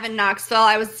already have in Knoxville?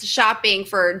 I was shopping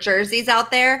for jerseys out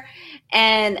there,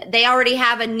 and they already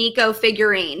have a Nico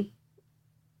figurine,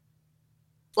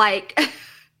 like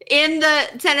in the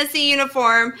Tennessee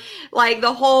uniform, like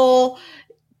the whole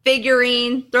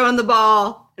figurine, throwing the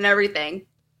ball and everything.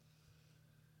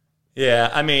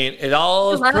 Yeah, I mean, it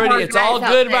all is pretty. It's all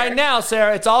good right now,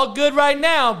 Sarah. It's all good right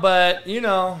now, but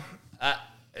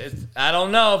I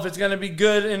don't know if it's going to be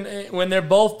good when they're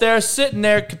both there sitting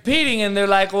there competing, and they're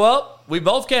like, well, we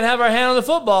both can't have our hand on the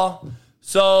football,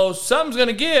 so something's going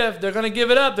to give. They're going to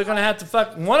give it up. They're going to have to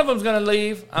one of them's going to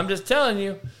leave. I'm just telling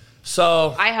you.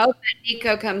 So I hope that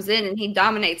Nico comes in and he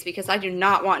dominates, because I do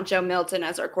not want Joe Milton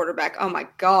as our quarterback. Oh my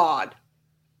God.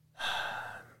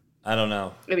 I don't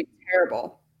know. It'd be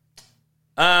terrible.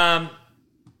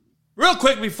 Real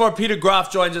quick before Peter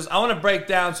Groff joins us, I want to break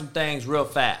down some things real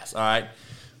fast, all right?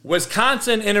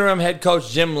 Wisconsin interim head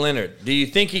coach Jim Leonhard. Do you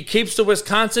think he keeps the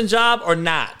Wisconsin job or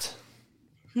not?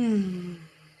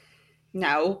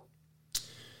 No.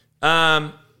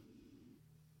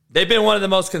 They've been one of the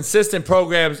most consistent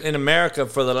programs in America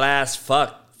for the last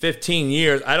 15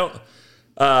 years.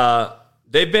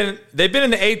 They've been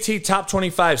in the AT top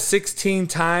 25 16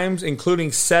 times,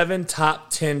 including 7 top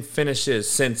 10 finishes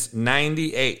since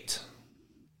 98.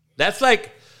 That's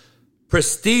like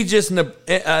prestigious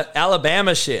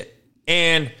Alabama shit.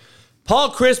 And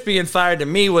Paul Chryst being fired to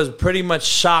me was pretty much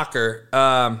shocker.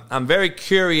 I'm very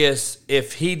curious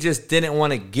if he just didn't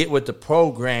want to get with the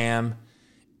program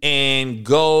and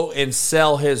go and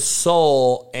sell his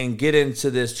soul and get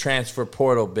into this transfer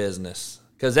portal business.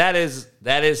 Because that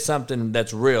is something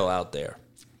that's real out there.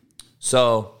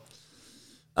 So,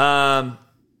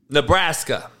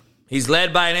 Nebraska. He's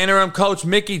led by an interim coach,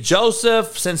 Mickey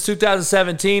Joseph. Since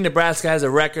 2017, Nebraska has a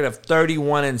record of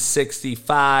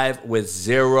 31-65 with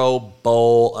 0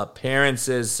 bowl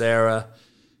appearances, Sarah.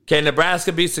 Can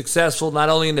Nebraska be successful not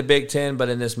only in the Big Ten, but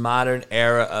in this modern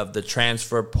era of the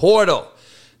transfer portal?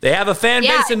 They have a fan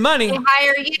base and money. They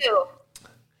hire you.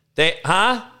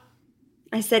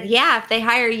 I said, if they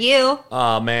hire you.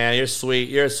 Oh, man, you're sweet.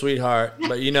 You're a sweetheart.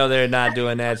 But you know they're not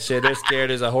doing that shit. They're scared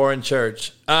as a whore in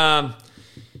church.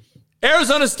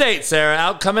 Arizona State,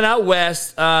 Sarah, coming out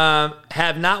west,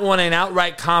 have not won an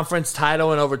outright conference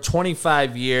title in over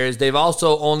 25 years. They've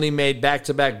also only made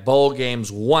back-to-back bowl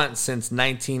games once since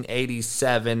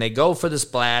 1987. They go for the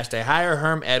splash. They hire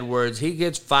Herm Edwards. He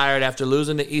gets fired after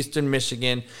losing to Eastern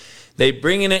Michigan. They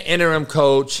bring in an interim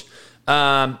coach.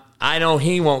 I know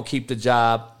he won't keep the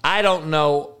job. I don't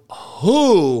know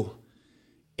who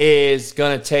is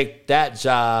going to take that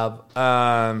job.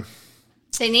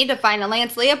 They need to find a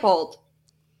Lance Leopold.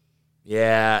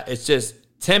 Yeah, it's just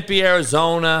Tempe,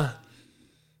 Arizona.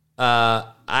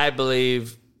 I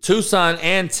believe Tucson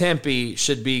and Tempe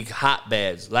should be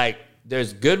hotbeds. Like,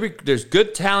 there's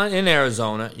good talent in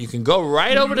Arizona. You can go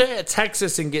right over to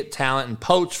Texas and get talent and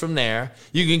poach from there.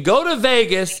 You can go to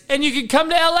Vegas and you can come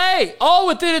to LA, all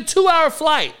within a 2-hour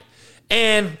flight.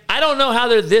 And I don't know how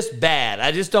they're this bad.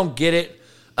 I just don't get it.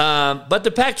 But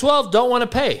the Pac-12 don't want to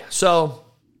pay. So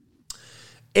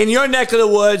in your neck of the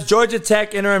woods, Georgia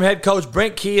Tech interim head coach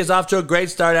Brent Key is off to a great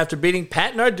start after beating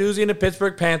Pat Narduzzi and the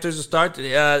Pittsburgh Panthers to start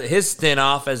his stint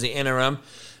off as the interim.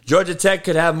 Georgia Tech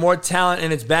could have more talent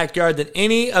in its backyard than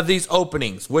any of these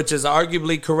openings, which is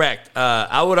arguably correct.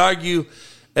 I would argue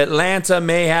Atlanta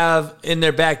may have in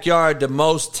their backyard the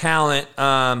most talent,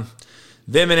 them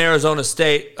in Arizona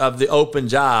State, of the open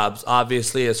jobs,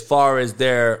 obviously, as far as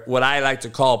their, what I like to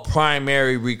call,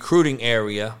 primary recruiting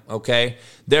area, okay?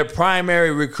 Their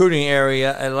primary recruiting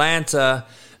area, Atlanta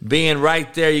being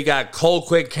right there. You got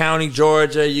Colquitt County,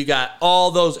 Georgia. You got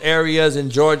all those areas in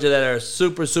Georgia that are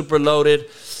super, super loaded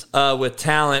with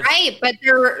talent. Right, but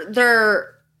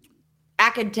they're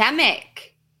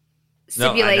academic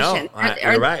stipulations. No, I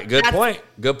know. You're right.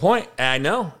 Good point. I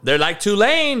know. They're like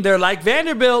Tulane. They're like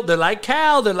Vanderbilt. They're like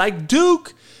Cal. They're like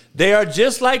Duke. They are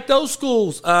just like those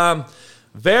schools.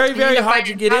 Very, very hard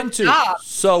to get into. Job.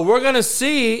 So we're going to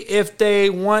see if they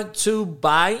want to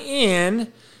buy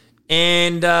in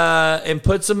and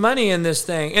put some money in this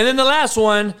thing. And then the last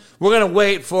one, we're going to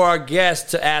wait for our guest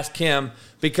to ask him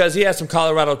because he has some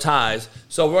Colorado ties.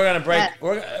 So we're going to break.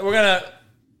 We're going to,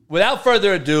 without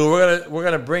further ado, we're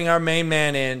going to bring our main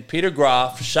man in, Peter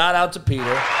Groff. Shout out to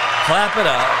Peter. Clap it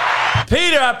up.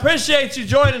 Peter, I appreciate you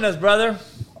joining us, brother.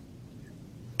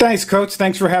 Thanks, Coach.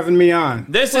 Thanks for having me on.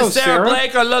 This is Sarah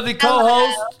Blake, our lovely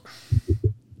co-host.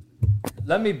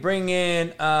 Let me bring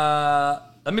in,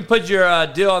 let me put your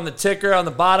deal on the ticker on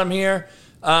the bottom here.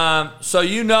 So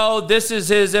you know this is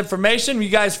his information. You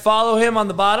guys follow him on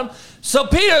the bottom. So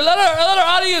Peter, let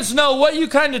our audience know what you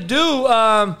kind of do.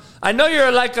 I know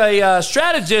you're like a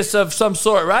strategist of some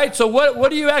sort, right? So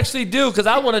what do you actually do? Because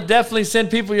I want to definitely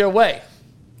send people your way.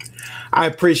 I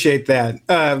appreciate that.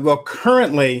 Well,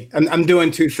 currently, I'm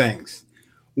doing two things.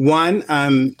 One,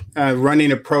 I'm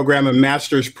running a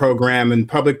master's program in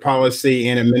public policy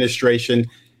and administration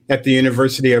at the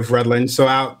University of Redlands, so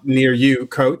out near you,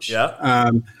 Coach.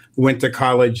 Yeah. Went to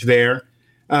college there.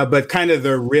 But kind of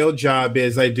the real job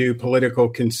is I do political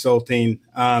consulting,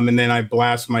 and then I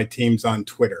blast my teams on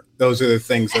Twitter. Those are the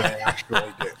things that I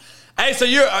actually do. Hey, so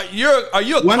are you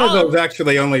a one of those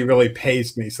actually only really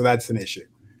pays me, so that's an issue.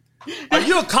 Are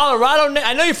you a Colorado?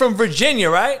 I know you're from Virginia,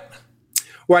 right?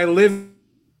 Well, I live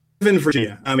in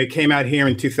Virginia. I came out here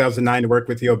in 2009 to work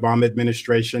with the Obama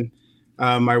administration.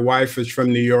 My wife is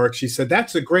from New York. She said,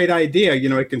 that's a great idea. You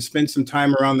know, I can spend some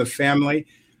time around the family.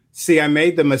 See, I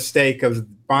made the mistake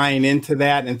of buying into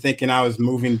that and thinking I was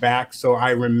moving back. So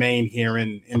I remain here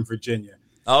in Virginia.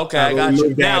 Okay, I got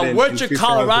you. Now, what's your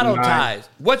Colorado ties?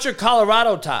 What's your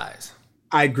Colorado ties?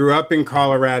 I grew up in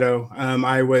Colorado.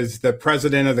 I was the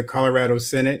president of the Colorado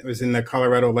Senate. I was in the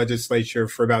Colorado legislature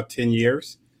for about 10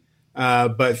 years.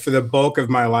 But for the bulk of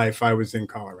my life, I was in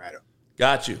Colorado.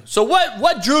 Got you. So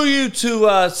what drew you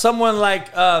to someone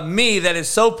like me that is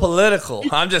so political?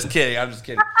 I'm just kidding.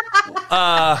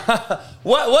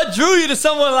 What drew you to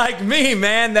someone like me,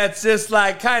 man, that's just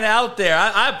like kind of out there?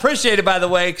 I appreciate it, by the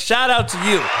way. Shout out to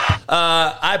you.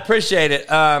 I appreciate it.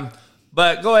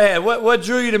 But go ahead. What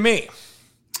drew you to me?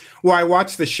 Well, I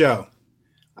watched the show.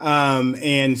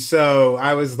 And so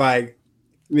I was like,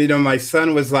 you know, my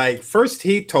son was like, first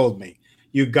he told me,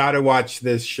 you got to watch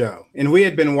this show. And we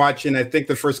had been watching, I think,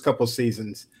 the first couple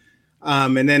seasons.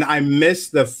 And then I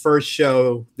missed the first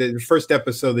show, the first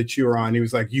episode that you were on. He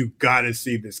was like, "You got to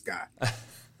see this guy."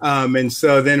 And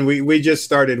so then we just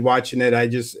started watching it. I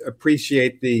just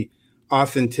appreciate the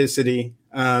authenticity.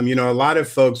 A lot of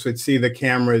folks would see the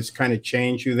cameras kind of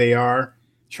change who they are,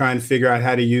 try and figure out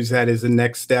how to use that as the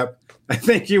next step. I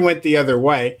think you went the other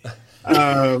way.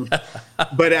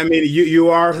 But I mean, you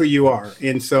are who you are.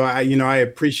 And so I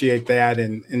appreciate that.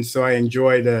 And so I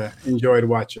enjoyed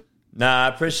watching. Nah, I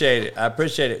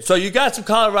appreciate it. So you got some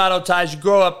Colorado ties. You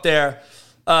grow up there,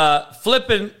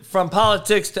 flipping from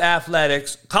politics to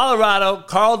athletics. Colorado,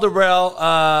 Karl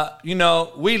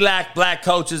Dorrell, we lack black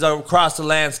coaches across the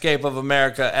landscape of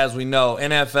America, as we know.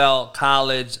 NFL,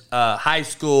 college, high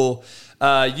school,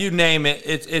 you name it.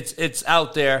 It's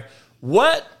out there.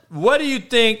 What do you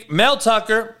think? Mel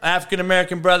Tucker,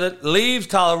 African-American brother, leaves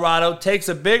Colorado, takes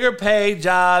a bigger pay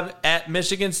job at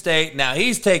Michigan State. Now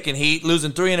he's taking heat,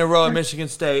 losing 3 in a row at Michigan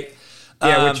State.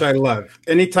 Yeah, which I love.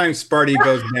 Anytime Sparty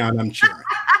goes down, I'm cheering.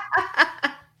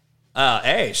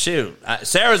 Hey, shoot.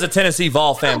 Sarah's a Tennessee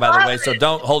Vol fan, by the way, so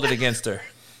don't hold it against her.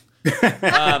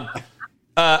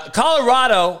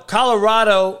 Colorado,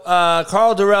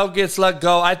 Karl Dorrell gets let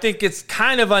go. I think it's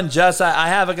kind of unjust. I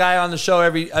have a guy on the show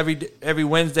every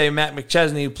Wednesday, Matt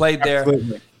McChesney, who played there.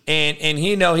 Absolutely. And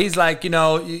he's like,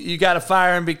 you got to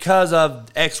fire him because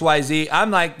of XYZ. I'm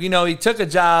like, he took a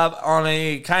job on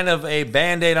a kind of a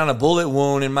Band-Aid on a bullet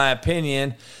wound, in my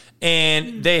opinion.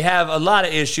 And they have a lot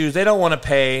of issues. They don't want to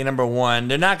pay, number one.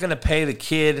 They're not going to pay the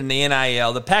kid in the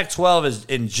NIL. The Pac-12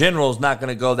 in general is not going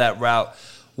to go that route.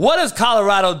 What does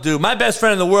Colorado do? My best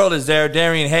friend in the world is there,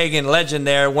 Darian Hagan, legend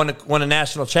there, won a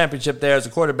national championship there as a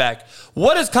quarterback.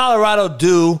 What does Colorado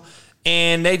do?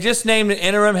 And they just named an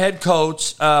interim head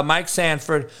coach, Mike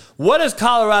Sanford. What does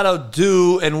Colorado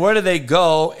do, and where do they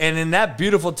go? And in that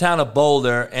beautiful town of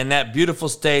Boulder and that beautiful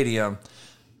stadium,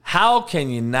 how can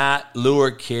you not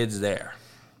lure kids there?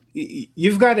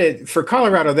 You've got to, for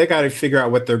Colorado, they got to figure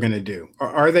out what they're going to do.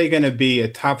 Are they going to be a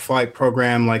top flight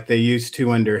program like they used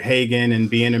to under Hagan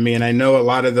and Bieniemy? And I know a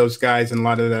lot of those guys and a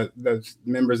lot of those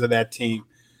members of that team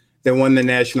that won the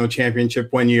national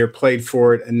championship one year, played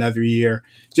for it another year.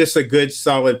 Just a good,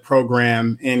 solid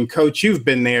program. And Coach, you've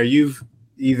been there. You've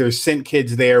either sent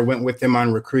kids there, went with them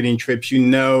on recruiting trips.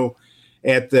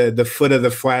 At the foot of the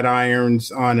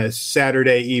Flatirons on a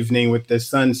Saturday evening with the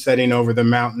sun setting over the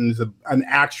mountains, an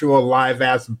actual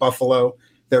live-ass buffalo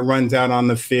that runs out on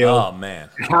the field. Oh, man.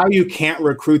 How you can't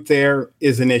recruit there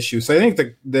is an issue. So I think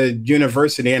the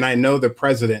university, and I know the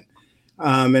president,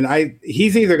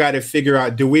 he's either got to figure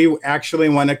out, do we actually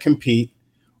want to compete,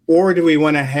 or do we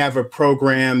want to have a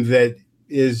program that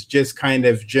is just kind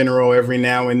of general every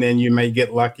now and then you may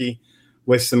get lucky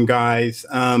with some guys.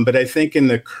 But I think in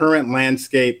the current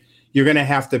landscape, you're going to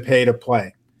have to pay to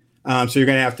play. So you're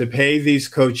going to have to pay these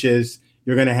coaches.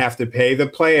 You're going to have to pay the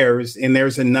players. And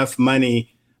there's enough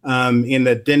money in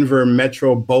the Denver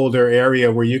Metro Boulder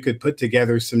area where you could put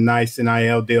together some nice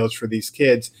NIL deals for these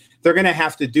kids. They're going to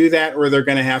have to do that, or they're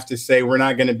going to have to say, we're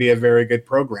not going to be a very good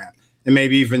program, and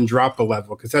maybe even drop a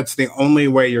level, because that's the only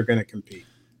way you're going to compete.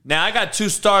 Now, I got two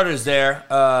starters there,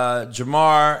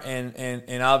 Jamar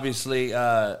and obviously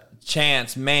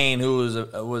Chance Main, who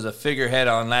was a figurehead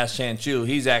on Last Chance U.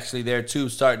 He's actually there, too,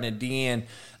 starting at DN.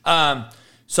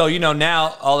 So,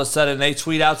 now all of a sudden they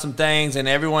tweet out some things and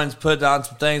everyone's put on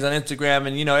some things on Instagram.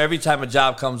 And, every time a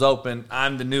job comes open,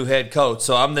 I'm the new head coach.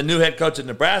 So I'm the new head coach at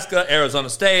Nebraska, Arizona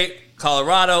State,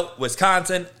 Colorado,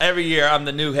 Wisconsin. Every year I'm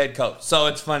the new head coach. So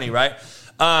it's funny, right?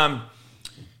 Let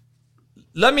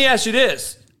me ask you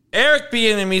this. Eric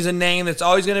Bieniemy is a name that's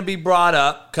always going to be brought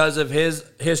up because of his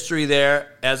history there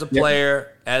as a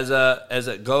player,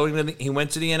 he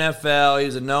went to the NFL.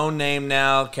 He's a known name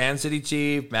now, Kansas City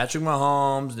Chief, Patrick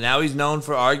Mahomes. Now he's known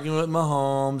for arguing with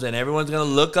Mahomes, and everyone's going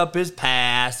to look up his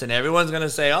past, and everyone's going to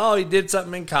say, oh, he did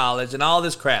something in college and all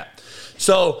this crap.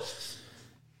 So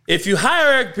if you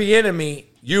hire Eric Bieniemy,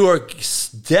 you are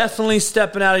definitely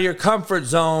stepping out of your comfort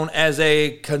zone as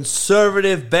a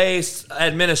conservative-based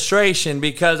administration,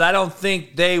 because I don't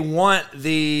think they want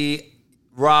the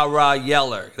rah-rah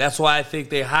yeller. That's why I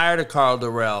think they hired a Karl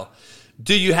Dorrell.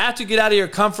 Do you have to get out of your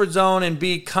comfort zone and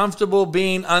be comfortable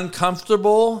being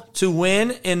uncomfortable to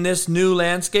win in this new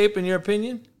landscape, in your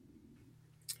opinion?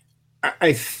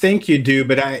 I think you do,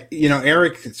 but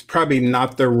Eric is probably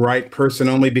not the right person,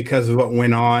 only because of what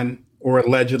went on, or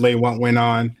allegedly what went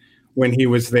on when he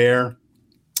was there.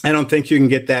 I don't think you can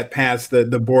get that past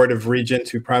the Board of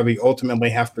Regents, who probably ultimately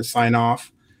have to sign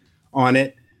off on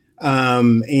it.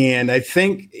 And I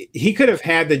think he could have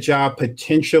had the job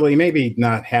potentially, maybe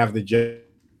not have the job,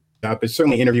 but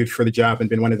certainly interviewed for the job and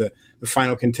been one of the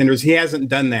final contenders. He hasn't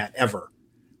done that ever,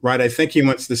 right? I think he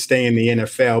wants to stay in the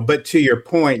NFL. But to your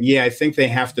point, yeah, I think they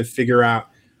have to figure out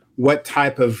what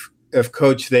type of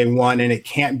coach they want, and it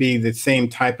can't be the same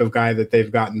type of guy that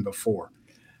they've gotten before.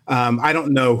 I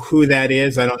don't know who that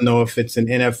is. I don't know if it's an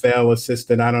NFL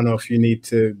assistant. I don't know if you need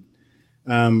to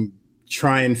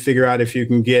try and figure out if you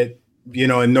can get,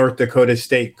 a North Dakota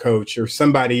State coach or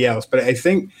somebody else. But I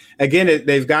think, again,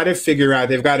 they've got to figure out,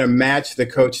 they've got to match the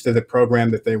coach to the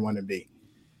program that they want to be.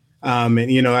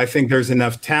 And I think there's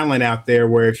enough talent out there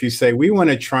where if you say, we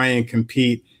want to try and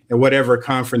compete at whatever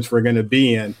conference we're going to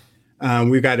be in,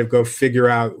 we've got to go figure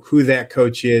out who that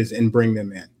coach is and bring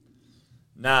them in.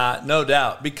 Nah, no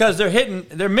doubt. Because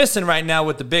they're missing right now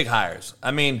with the big hires.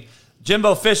 I mean,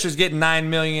 Jimbo Fisher's getting $9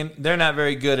 million. They're not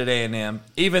very good at A&M,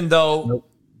 even though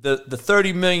the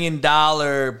 $30 million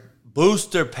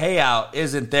booster payout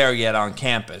isn't there yet on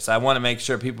campus. I want to make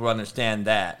sure people understand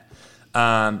that.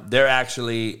 They're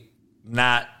actually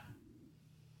not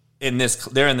in this.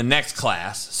 They're in the next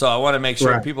class. So I want to make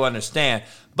sure people understand.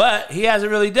 But he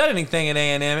hasn't really done anything at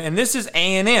A&M, and this is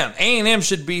A&M. A&M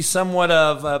should be somewhat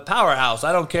of a powerhouse.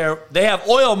 I don't care. They have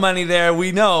oil money there.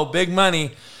 We know, big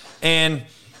money. And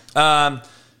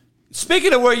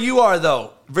speaking of where you are,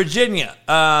 though, Virginia,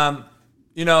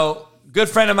 good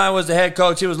friend of mine was the head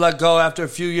coach. He was let go after a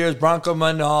few years, Bronco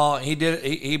Munhall.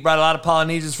 He brought a lot of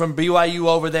Polynesians from BYU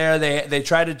over there. They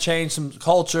tried to change some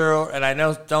culture, and I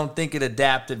don't think it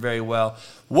adapted very well.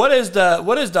 What is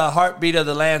the heartbeat of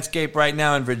the landscape right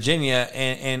now in Virginia,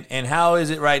 and how is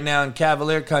it right now in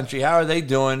Cavalier country? How are they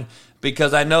doing?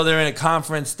 Because I know they're in a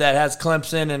conference that has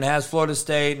Clemson and has Florida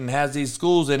State and has these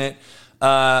schools in it.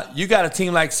 You got a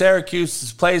team like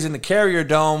Syracuse plays in the Carrier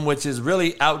Dome, which is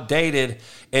really outdated,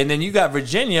 and then you got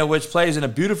Virginia, which plays in a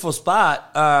beautiful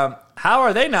spot. How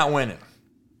are they not winning?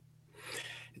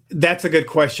 That's a good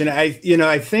question.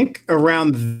 I think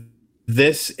around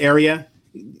this area,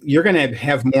 you're going to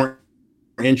have more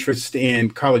interest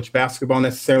in college basketball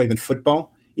necessarily than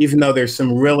football, even though there's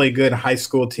some really good high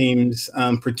school teams,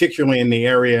 particularly in the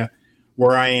area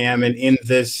where I am and in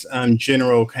this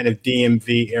general kind of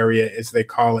DMV area, as they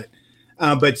call it.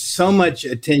 But so much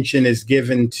attention is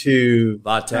given to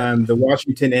the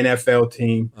Washington NFL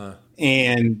team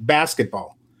and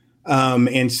basketball.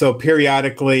 And so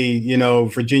periodically,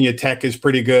 Virginia Tech is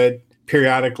pretty good.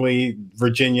 Periodically,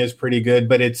 Virginia is pretty good.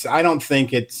 But I don't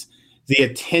think it's the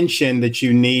attention that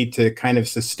you need to kind of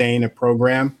sustain a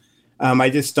program. I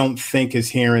just don't think is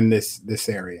here in this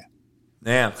area.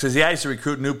 Yeah, because I used to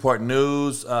recruit Newport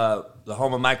News, the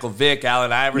home of Michael Vick,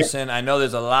 Allen Iverson. Yep. I know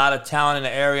there's a lot of talent in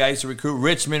the area. I used to recruit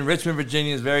Richmond. Richmond,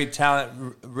 Virginia is very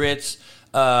talent-rich.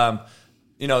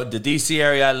 The D.C.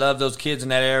 area, I love those kids in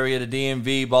that area, the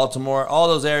DMV, Baltimore, all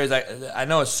those areas. I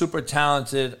know it's super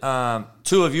talented.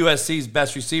 Two of USC's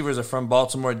best receivers are from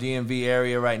Baltimore, DMV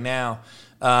area right now.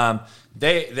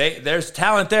 There's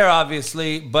talent there,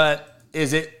 obviously, but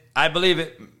is it – I believe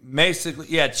it basically,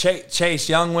 Chase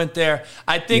Young went there.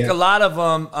 I think a lot of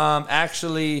them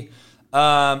actually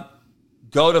go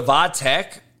to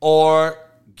Vatech or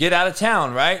get out of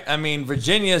town, right? I mean,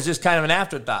 Virginia is just kind of an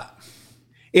afterthought.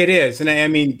 It is. And I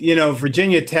mean,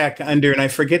 Virginia Tech and I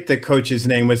forget the coach's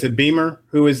name. Was it Beamer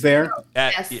who was there?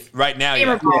 Right now,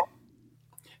 Beamer. Yeah.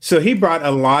 So he brought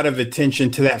a lot of attention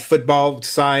to that football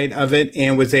side of it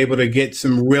and was able to get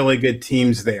some really good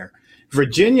teams there.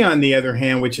 Virginia, on the other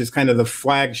hand, which is kind of the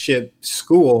flagship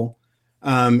school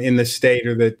in the state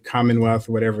or the Commonwealth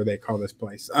or whatever they call this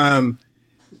place,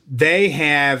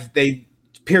 they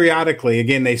periodically,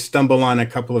 again, they stumble on a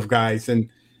couple of guys. And,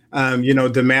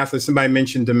 DeMatha, somebody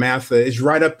mentioned DeMatha is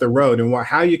right up the road. And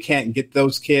how you can't get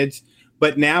those kids.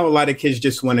 But now a lot of kids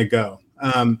just want to go.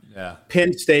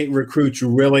 Penn State recruits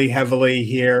really heavily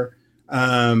here.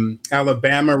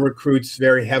 Alabama recruits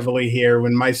very heavily here.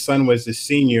 When my son was a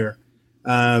senior,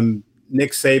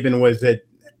 Nick Saban was at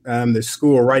the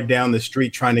school right down the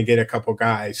street trying to get a couple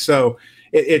guys. So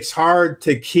it's hard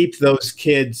to keep those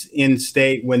kids in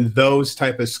state when those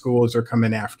type of schools are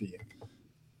coming after you.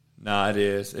 No, it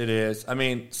is. It is. I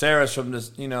mean, Sarah's from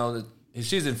this,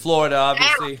 she's in Florida,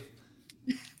 obviously.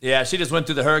 Yeah, she just went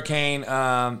through the hurricane,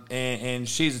 and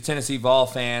she's a Tennessee Vol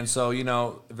fan. So,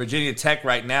 Virginia Tech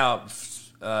right now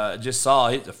just saw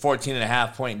a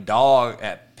 14.5-point dog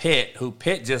at Pitt, who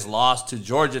Pitt just lost to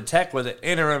Georgia Tech with an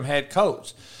interim head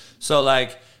coach. So,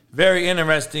 very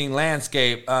interesting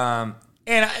landscape. And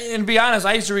to be honest,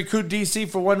 I used to recruit D.C.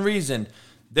 for one reason.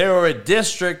 They were a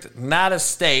district, not a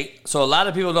state. So a lot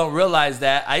of people don't realize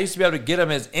that. I used to be able to get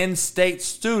them as in-state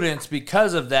students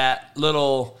because of that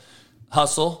little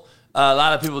hustle. A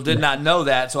lot of people did not know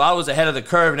that, so I was ahead of the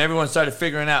curve, and everyone started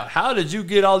figuring out, how did you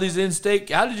get all these in-state,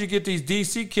 how did you get these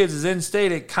D.C. kids as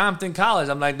in-state at Compton College?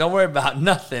 I'm like, don't worry about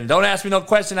nothing. Don't ask me no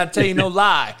question, I tell you no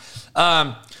lie.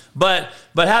 But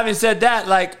having said that,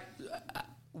 like,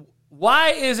 why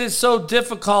is it so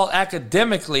difficult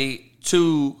academically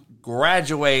to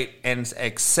graduate and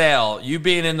excel? You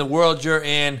being in the world you're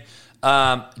in,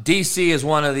 DC is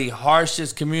one of the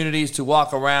harshest communities to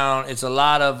walk around. It's a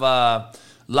lot of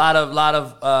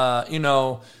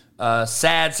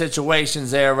sad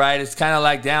situations there, right? It's kind of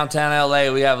like downtown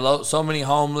LA. We have so many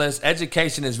homeless.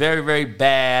 Education is very, very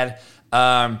bad.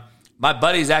 My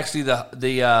buddy's actually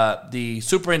the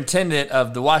superintendent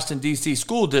of the Washington D.C.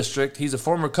 school district. He's a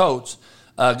former coach,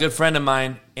 a good friend of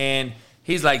mine, and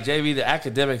he's like, JV, the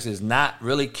academics is not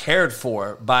really cared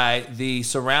for by the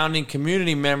surrounding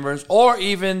community members or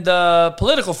even the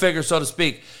political figures, so to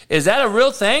speak. Is that a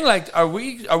real thing? Like, are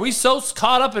we so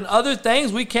caught up in other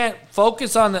things we can't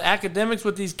focus on the academics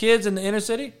with these kids in the inner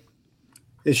city?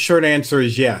 The short answer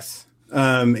is yes.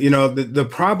 The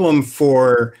problem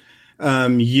for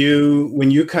you when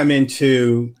you come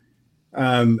into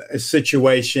a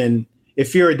situation,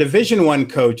 if you're a Division I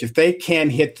coach, if they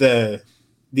can't hit the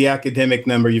academic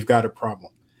number, you've got a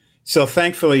problem. So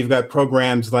thankfully, you've got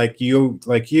programs like you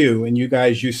and you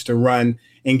guys used to run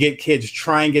and get kids,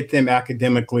 try and get them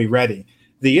academically ready.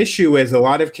 The issue is a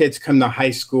lot of kids come to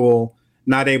high school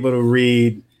not able to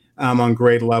read on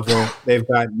grade level. They've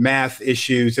got math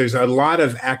issues. There's a lot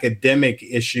of academic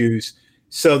issues.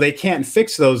 So they can't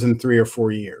fix those in 3 or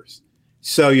 4 years.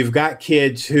 So you've got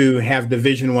kids who have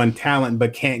Division I talent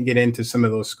but can't get into some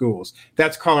of those schools.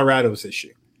 That's Colorado's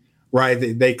issue. Right,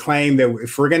 they claim that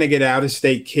if we're going to get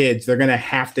out-of-state kids, they're going to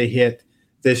have to hit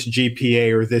this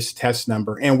GPA or this test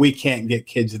number, and we can't get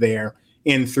kids there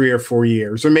in 3 or 4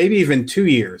 years, or maybe even 2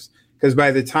 years, because by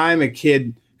the time a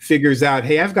kid figures out,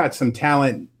 hey, I've got some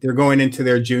talent, they're going into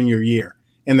their junior year,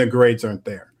 and the grades aren't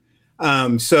there.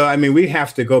 So, I mean, we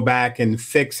have to go back and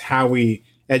fix how we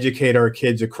educate our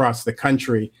kids across the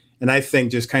country, and I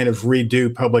think just kind of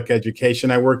redo public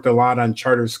education. I worked a lot on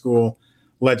charter school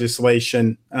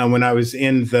legislation when I was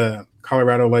in the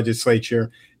Colorado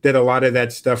legislature, did a lot of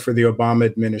that stuff for the Obama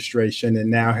administration, and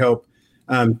now help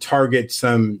target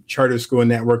some charter school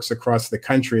networks across the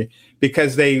country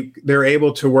because they're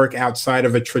able to work outside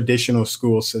of a traditional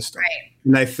school system. Right.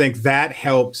 And I think that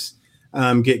helps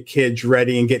get kids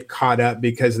ready and get caught up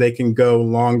because they can go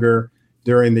longer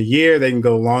during the year, they can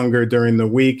go longer during the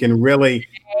week, and really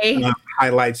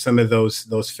highlight some of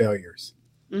those failures.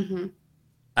 Mm-hmm.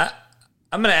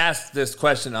 I'm going to ask this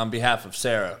question on behalf of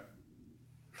Sarah.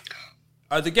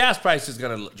 Are the gas prices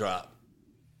going to drop?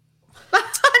 On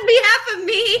behalf of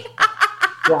me?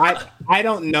 Well, I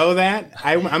don't know that.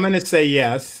 I'm going to say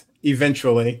yes,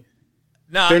 eventually.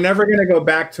 No, they're never going to go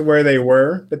back to where they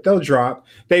were, but they'll drop.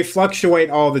 They fluctuate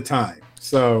all the time.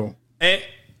 So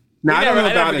now I don't know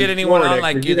about get anyone on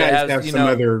like you that have some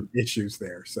other issues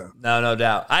there. So no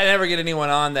doubt. I never get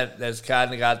anyone on that's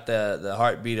kind of got the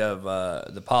heartbeat of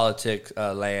the politics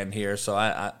land here. So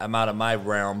I'm out of my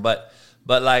realm. But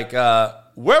like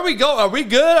where we go? Are we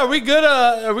good? Are we good?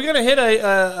 Are we going to hit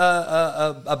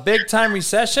a big time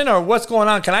recession or what's going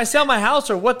on? Can I sell my house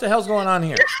or what the hell's going on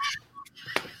here?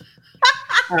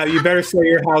 You better sell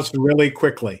your house really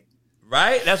quickly.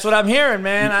 Right? That's what I'm hearing,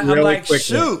 man. I'm really like, quickly.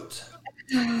 Shoot.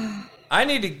 I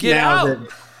need to get out.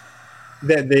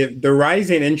 The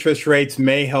rising interest rates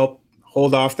may help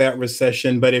hold off that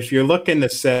recession, but if you're looking to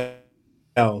sell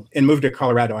and move to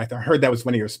Colorado, I heard that was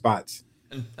one of your spots.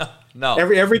 No.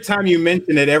 Every time you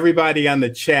mention it, everybody on the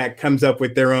chat comes up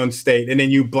with their own state, and then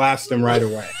you blast them right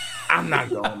away. I'm not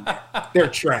going there. They're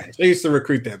trash. I used to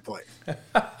recruit that place.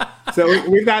 So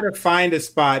we've got to find a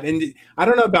spot. And I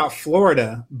don't know about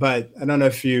Florida, but I don't know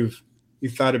if you've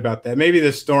thought about that. Maybe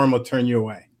the storm will turn you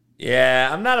away. Yeah,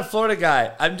 I'm not a Florida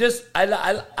guy. I'm just I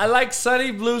like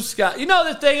sunny blue sky. You know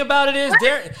the thing about it is,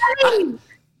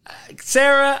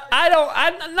 Sarah,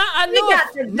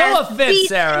 no offense,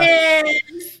 Sarah.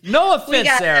 No offense,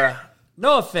 Sarah.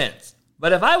 No offense.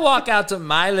 But if I walk out to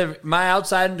my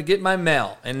outside to get my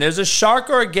mail and there's a shark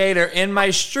or a gator in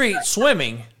my street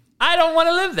swimming, I don't want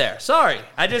to live there. Sorry.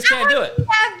 I just can't do it.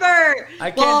 Never. I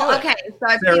can't do it. Okay, so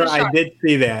I've Sarah, I did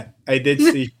see that. I did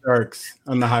see sharks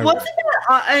on the highway. Wasn't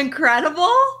that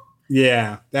incredible?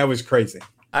 Yeah, that was crazy.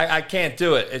 I can't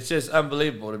do it. It's just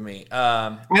unbelievable to me.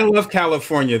 I love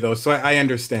California, though, so I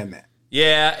understand that.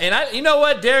 Yeah, and you know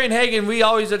what? Darian Hagan, we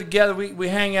always are together. We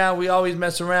hang out. We always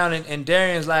mess around. And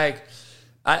Darian's like,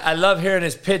 I love hearing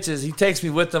his pitches. He takes me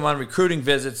with him on recruiting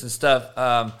visits and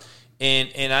stuff.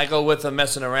 And I go with him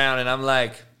messing around, and I'm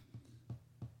like,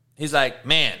 He's like,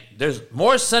 man, there's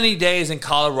more sunny days in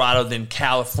Colorado than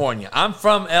California. I'm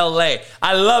from LA.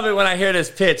 I love it when I hear this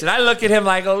pitch. And I look at him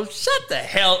like, oh, shut the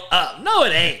hell up. No,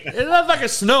 it ain't. It's not fucking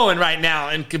snowing right now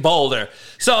in Boulder.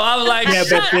 So I was like,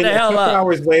 shut the hell up. A couple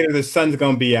hours later, the sun's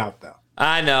going to be out, though.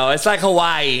 I know. It's like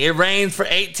Hawaii. It rains for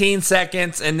 18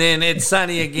 seconds, and then it's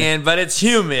sunny again. But it's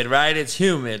humid, right? It's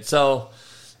humid. So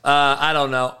I don't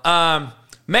know.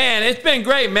 Man, it's been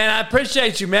great, man. I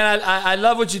appreciate you, man. I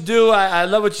love what you do. I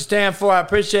love what you stand for. I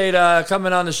appreciate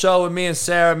coming on the show with me and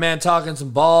Sarah, man, talking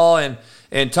some ball and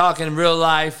talking real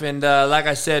life. And like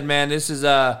I said, man, this is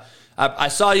I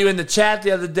saw you in the chat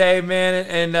the other day, man.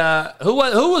 And who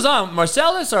was on?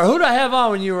 Marcellus, or who did I have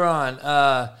on when you were on?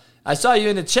 I saw you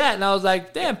in the chat, and I was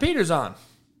like, damn, Peter's on.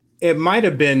 It might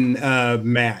have been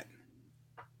Matt.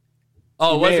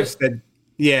 Oh, was it? Said,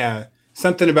 yeah.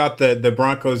 Something about the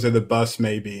Broncos or the bus,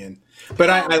 maybe.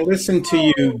 But I listen to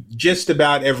you just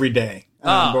about every day,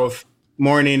 both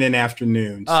morning and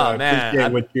afternoon. So I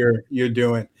appreciate what you're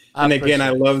doing. And again, I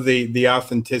love the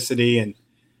authenticity. And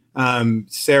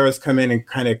Sarah's come in and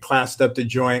kind of classed up the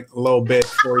joint a little bit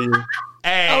for you.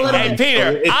 Hey,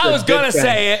 Peter, I was going to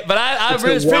say it, but I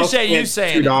really appreciate you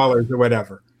saying it. $2 or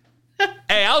whatever.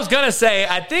 Hey, I was going to say,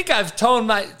 I think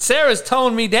Sarah's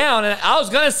toned me down, and I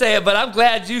was going to say it, but I'm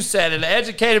glad you said it. An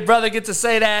educated brother gets to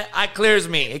say that. It clears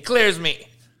me.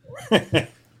 Hey,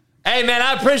 man,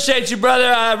 I appreciate you, brother.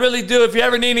 I really do. If you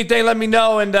ever need anything, let me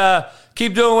know, and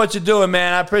keep doing what you're doing,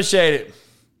 man. I appreciate it.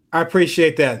 I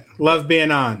appreciate that. Love being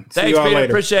on. Thanks, See you all Peter.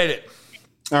 later. Appreciate it.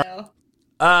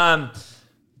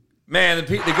 Man,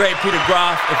 the great Peter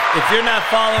Groff. If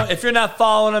you're not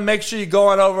following him, make sure you go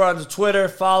on over on the Twitter,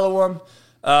 follow him.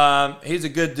 He's a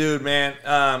good dude, man.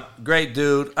 Great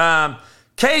dude. KU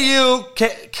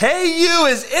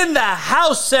is in the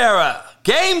house, Sarah.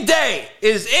 Game day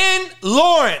is in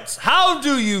Lawrence. How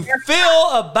do you feel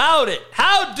about it?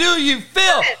 How do you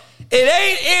feel? It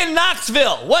ain't in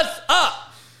Knoxville. What's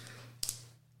up?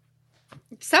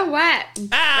 So what?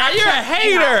 You're a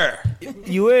hater.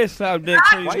 You is out there.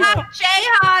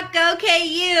 Jayhawk, go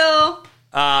KU.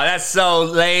 That's so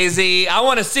lazy. I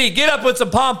want to see. Get up with some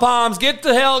pom-poms. Get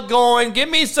the hell going. Give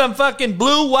me some fucking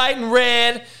blue, white, and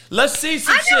red. Let's see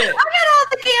some shit. I got all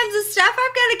the Kansas stuff.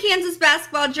 I've got a Kansas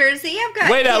basketball jersey. I've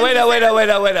got. Wait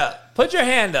up. Put your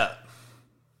hand up.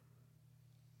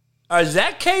 Is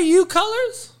that KU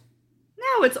colors?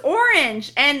 No, it's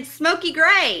orange and smoky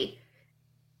gray.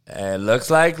 It looks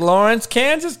like Lawrence,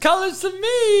 Kansas colors to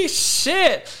me.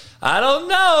 Shit. I don't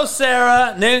know,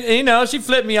 Sarah. Then, she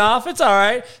flipped me off. It's all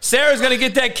right. Sarah's going to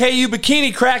get that KU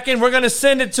bikini cracking. We're going to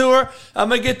send it to her. I'm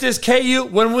going to get this KU.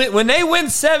 When they win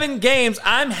 7 games,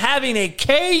 I'm having a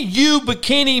KU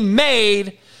bikini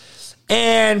made,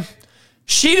 and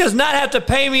she does not have to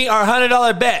pay me our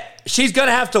 $100 bet. She's going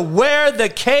to have to wear the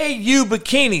KU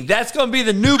bikini. That's going to be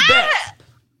the new bet.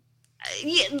 Why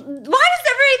does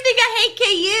everybody think I hate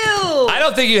KU? I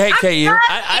don't think you hate KU.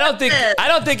 I don't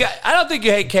think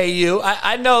you hate KU.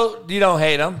 I know you don't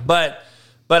hate them, but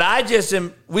I just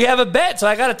am. We have a bet, so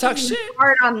I got to talk shit.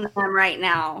 Hard on them right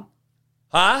now.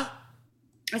 Huh?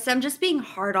 I said I'm just being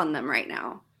hard on them right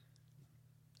now.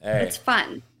 Hey. It's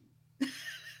fun.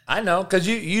 I know, because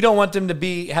you don't want them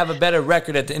to have a better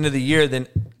record at the end of the year than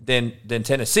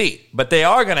Tennessee, but they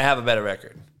are going to have a better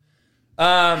record.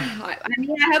 I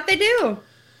hope they do.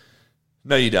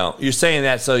 No, you don't. You're saying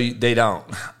that so they don't.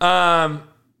 I'm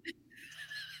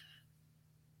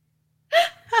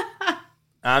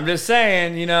just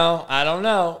saying, I don't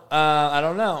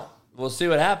know. We'll see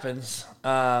what happens.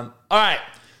 All right.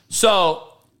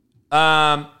 So,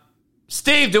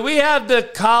 Steve, do we have the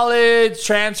college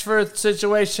transfer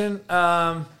situation?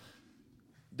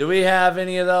 Do we have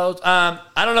any of those? I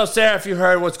don't know, Sarah, if you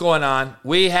heard what's going on.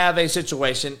 We have a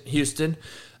situation, Houston.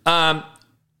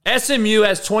 SMU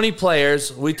has 20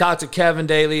 players. We talked to Kevin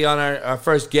Daly on our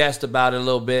first guest about it a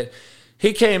little bit.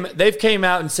 They've came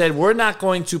out and said, we're not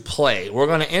going to play. We're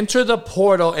going to enter the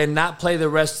portal and not play the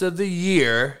rest of the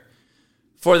year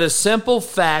for the simple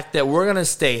fact that we're going to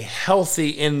stay healthy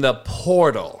in the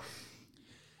portal.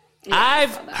 Yeah,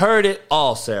 I've heard it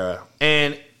all, Sarah.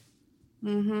 And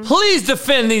please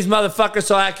defend these motherfuckers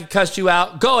so I can cuss you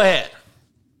out. Go ahead.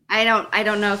 I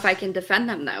don't know if I can defend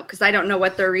them, though, because I don't know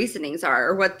what their reasonings are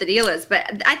or what the deal is. But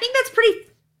I think that's pretty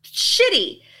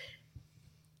shitty.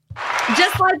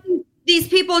 Just like these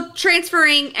people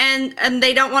transferring and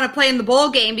they don't want to play in the bowl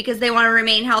game because they want to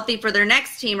remain healthy for their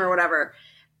next team or whatever.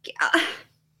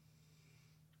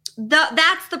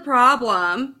 That's the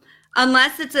problem.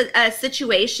 Unless it's a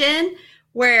situation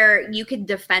where you can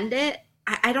defend it.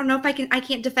 I don't know if I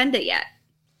can't defend it yet.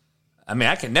 I mean,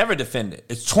 I can never defend it.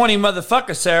 It's 20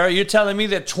 motherfuckers, Sarah. You're telling me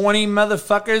that 20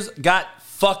 motherfuckers got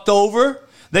fucked over?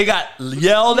 They got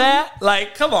yelled at?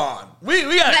 Like, come on.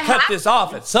 We got to cut this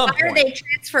off at some point. Why are they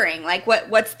transferring? Like,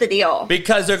 what's the deal?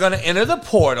 Because they're going to enter the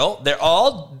portal. They're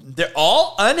all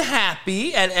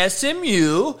unhappy at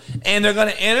SMU, and they're going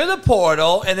to enter the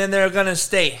portal, and then they're going to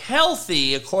stay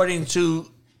healthy, according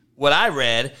to what I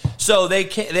read, so they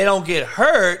don't get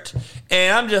hurt.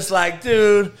 And I'm just like,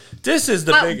 dude, this is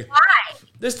the biggest. Why?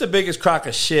 This is the biggest crock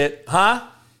of shit, huh?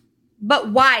 But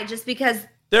why? Just because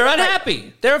they're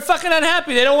unhappy. They're fucking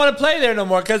unhappy. They don't want to play there no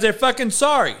more because they're fucking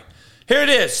sorry. Here it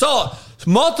is. So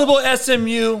multiple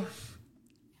SMU.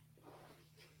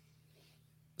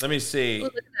 Let me see.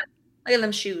 Look at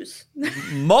them shoes.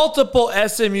 Multiple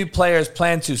SMU players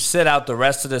plan to sit out the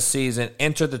rest of the season,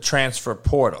 enter the transfer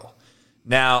portal.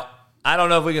 Now, I don't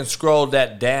know if we can scroll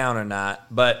that down or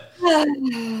not, but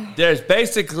there's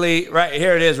basically, right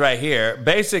here it is right here.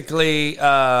 Basically,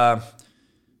 the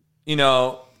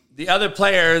other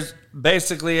players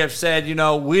basically have said,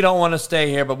 we don't want to stay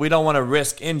here, but we don't want to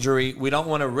risk injury. We don't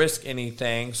want to risk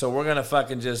anything. So we're going to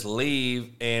fucking just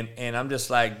leave. And I'm just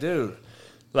like, dude,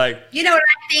 like. You know what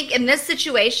I think? In this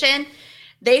situation,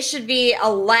 they should be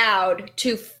allowed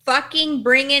to fucking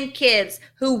bring in kids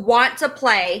who want to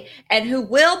play and who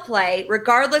will play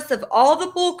regardless of all the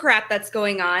bull crap that's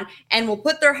going on and will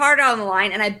put their heart on the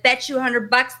line. And I bet you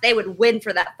 $100 they would win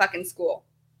for that fucking school.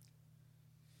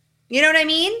 You know what I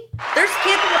mean? There's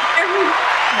kids out there who.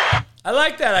 I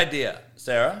like that idea,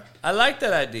 Sarah. I like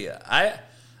that idea. I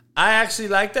actually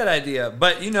like that idea.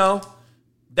 But,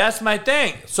 that's my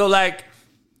thing. So, like,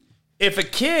 if a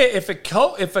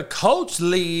coach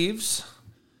leaves,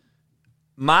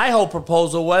 my whole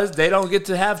proposal was they don't get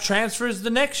to have transfers the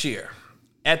next year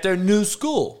at their new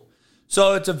school.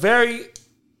 So it's a very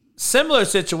similar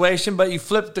situation, but you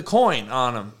flip the coin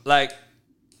on them. Like,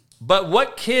 but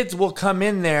what kids will come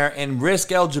in there and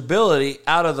risk eligibility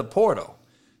out of the portal?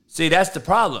 See, that's the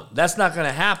problem. That's not going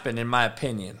to happen, in my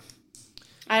opinion.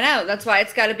 I know. That's why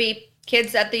it's got to be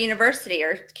kids at the university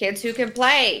or kids who can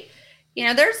play.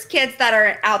 There's kids that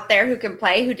are out there who can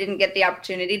play, who didn't get the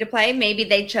opportunity to play. Maybe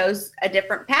they chose a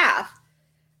different path.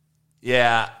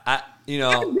 Yeah, Bring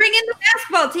in the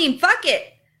basketball team. Fuck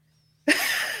it.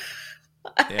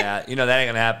 Yeah, that ain't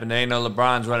going to happen. There ain't no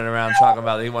LeBron's running around talking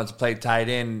about he wants to play tight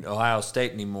end Ohio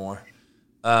State anymore.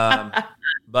 But,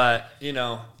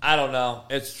 I don't know.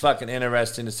 It's fucking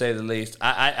interesting to say the least.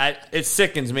 It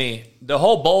sickens me. The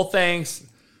whole bowl thing's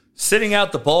sitting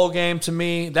out the bowl game, to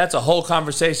me, that's a whole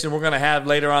conversation we're going to have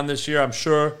later on this year, I'm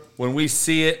sure, when we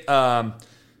see it.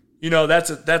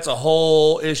 That's a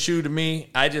whole issue to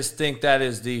me. I just think that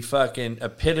is the fucking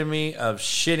epitome of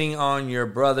shitting on your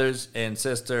brothers and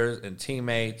sisters and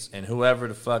teammates and whoever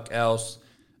the fuck else.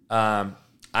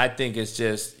 I think it's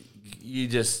just,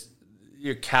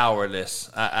 you're cowardice.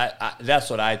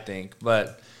 That's what I think.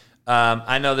 But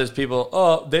I know there's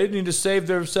people, they need to save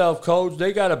themselves, coach.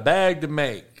 They got a bag to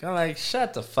make. I'm like,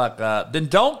 shut the fuck up. Then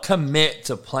don't commit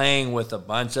to playing with a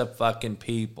bunch of fucking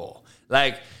people.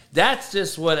 Like, that's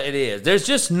just what it is. There's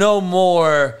just no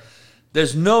more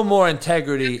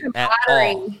integrity at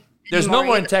all. There's no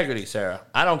more integrity, Sarah.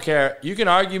 I don't care. You can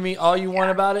argue me all you want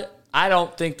about it. I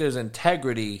don't think there's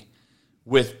integrity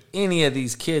with any of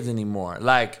these kids anymore.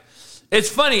 Like, it's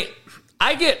funny.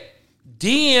 I get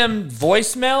DM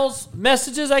voicemails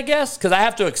messages, I guess, because I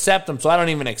have to accept them, so I don't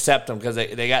even accept them because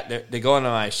they go into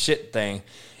my shit thing.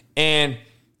 And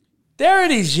there are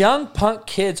these young punk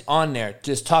kids on there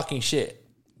just talking shit.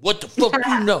 What the fuck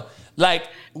do you know? Like,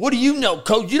 what do you know,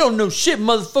 coach? You don't know shit,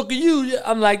 motherfucker.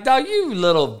 I'm like, dog, you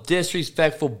little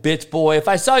disrespectful bitch boy. If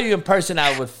I saw you in person,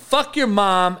 I would fuck your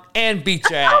mom and beat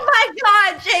your ass. Oh my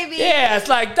God, JB. Yeah, it's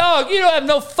like, dog, you don't have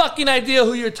no fucking idea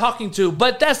who you're talking to.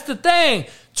 But that's the thing.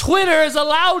 Twitter has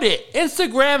allowed it.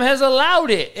 Instagram has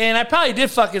allowed it. And I probably did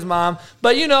fuck his mom.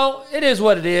 But, it is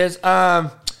what it is.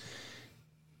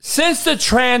 Since the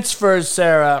transfers,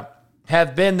 Sarah,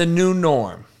 have been the new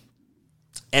norm,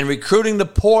 and recruiting the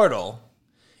portal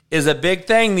is a big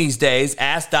thing these days.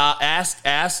 Ask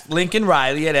Lincoln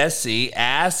Riley at SC.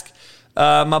 Ask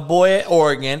my boy at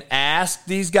Oregon. Ask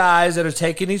these guys that are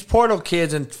taking these portal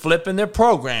kids and flipping their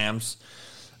programs.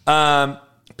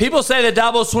 People say that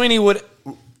Dabo Swinney would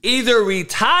either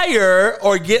retire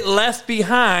or get left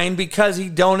behind because he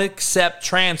don't accept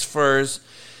transfers.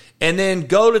 And then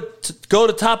go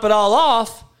to top it all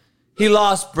off, he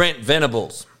lost Brent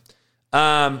Venables.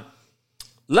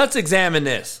 Let's examine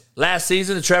this. Last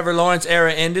season, the Trevor Lawrence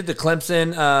era ended. The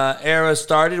Clemson era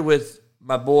started with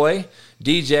my boy,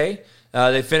 DJ.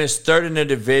 They finished third in their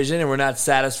division and were not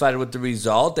satisfied with the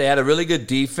result. They had a really good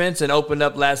defense and opened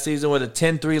up last season with a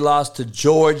 10-3 loss to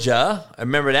Georgia. I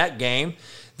remember that game.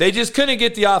 They just couldn't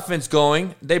get the offense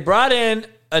going. They brought in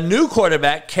a new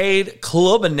quarterback, Cade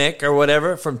Klubnik or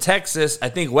whatever, from Texas, I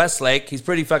think Westlake. He's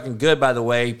pretty fucking good, by the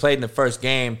way. He played in the first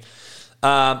game.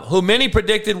 Who many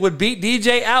predicted would beat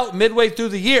DJ out midway through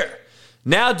the year.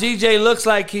 Now DJ looks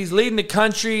like he's leading the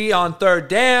country on third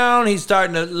down. He's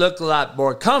starting to look a lot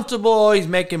more comfortable. He's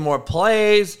making more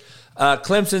plays.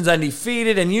 Clemson's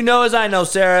undefeated. And you know as I know,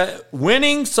 Sarah,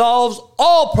 winning solves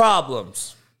all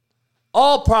problems.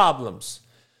 All problems.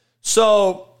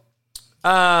 So,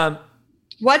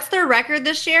 what's their record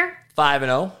this year?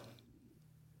 5-0.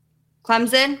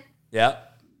 Clemson? Yeah.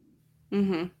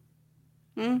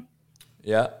 Mm-hmm.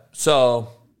 Yeah. So,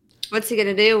 what's he going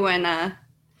to do when,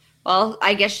 well,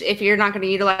 I guess if you're not going to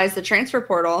utilize the transfer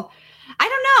portal, I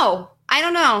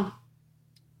don't know.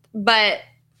 But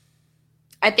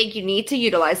I think you need to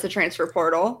utilize the transfer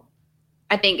portal.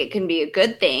 I think it can be a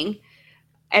good thing.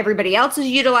 Everybody else is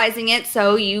utilizing it,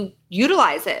 so you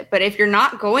utilize it. But if you're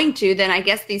not going to, then I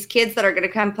guess these kids that are going to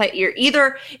come play,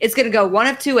 it's going to go one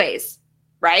of two ways,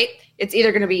 right? It's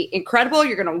either going to be incredible,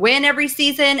 you're going to win every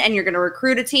season, and you're going to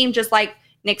recruit a team just like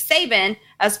Nick Saban,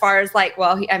 as far as like,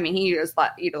 well, he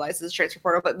utilizes the transfer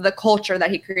portal, but the culture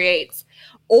that he creates.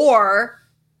 Or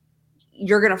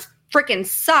you're going to freaking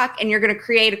suck, and you're going to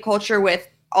create a culture with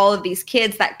all of these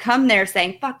kids that come there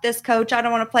saying, fuck this coach, I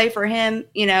don't want to play for him,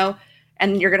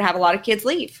 and you're going to have a lot of kids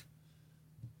leave.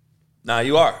 No,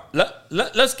 you are.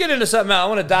 Let's get into something else. I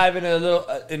want to dive into a little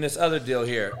in this other deal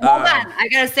here. Hold on. I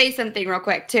got to say something real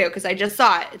quick, too, because I just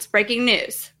saw it. It's breaking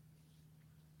news.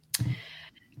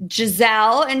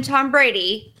 Giselle and Tom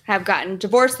Brady have gotten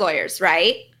divorce lawyers,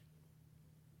 right?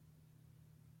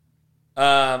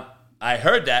 I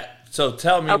heard that. So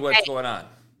tell me what's going on.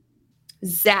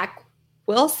 Zach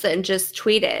Wilson just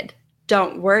tweeted,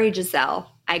 "Don't worry,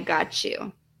 Giselle. I got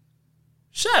you."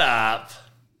 Shut up.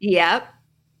 Yep.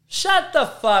 Shut the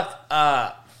fuck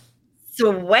up.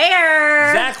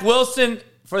 Swear. Zach Wilson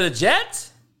for the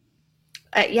Jets?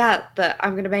 Yeah, the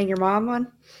I'm going to bang your mom one.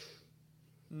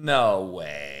 No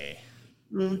way.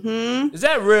 Mm-hmm. Is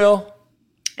that real?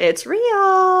 It's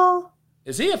real.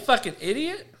 Is he a fucking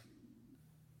idiot?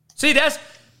 See, that's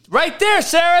right there,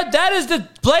 Sarah. That is the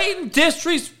blatant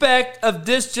disrespect of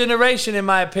this generation, in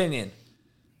my opinion.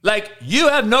 Like, you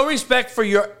have no respect for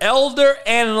your elder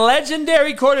and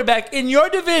legendary quarterback in your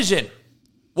division.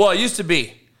 Well, it used to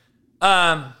be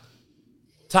Tom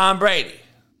Brady.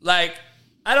 Like,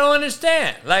 I don't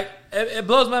understand. Like, it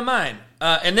blows my mind.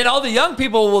 And then all the young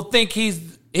people will think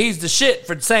he's the shit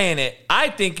for saying it. I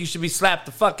think you should be slapped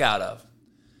the fuck out of.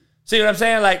 See what I'm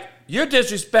saying? Like, you're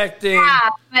disrespecting. Yeah,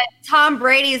 but Tom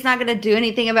Brady is not going to do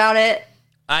anything about it.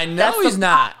 I know he's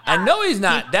not. I know he's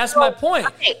not. That's my point.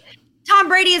 Okay. Tom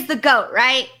Brady is the GOAT,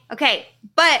 right? Okay.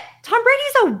 But Tom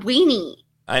Brady's a weenie.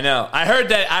 I know. I heard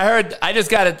that. I just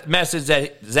got a message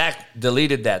that Zach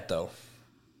deleted that, though.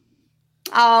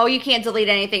 Oh, you can't delete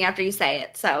anything after you say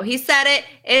it. So he said it.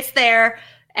 It's there.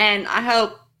 And I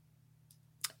hope.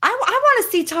 I want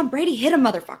to see Tom Brady hit a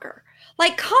motherfucker.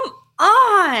 Like, come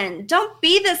on. Don't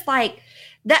be this like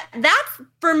that. That's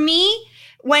for me.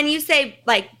 When you say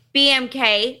like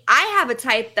BMK, I have a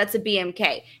type that's a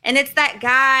BMK. And it's that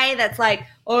guy that's like,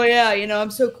 oh yeah,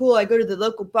 I'm so cool. I go to the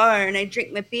local bar and I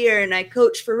drink my beer and I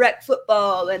coach for rec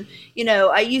football. And,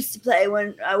 I used to play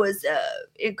when I was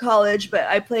in college, but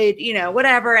I played,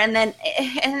 whatever. And then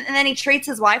he treats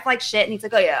his wife like shit. And he's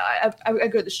like, oh yeah, I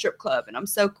go to the strip club and I'm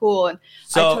so cool. And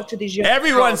so I talk to these young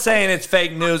everyone's girls. saying it's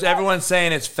fake news. Everyone's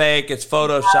saying it's fake. It's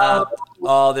Photoshop,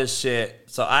 all this shit.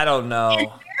 So I don't know.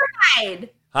 It's verified.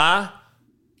 Huh?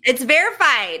 It's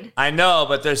verified. I know,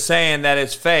 but they're saying that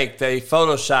it's fake. They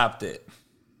Photoshopped it.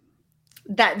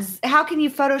 How can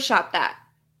you Photoshop that?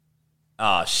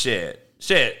 Oh, shit.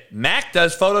 Mac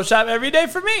does Photoshop every day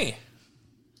for me.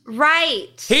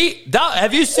 Right.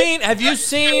 Have you seen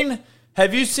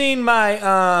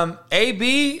my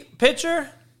AB picture?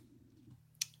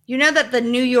 You know that the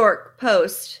New York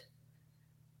Post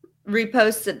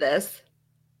reposted this.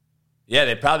 Yeah,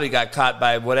 they probably got caught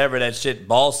by whatever that shit,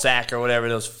 ball sack or whatever,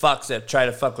 those fucks that try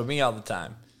to fuck with me all the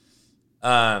time.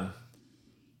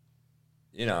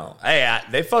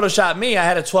 They photoshopped me. I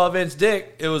had a 12-inch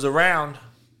dick. It was around.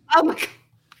 Oh, my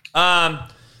God.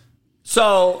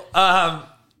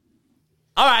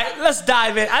 All right, let's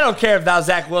dive in. I don't care if that was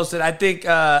Zach Wilson. I think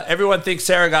everyone thinks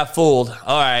Sarah got fooled.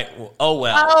 All right. Oh,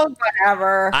 well. Oh,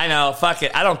 whatever. I know. Fuck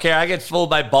it. I don't care. I get fooled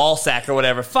by ball sack or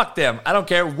whatever. Fuck them. I don't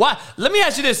care. What? Let me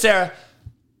ask you this, Sarah.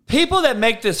 People that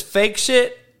make this fake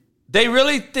shit, they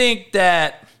really think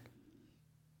that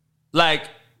Like,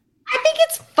 I think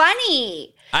it's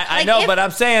funny. I know, but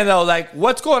I'm saying though, like,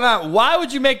 what's going on? Why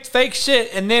would you make fake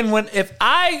shit? And then if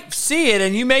I see it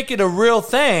and you make it a real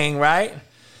thing, right?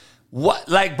 What,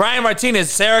 like Brian Martinez,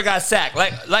 Sarah got sacked.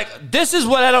 Like this is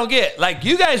what I don't get. Like,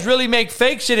 you guys really make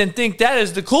fake shit and think that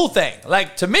is the cool thing.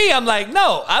 Like, to me, I'm like,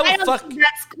 no, I don't think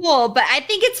that's cool, but I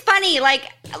think it's funny.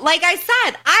 Like I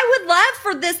said, I would love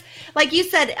for this. Like you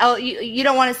said, oh, you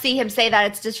don't want to see him say that.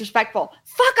 It's disrespectful.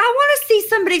 Fuck, I want to see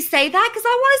somebody say that because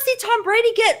I want to see Tom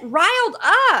Brady get riled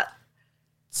up.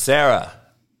 Sarah,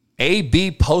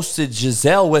 AB posted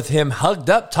Giselle with him hugged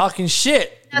up talking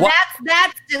shit. Now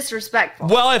that's disrespectful.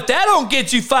 Well, if that don't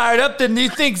get you fired up, then you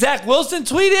think Zach Wilson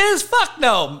tweet is? Fuck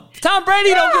no. Tom Brady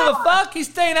don't give a fuck. He's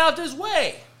staying out this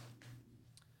way.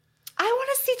 I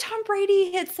want to see Tom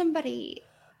Brady hit somebody.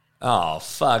 Oh,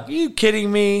 fuck. Are you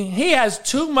kidding me? He has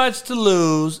too much to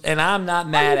lose, and I'm not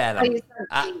mad at him.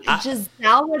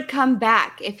 Giselle would come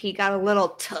back if he got a little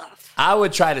tough. I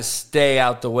would try to stay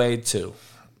out the way, too.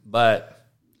 But,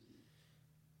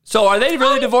 so are they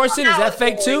really divorcing? Is that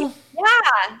fake, too?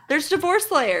 Yeah, there's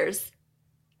divorce lawyers.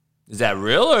 Is that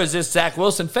real, or is this Zach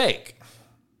Wilson fake?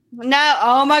 No.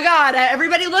 Oh, my God.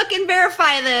 Everybody look and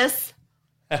verify this.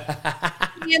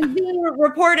 TMZ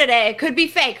reported it. It could be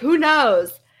fake. Who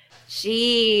knows?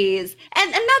 Jeez.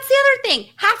 And that's the other thing.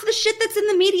 Half the shit that's in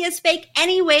the media is fake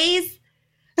anyways.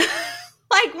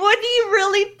 Like, what do you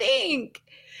really think?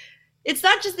 It's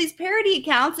not just these parody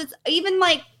accounts. It's even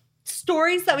like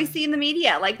stories that we see in the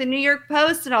media, like the New York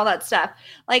Post and all that stuff.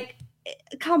 Like,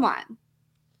 come on.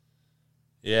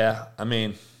 Yeah, I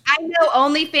mean, I know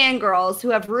only fangirls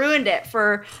who have ruined it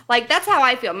for, like, that's how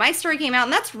I feel. My story came out,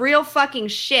 and that's real fucking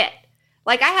shit.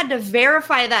 Like, I had to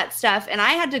verify that stuff, and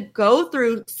I had to go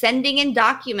through sending in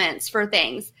documents for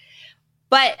things.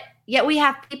 But yet we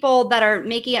have people that are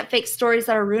making up fake stories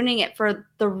that are ruining it for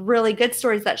the really good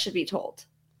stories that should be told.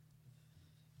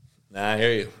 I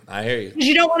hear you. Because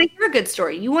you don't want to hear a good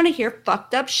story. You want to hear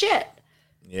fucked up shit.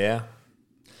 Yeah.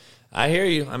 I hear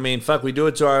you. I mean, fuck, we do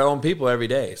it to our own people every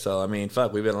day. So, I mean,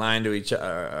 fuck, we've been lying to each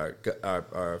other.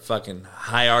 Our fucking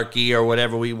hierarchy or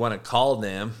whatever we want to call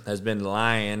them has been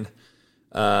lying.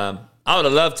 I would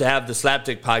have loved to have the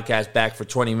Slapdick podcast back for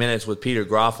 20 minutes with Peter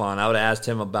Groff on. I would have asked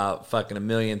him about fucking a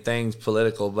million things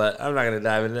political, but I'm not going to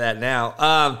dive into that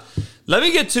now. Let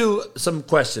me get to some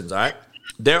questions, all right?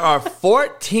 There are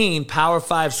 14 Power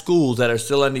 5 schools that are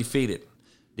still undefeated.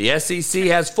 The SEC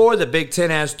has 4, the Big Ten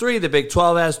has 3, the Big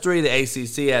 12 has 3, the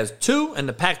ACC has 2, and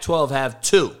the Pac-12 have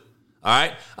 2. All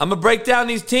right? I'm going to break down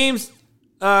these teams,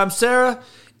 Sarah,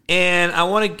 and I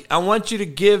want you to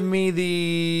give me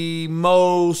the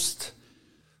most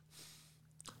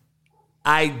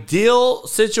ideal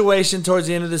situation towards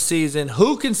the end of the season.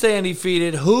 Who can stay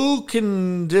undefeated? Who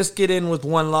can just get in with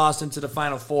one loss into the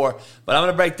Final Four? But I'm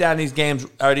going to break down these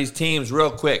teams real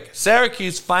quick.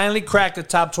 Syracuse finally cracked the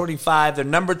top 25. They're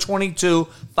number 22,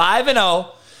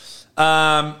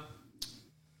 5-0.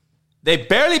 They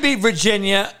barely beat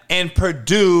Virginia and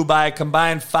Purdue by a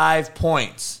combined 5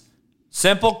 points.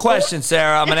 Simple question,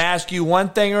 Sarah. I'm going to ask you one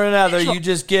thing or another. You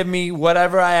just give me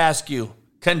whatever I ask you.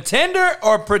 Contender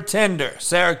or pretender,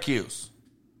 Syracuse?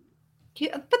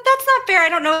 Yeah, but that's not fair. I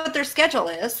don't know what their schedule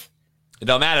is. It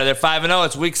don't matter. They're 5-0.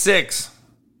 It's week 6.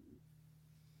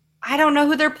 I don't know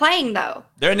who they're playing, though.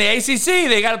 They're in the ACC.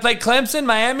 They got to play Clemson,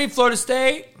 Miami, Florida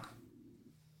State.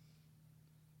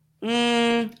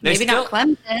 Maybe not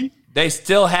Clemson. They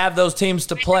still have those teams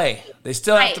to play. They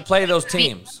still have to play those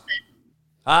teams.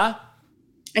 Huh?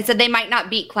 I said they might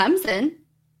not beat Clemson.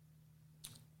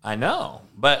 I know.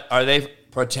 But are they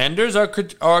pretenders or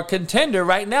contender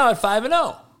right now at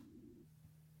 5-0?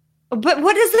 But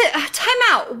what is it? Time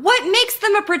out. What makes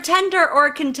them a pretender or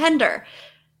a contender?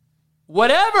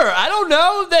 Whatever. I don't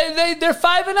know. They're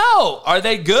 5-0. Are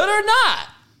they good or not?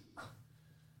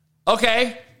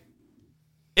 Okay.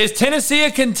 Is Tennessee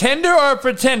a contender or a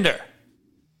pretender?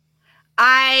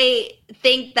 I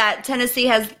think that Tennessee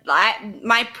has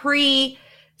my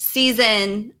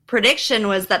pre-season prediction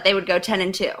was that they would go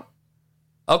 10-2.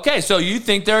 Okay, so you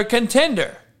think they're a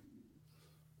contender?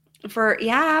 But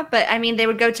I mean, they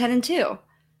would go 10-2.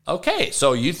 Okay,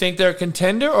 so you think they're a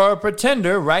contender or a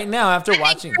pretender right now after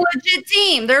watching? They're a legit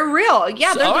team. They're real.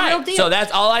 Yeah, they're the real deal. So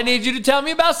that's all I need you to tell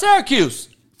me about Syracuse.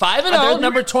 5-0,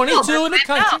 number 22 in the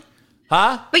country.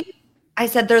 Huh? But I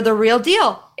said they're the real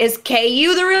deal. Is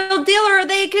KU the real deal, or are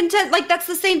they content? Like, that's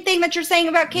the same thing that you're saying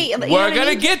about KU. We're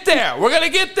going to get there. We're going to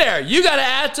get there. You got to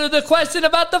answer the question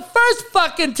about the first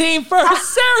fucking team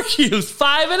first. Syracuse, 5-0.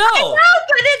 I know,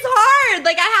 but it's hard.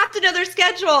 Like, I have to know their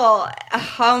schedule.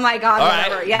 Oh, my God. All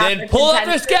whatever. Right, yeah, then pull up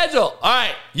their schedule. All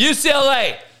right,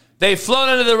 UCLA. They've flown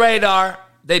under the radar.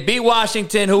 They beat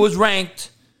Washington, who was ranked.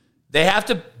 They have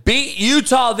to beat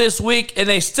Utah this week, and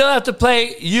they still have to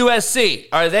play USC.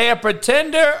 Are they a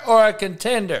pretender or a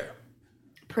contender?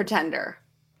 Pretender.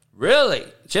 Really?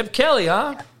 Chip Kelly,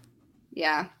 huh?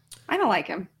 Yeah. I don't like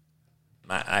him.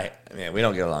 I mean, we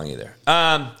don't get along either.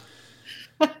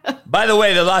 By the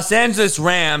way, the Los Angeles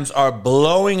Rams are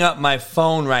blowing up my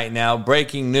phone right now.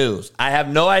 Breaking news. I have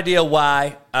no idea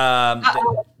why.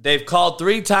 They've called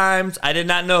 3 times. I did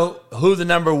not know who the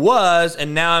number was,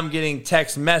 and now I'm getting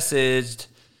text messaged.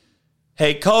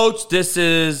 Hey, coach, this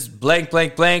is blank,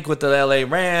 blank, blank with the LA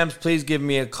Rams. Please give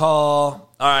me a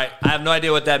call. All right, I have no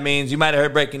idea what that means. You might have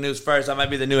heard breaking news first. I might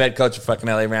be the new head coach of fucking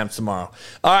LA Rams tomorrow.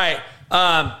 All right,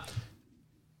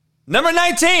 number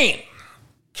 19.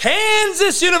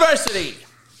 Kansas University.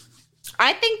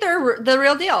 I think they're the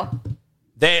real deal.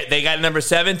 They got number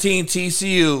 17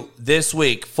 TCU this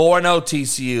week.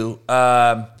 4-0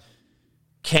 TCU.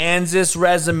 Kansas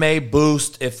resume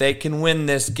boost if they can win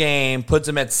this game. Puts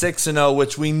them at 6-0,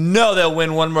 which we know they'll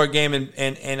win one more game,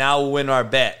 and I'll win our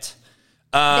bet.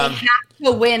 They have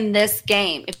to win this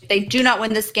game. If they do not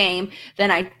win this game,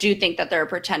 then I do think that they're a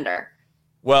pretender.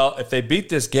 Well, if they beat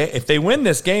this game, if they win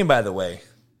this game, by the way.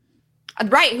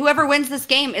 Right. Whoever wins this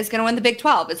game is going to win the Big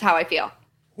 12 is how I feel.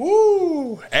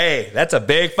 Woo. Hey, that's a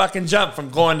big fucking jump from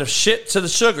going to shit to the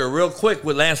sugar real quick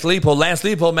with Lance Leipold. Lance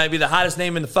Leipold might be the hottest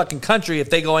name in the fucking country. If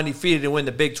they go undefeated and win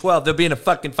the Big 12, they'll be in the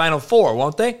fucking Final Four,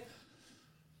 won't they?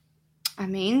 I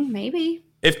mean, maybe.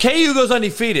 If KU goes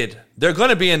undefeated, they're going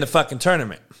to be in the fucking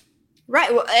tournament.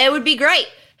 Right. Well, it would be great.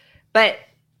 But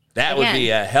that would be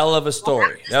a hell of a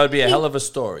story. That would be a hell of a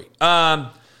story.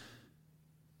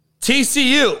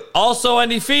 TCU, also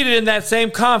undefeated in that same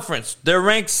conference. They're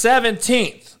ranked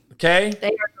 17th, okay? They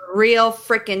are the real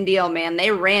freaking deal, man.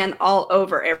 They ran all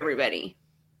over everybody.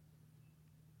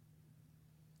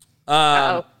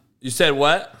 You said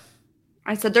what?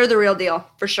 I said they're the real deal,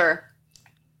 for sure.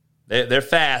 They're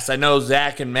fast. I know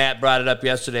Zach and Matt brought it up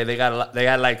yesterday. They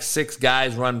got like 6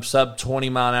 guys run sub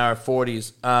 20-mile-an-hour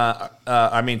 40s.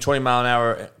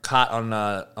 20-mile-an-hour caught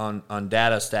on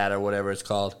data stat or whatever it's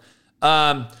called.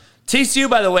 TCU,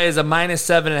 by the way, is a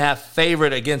 -7.5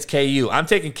 favorite against KU. I'm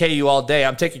taking KU all day.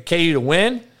 I'm taking KU to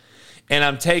win, and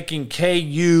I'm taking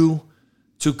KU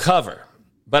to cover.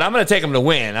 But I'm going to take them to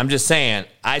win. I'm just saying,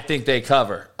 I think they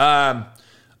cover.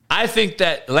 I think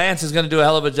that Lance is going to do a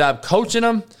hell of a job coaching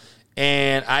them,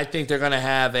 and I think they're going to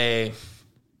have a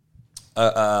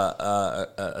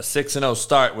 6-0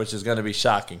 start, which is going to be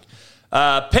shocking.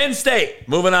 Penn State,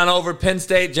 moving on over. Penn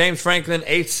State, James Franklin,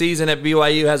 8th season at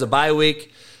BYU, has a bye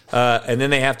week. And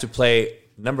then they have to play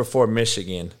number 4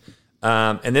 Michigan.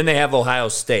 And then they have Ohio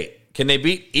State. Can they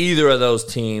beat either of those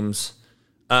teams?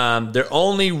 Their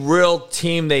only real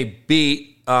team they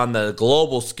beat on the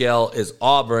global scale is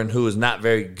Auburn, who is not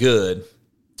very good.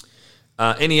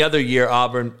 Any other year,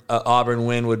 Auburn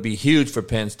win would be huge for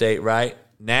Penn State, right?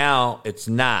 Now it's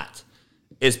not.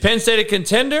 Is Penn State a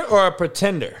contender or a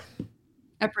pretender?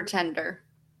 A pretender.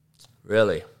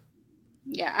 Really?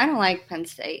 Yeah, I don't like Penn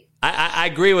State. I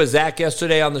agree with Zach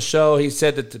yesterday on the show. He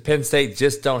said that the Penn State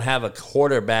just don't have a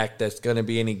quarterback that's going to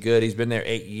be any good. He's been there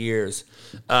 8 years.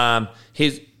 I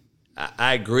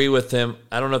agree with him.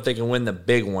 I don't know if they can win the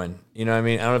big one. You know what I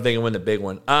mean? I don't know if they can win the big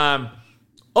one.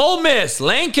 Ole Miss,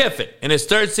 Lane Kiffin, in his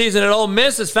 3rd season at Ole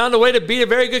Miss, has found a way to beat a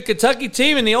very good Kentucky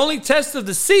team, and the only test of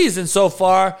the season so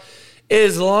far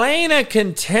is Lane a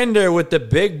contender with the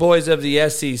big boys of the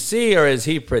SEC, or is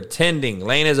he pretending?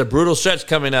 Lane has a brutal stretch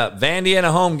coming up. Vandy in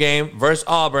a home game versus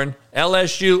Auburn.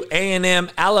 LSU, A&M,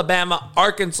 Alabama,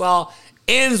 Arkansas,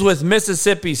 ends with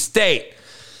Mississippi State.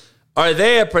 Are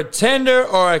they a pretender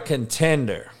or a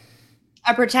contender?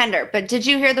 A pretender. But did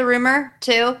you hear the rumor,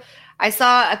 too? I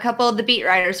saw a couple of the beat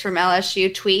writers from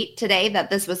LSU tweet today that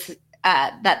this was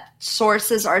that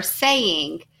sources are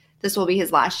saying this will be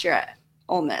his last year at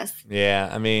Ole Miss. Yeah,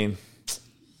 I mean,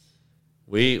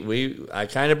 I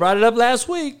kind of brought it up last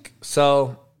week.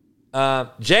 So,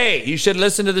 Jay, you should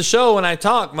listen to the show when I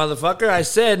talk, motherfucker. I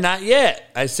said not yet.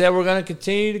 I said we're going to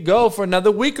continue to go for another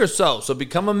week or so. So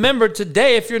become a member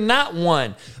today if you're not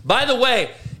one. By the way,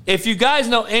 if you guys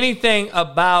know anything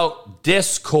about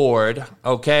Discord,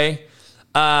 okay,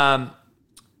 I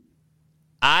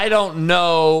don't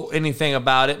know anything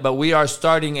about it, but we are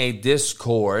starting a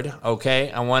Discord,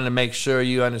 okay? I want to make sure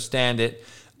you understand it.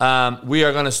 We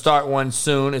are going to start one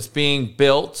soon. It's being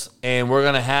built, and we're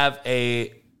going to have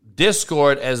a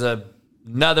Discord as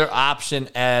another option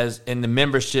as in the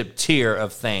membership tier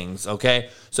of things, okay?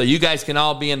 So you guys can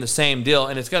all be in the same deal,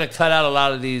 and it's going to cut out a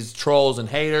lot of these trolls and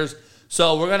haters.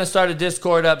 So we're going to start a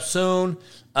Discord up soon.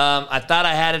 I thought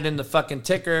I had it in the fucking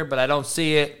ticker, but I don't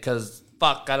see it because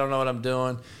fuck, I don't know what I'm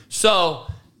doing. So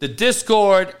the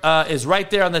Discord is right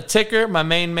there on the ticker. My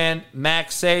main man,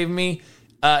 Max, saved me.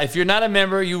 If you're not a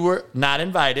member, you were not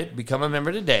invited. Become a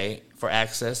member today for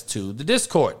access to the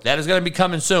Discord. That is going to be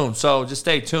coming soon. So just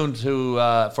stay tuned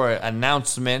for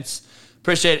announcements.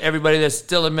 Appreciate everybody that's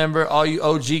still a member. All you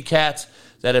OG cats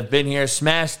that have been here.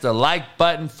 Smash the like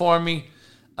button for me.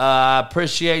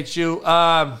 Appreciate you.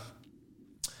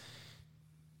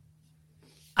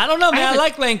 I don't know, man. I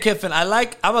like Lane Kiffin.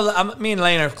 Me and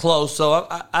Lane are close, so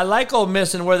I like Ole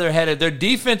Miss and where they're headed. Their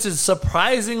defense is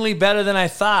surprisingly better than I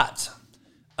thought.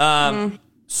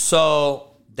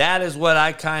 So that is what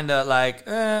I kind of like.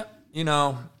 Here's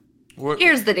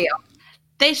the deal: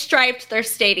 they striped their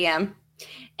stadium,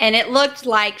 and it looked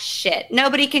like shit.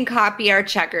 Nobody can copy our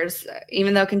checkers,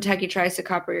 even though Kentucky tries to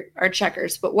copy our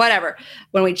checkers. But whatever.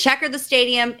 When we checker the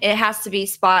stadium, it has to be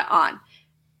spot on.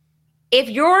 If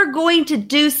you're going to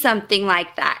do something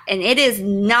like that and it is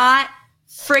not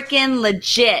freaking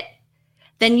legit,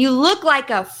 then you look like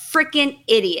a freaking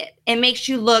idiot. It makes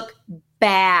you look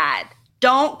bad.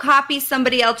 Don't copy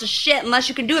somebody else's shit unless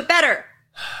you can do it better.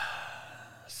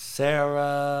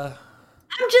 Sarah.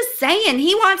 I'm just saying,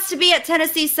 he wants to be at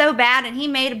Tennessee so bad, and he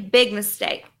made a big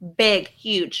mistake. Big,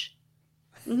 huge.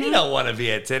 Mm-hmm. You don't want to be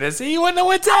at Tennessee. You wouldn't have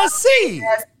went to Tennessee.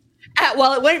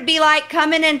 Well, it wouldn't be like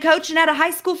coming and coaching at a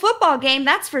high school football game,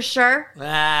 that's for sure.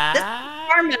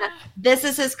 This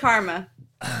is his karma.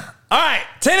 All right,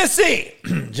 Tennessee.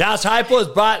 Josh Heupel has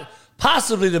brought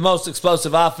possibly the most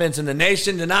explosive offense in the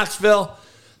nation to Knoxville,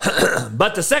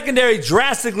 but the secondary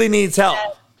drastically needs help.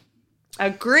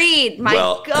 Agreed. My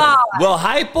God. Will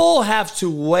Heupel have to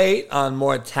wait on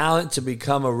more talent to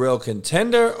become a real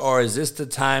contender, or is this the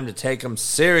time to take him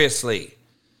seriously?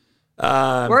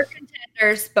 We're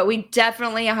contenders, but we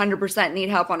definitely 100% need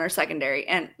help on our secondary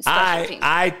and special teams.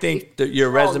 I think that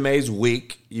your resume is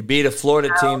weak. You beat a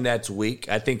Florida team that's weak.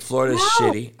 I think Florida's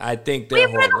shitty. I think they're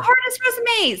horrible. We have one of the hardest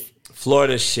resumes.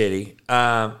 Florida's shitty.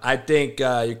 I think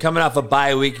you're coming off a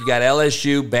bye week. You got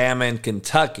LSU, Bama, and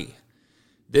Kentucky.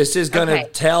 This is going to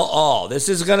tell all.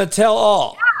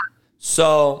 Yeah.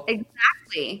 So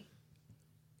exactly.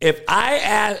 If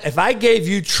I gave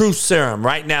you truth serum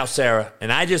right now, Sarah,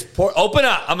 and I just open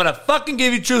up, I'm going to fucking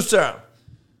give you truth serum.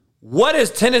 What is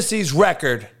Tennessee's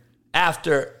record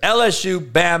after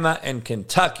LSU, Bama, and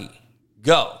Kentucky?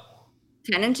 Go.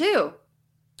 10-2.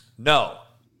 No.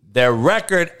 Their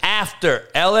record after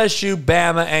LSU,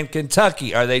 Bama, and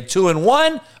Kentucky. Are they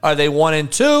 2-1? Are they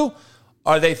 1-2?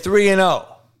 Are they 3-0?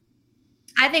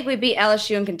 I think we beat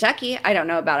LSU and Kentucky. I don't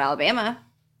know about Alabama.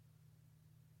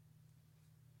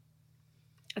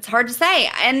 It's hard to say.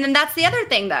 And then that's the other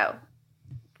thing, though.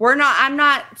 I'm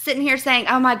not sitting here saying,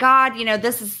 oh my God,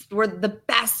 we're the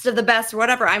best of the best or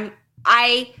whatever.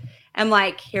 I am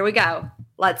like, here we go.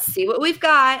 Let's see what we've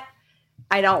got.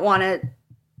 I don't want to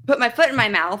put my foot in my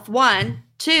mouth. 1,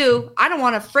 2, I don't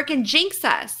want to freaking jinx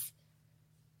us.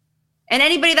 And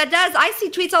anybody that does, I see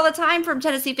tweets all the time from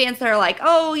Tennessee fans that are like,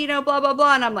 oh, blah, blah,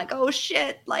 blah. And I'm like, oh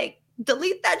shit, like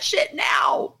delete that shit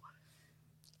now.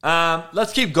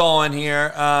 Let's keep going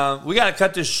here. We got to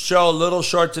cut this show a little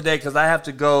short today because I have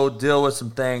to go deal with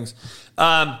some things.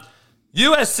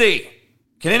 USC.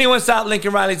 Can anyone stop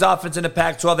Lincoln Riley's offense in the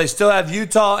Pac-12? They still have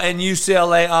Utah and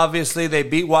UCLA, obviously. They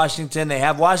beat Washington. They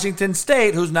have Washington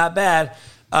State, who's not bad.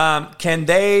 Are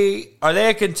they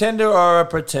a contender or a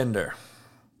pretender?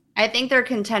 I think they're a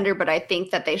contender, but I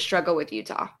think that they struggle with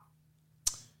Utah.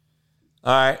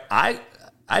 All right.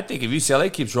 I think if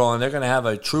UCLA keeps rolling, they're going to have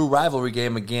a true rivalry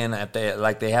game again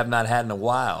like they have not had in a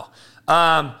while.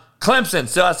 Clemson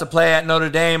still has to play at Notre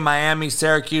Dame, Miami,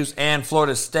 Syracuse, and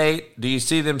Florida State. Do you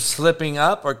see them slipping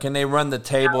up, or can they run the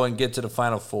table and get to the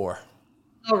Final Four?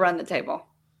 They'll run the table.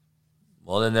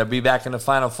 Well, then they'll be back in the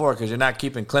Final Four because you're not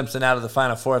keeping Clemson out of the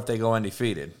Final Four if they go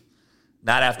undefeated.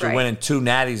 Not after winning 2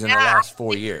 natties in the last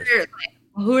 4 years.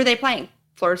 Who are they playing?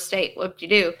 Florida State,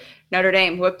 whoop-de-doo. Notre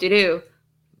Dame, whoop-de-doo.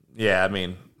 Yeah, I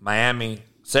mean, Miami,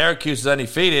 Syracuse is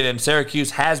undefeated, and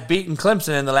Syracuse has beaten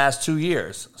Clemson in the last 2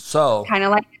 years. So kind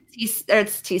of like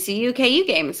it's TCU KU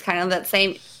game. It's kind of that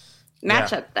same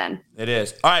matchup then. It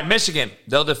is. All right, Michigan.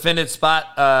 They'll defend its spot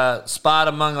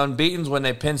among unbeatens when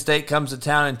Penn State comes to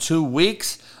town in 2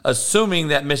 weeks, assuming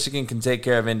that Michigan can take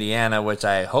care of Indiana, which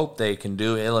I hope they can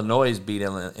do. Illinois beat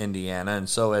Indiana, and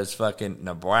so has fucking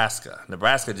Nebraska.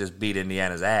 Nebraska just beat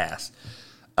Indiana's ass.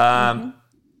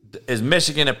 Is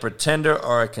Michigan a pretender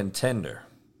or a contender?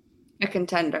 A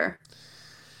contender.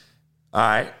 All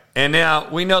right. And now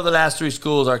we know the last 3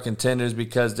 schools are contenders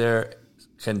because they're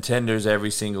contenders every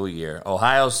single year.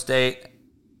 Ohio State,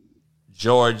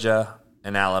 Georgia,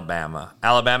 and Alabama.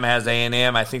 Alabama has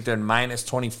A&M. I think they're minus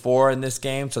 24 in this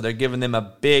game, so they're giving them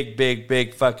a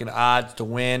big fucking odds to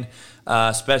win,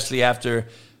 especially after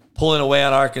pulling away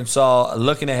on Arkansas,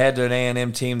 looking ahead to an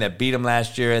A&M team that beat them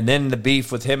last year, and then the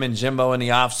beef with him and Jimbo in the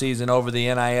offseason over the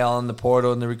NIL and the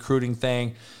portal and the recruiting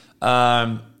thing.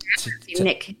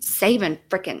 Nick Saban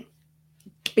freaking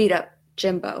beat up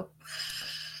Jimbo.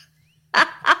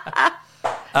 I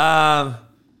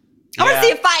want to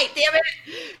see a fight, damn it.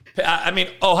 I mean,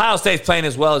 Ohio State's playing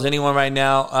as well as anyone right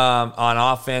now on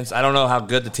offense. I don't know how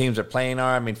good the teams are playing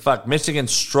are. I mean, Michigan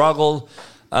struggled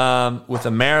with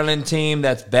a Maryland team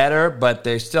that's better, but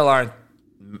they still aren't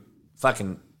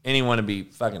fucking anyone to be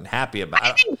fucking happy about.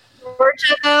 I think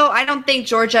Georgia, though, I don't think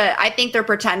Georgia, I think they're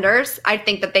pretenders. I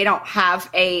think that they don't have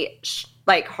a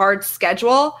hard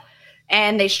schedule,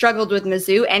 and they struggled with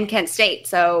Mizzou and Kent State.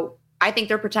 So I think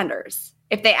they're pretenders.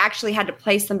 If they actually had to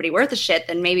play somebody worth a shit,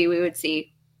 then maybe we would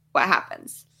see what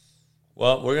happens.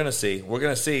 Well, we're going to see. We're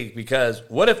going to see, because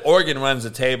what if Oregon runs the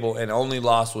table and only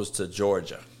loss was to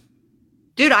Georgia?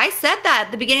 Dude, I said that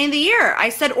at the beginning of the year. I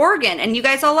said Oregon, and you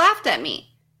guys all laughed at me.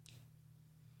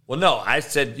 Well, no,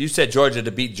 you said Georgia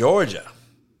to beat Georgia.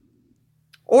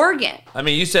 Oregon. I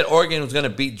mean, you said Oregon was going to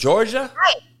beat Georgia?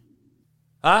 Right.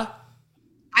 Huh?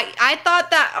 I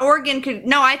thought that Oregon could –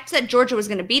 no, I said Georgia was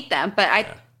going to beat them, but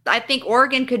I think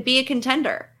Oregon could be a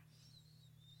contender.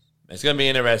 It's going to be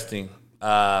interesting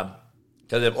because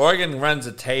if Oregon runs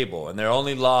a table and their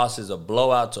only loss is a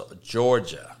blowout to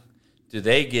Georgia, do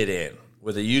they get in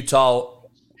with a Utah?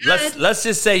 Let's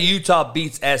just say Utah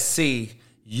beats SC.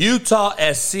 Utah,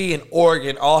 SC, and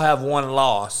Oregon all have one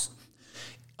loss.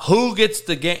 Who gets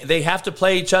the game? They have to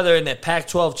play each other in that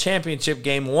Pac-12 championship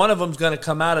game. One of them's going to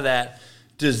come out of that.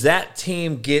 Does that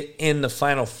team get in the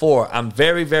Final Four? I'm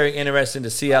very, very interested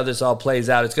to see how this all plays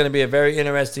out. It's going to be a very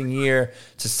interesting year,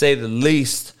 to say the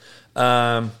least. Head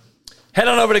on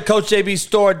over to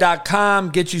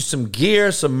CoachJBStore.com. Get you some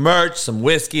gear, some merch, some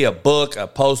whiskey, a book, a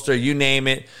poster, you name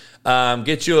it.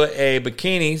 Get you a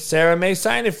bikini. Sarah may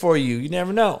sign it for you. You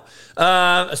never know.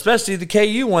 Especially the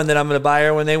KU one that I'm going to buy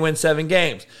her when they win 7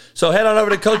 games. So head on over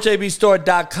to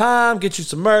CoachJBStore.com. Get you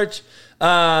some merch.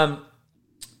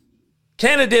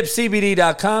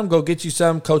 CanadipCBD.com. Go get you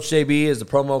some. Coach JB is the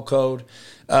promo code.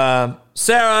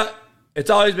 Sarah, it's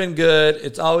always been good.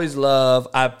 It's always love.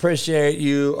 I appreciate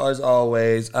you as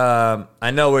always.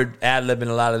 I know we're ad-libbing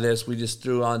a lot of this. We just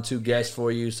threw on 2 guests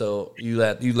for you, so you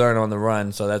learn on the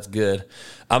run, so that's good.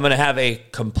 I'm going to have a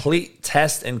complete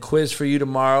test and quiz for you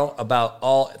tomorrow about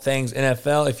all things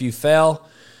NFL. If you fail,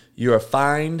 you are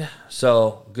fined,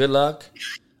 so good luck.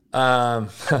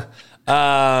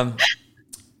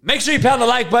 Make sure you pound the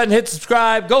like button, hit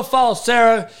subscribe, go follow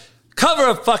Sarah. Cover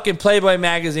of fucking Playboy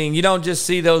magazine. You don't just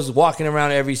see those walking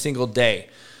around every single day.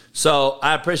 So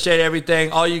I appreciate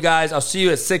everything. All you guys, I'll see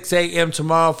you at 6 a.m.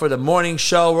 tomorrow for the morning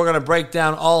show. We're going to break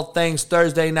down all things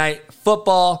Thursday night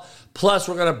football. Plus,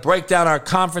 we're going to break down our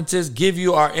conferences, give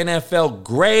you our NFL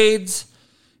grades.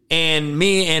 And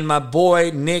me and my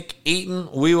boy, Nick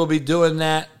Eaton, we will be doing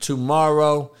that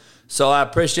tomorrow. So I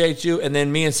appreciate you. And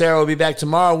then me and Sarah will be back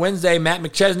tomorrow, Wednesday. Matt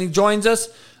McChesney joins us.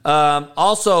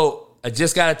 Also, I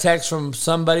just got a text from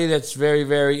somebody that's very,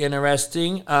 very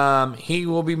interesting. He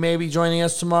will be maybe joining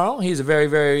us tomorrow. He's a very,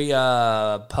 very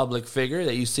public figure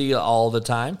that you see all the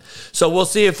time. So we'll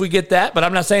see if we get that. But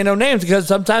I'm not saying no names because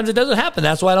sometimes it doesn't happen.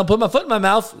 That's why I don't put my foot in my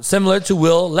mouth, similar to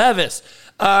Will Levis.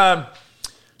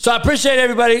 So I appreciate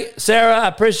everybody. Sarah, I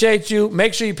appreciate you.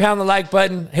 Make sure you pound the like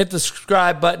button, hit the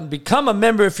subscribe button. Become a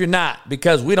member if you're not,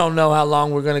 because we don't know how long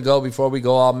we're going to go before we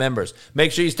go all members.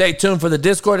 Make sure you stay tuned for the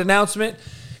Discord announcement.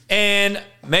 And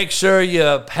make sure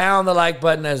you pound the like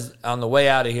button on the way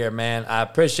out of here, man. I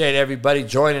appreciate everybody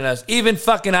joining us. Even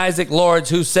fucking Isaac Lords,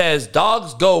 who says,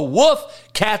 dogs go woof,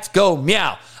 cats go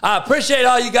meow. I appreciate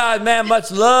all you guys, man.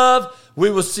 Much love. We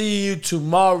will see you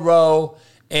tomorrow.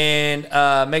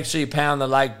 And make sure you pound the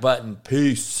like button.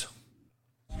 Peace.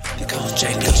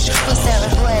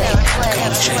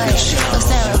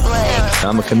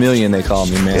 I'm a chameleon, they call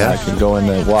me, man. Yeah. I can go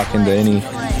walk into any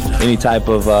type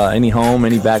of any home,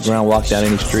 any background, walk down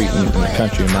any street in the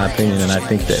country, in my opinion. And I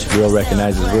think that real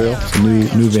recognizes real. It's a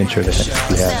new venture that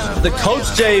we have. The Coach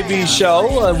JB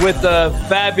Show with the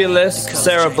fabulous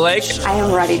Sarah Blake. I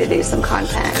am ready to do some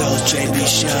content. Coach JB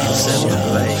Show.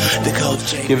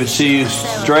 Give it to you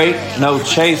straight, no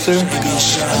chaser.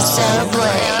 Sarah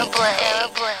Blake.